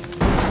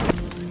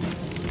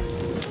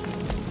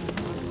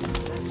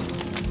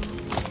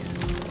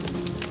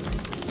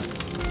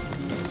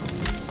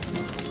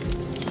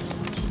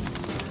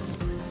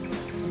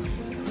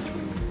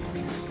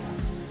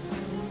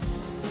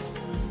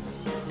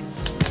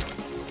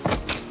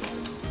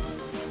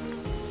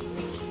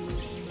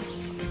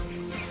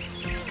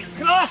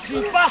 Cross,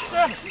 you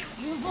bastard!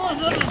 You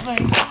ruined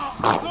everything!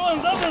 You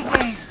ruined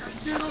everything!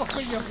 Get off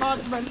of your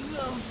badman!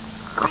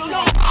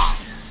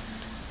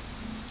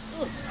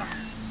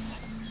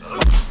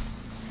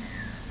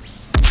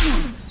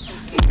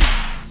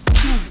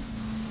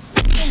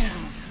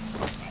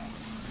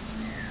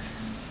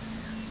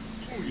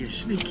 Oh, you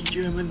sneaky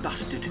German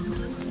bastard.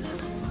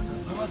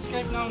 No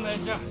escape now,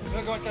 Major.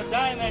 You're going to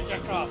die, Major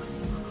Cross.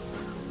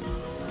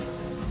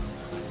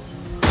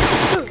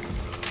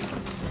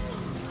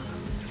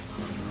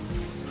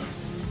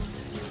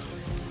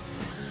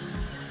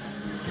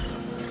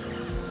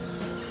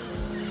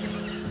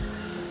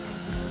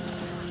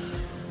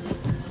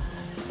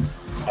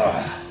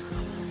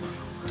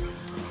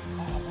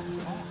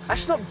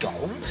 That's not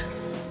gold.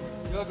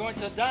 You're going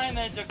to die,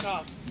 Major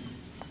Cross.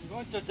 You're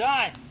going to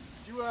die.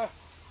 Do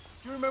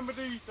you remember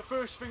the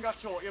first thing I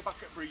taught you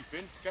back at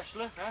briefing,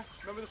 Kessler? Eh?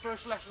 Remember the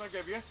first lesson I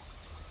gave you?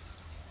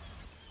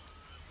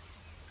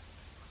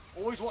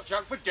 Always watch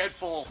out for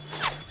deadfall.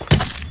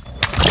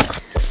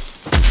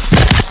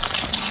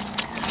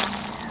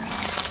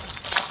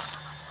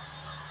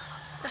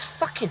 That's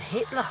fucking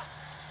Hitler.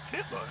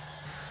 Hitler?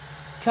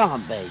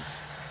 Can't be.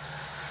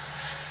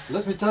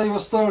 Let me tell you a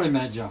story,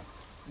 Major.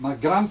 My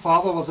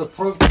grandfather was a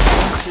proved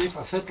chief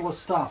of Hitler's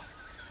staff.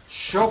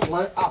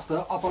 Shortly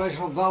after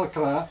Operational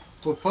Valkyrie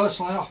to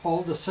personally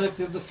uphold the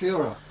safety of the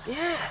Führer.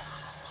 Yeah.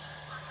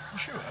 You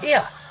sure?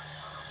 Here.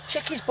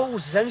 Check his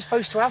balls. He's only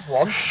supposed to have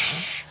one.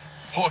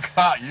 Fuck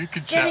that, you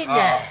can Get check in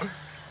that. there.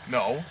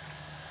 No.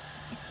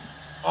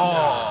 Oh.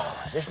 No,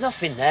 there's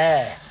nothing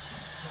there.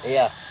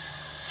 Here.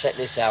 Check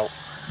this out.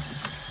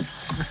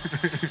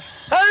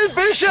 Hey,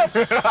 Bishop!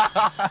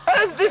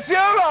 I'm the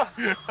Führer!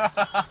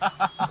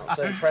 Not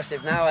so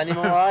impressive now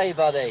anymore, are you,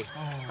 buddy?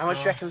 How much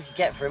do you reckon we could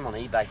get for him on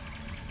eBay?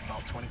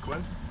 About 20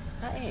 quid.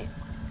 That it?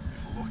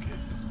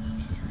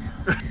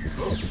 If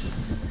we're lucky.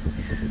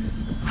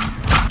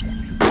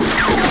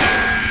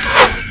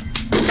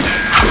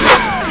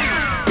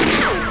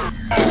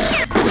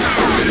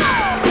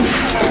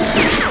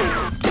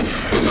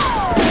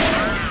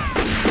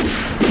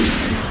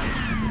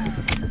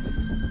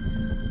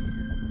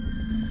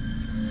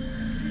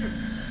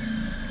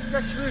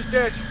 Kessler's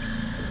dead.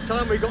 It's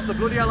time we got the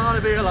bloody hell out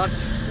of here, lads.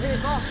 Hey,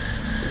 boss.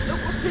 Look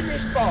what's in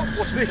this box.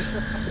 What's this?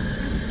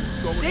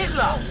 It's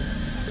Hitler.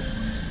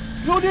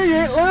 Bloody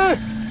Hitler!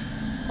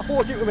 I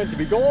thought it was meant to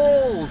be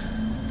gold.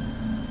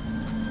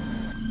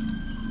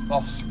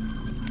 Boss,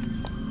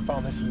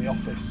 found this in the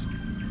office.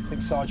 I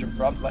think Sergeant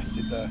Brandt left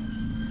it there.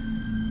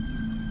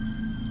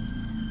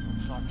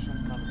 Looks like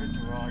some kind of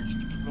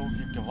winterized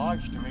explosive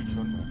device to me,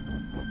 son.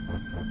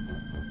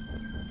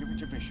 Give it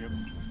to Bishop.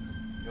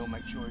 He'll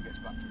make sure he gets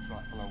back to its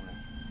rightful owner.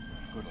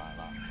 Good like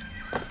that.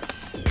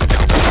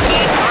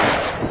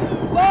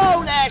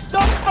 Whoa there,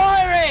 stop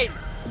firing!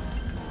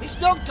 It's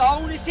not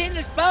gold, it's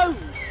Hitler's bones.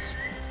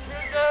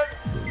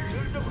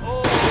 Shoot them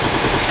all!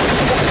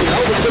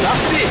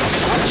 That's it.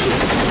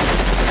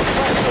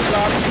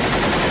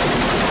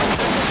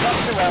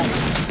 That's the one.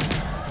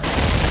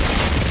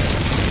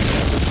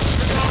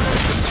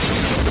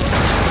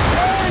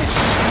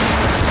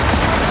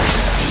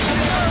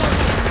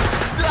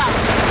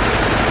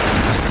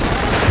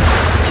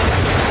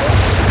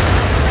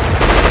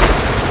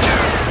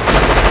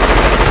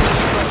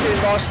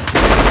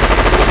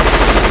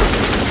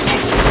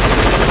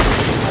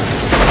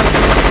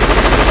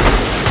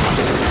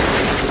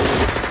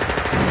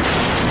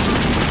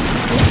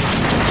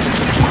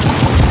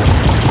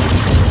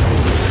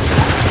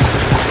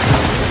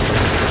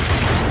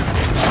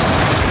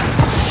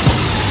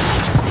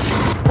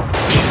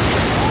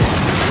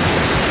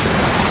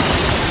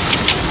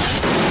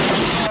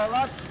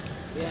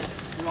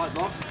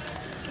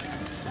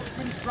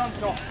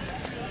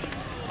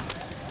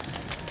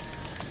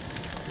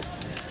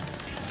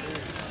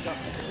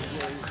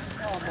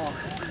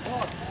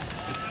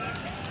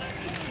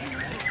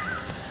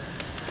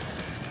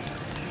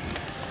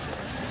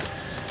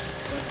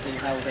 Rest in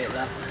hell,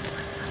 Hitler.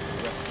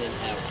 Rest in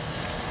hell.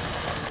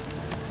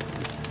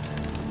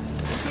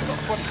 We've got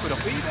 20 quid off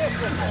eBay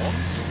for them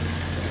horns.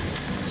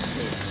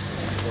 This is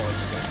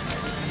priceless.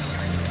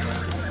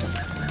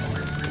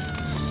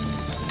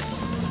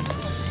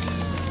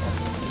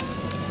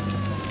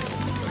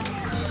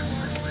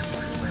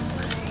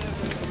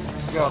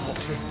 Go on,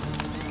 Moxie.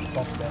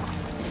 Bob's there.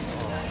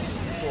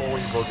 Oh,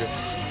 you bugger.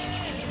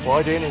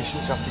 Why do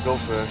innocents have to go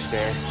first,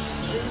 eh?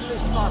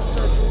 This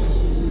bastard.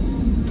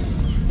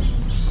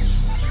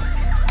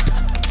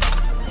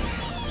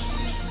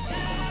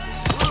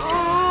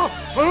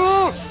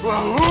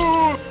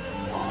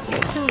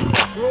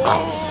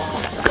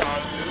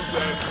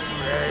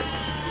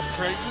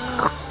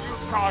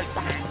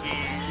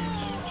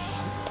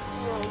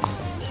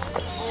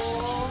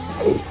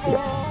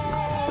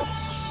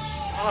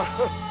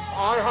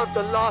 I have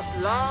the last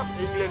laugh,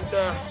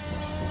 Englander.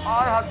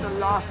 I have the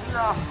last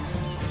laugh.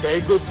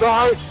 Say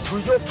goodbye to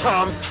your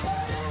camp. I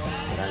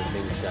don't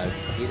think so.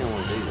 You don't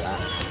want to do that.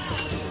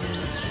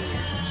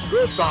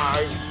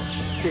 Goodbye,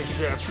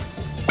 Bishop.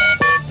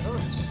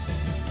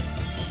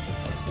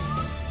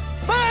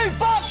 Move,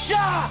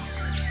 boxer!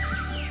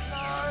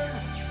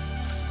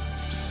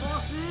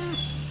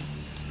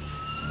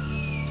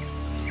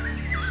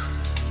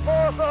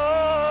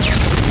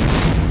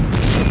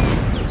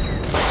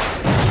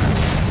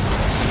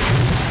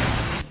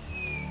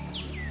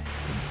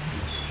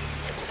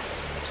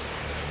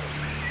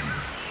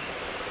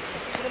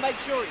 Gonna make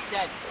sure it's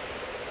dead.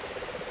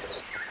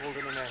 I've called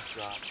in an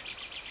airstrike.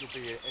 She'll be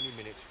here any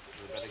minute.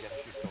 We better get a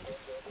shift on.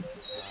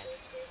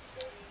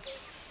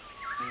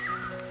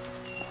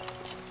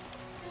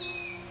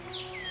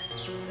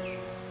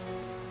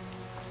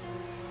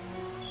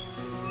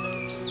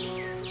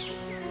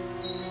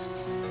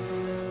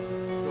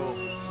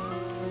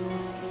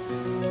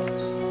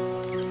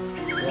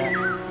 Yeah,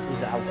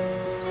 he's out.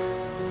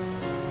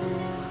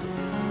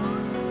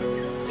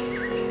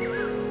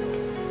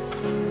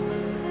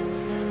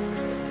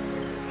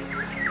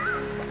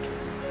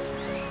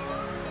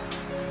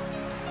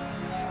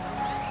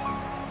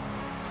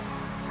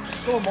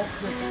 Come on, Mom.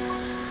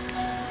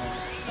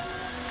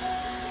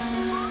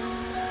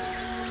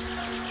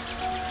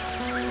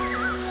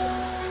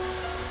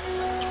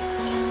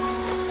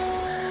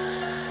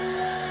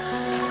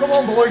 Come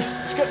on, boys.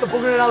 Let's get the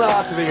bugger hell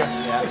out of here.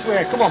 Yeah. This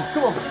way. Come on,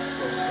 come on.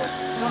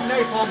 That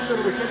napalm's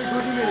going to be any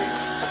good in minutes.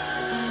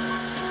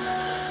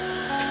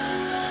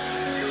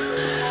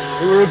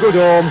 It were a good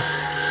home.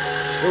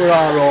 It were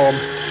our home.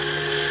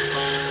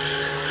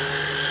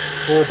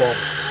 Poor Bob.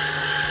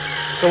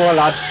 Come on,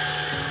 lads.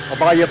 I'll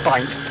buy you a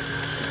pint. Do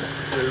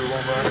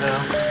one right now.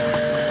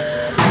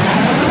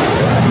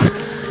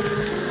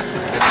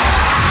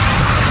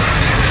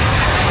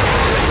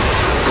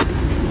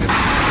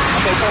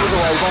 Bombs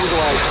away, bombs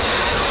away.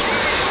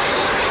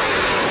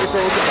 It's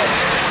all good.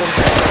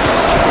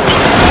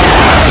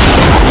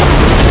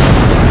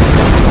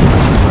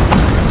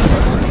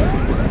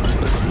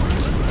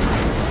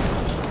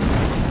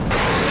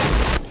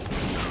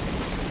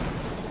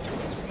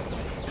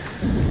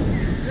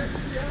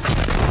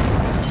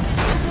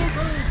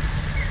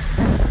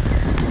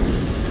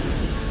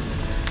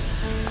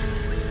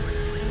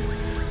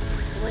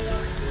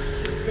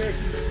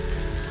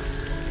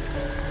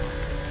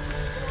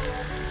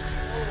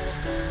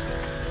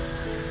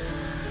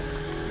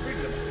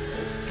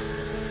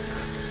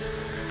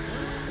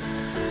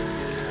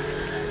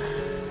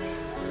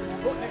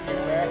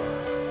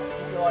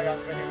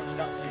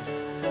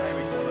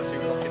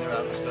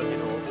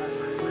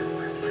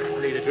 I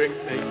need a drink,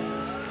 mate.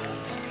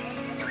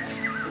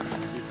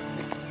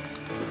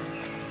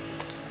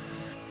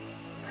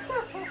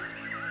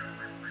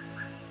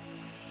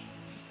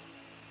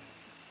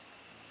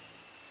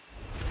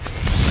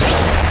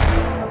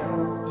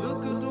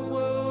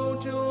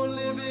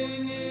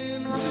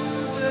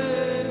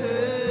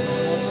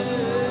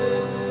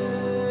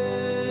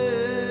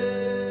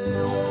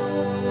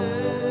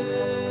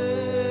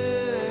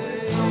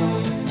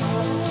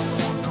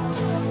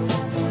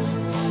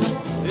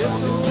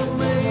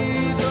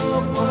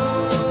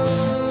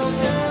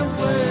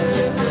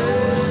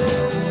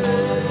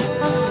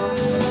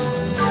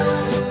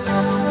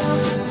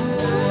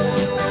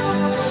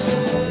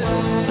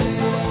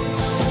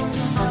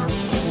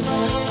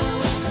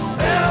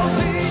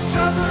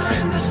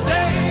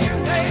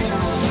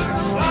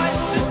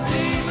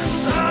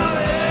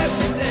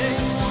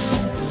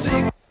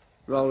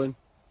 Rolling.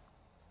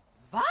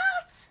 What?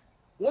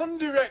 One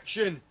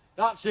Direction.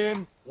 That's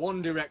him.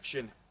 One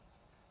Direction.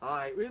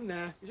 Alright, we're in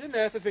there. He's in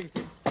there for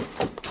thinking.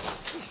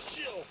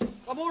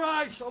 I'm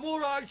alright. I'm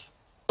alright.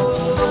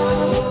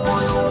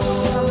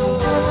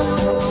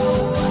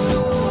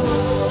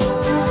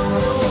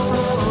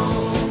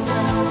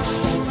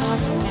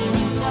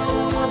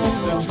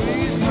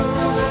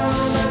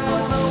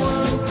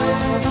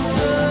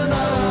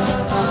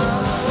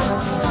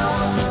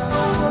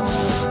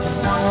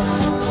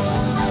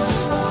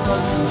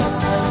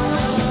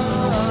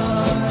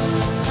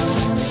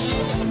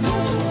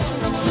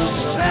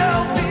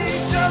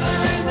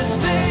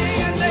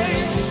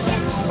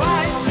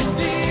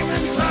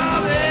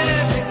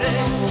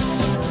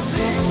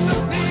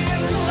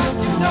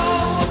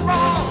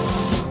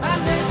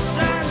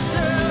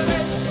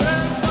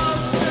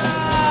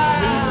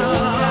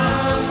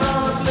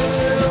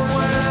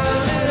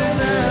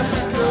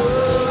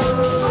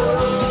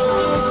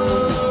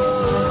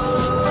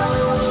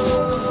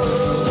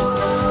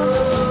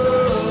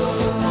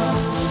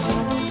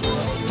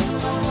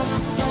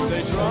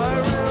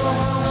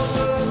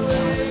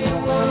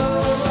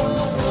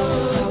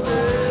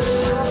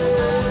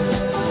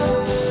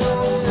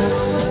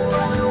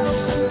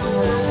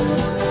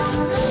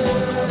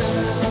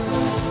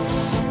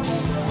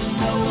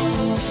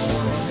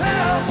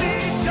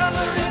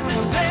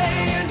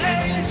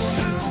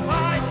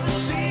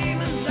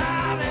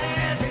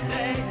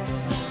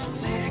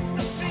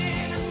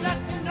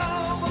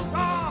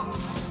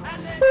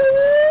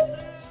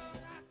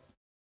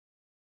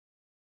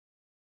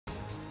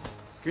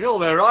 You know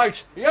they're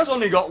right. He has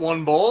only got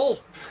one ball.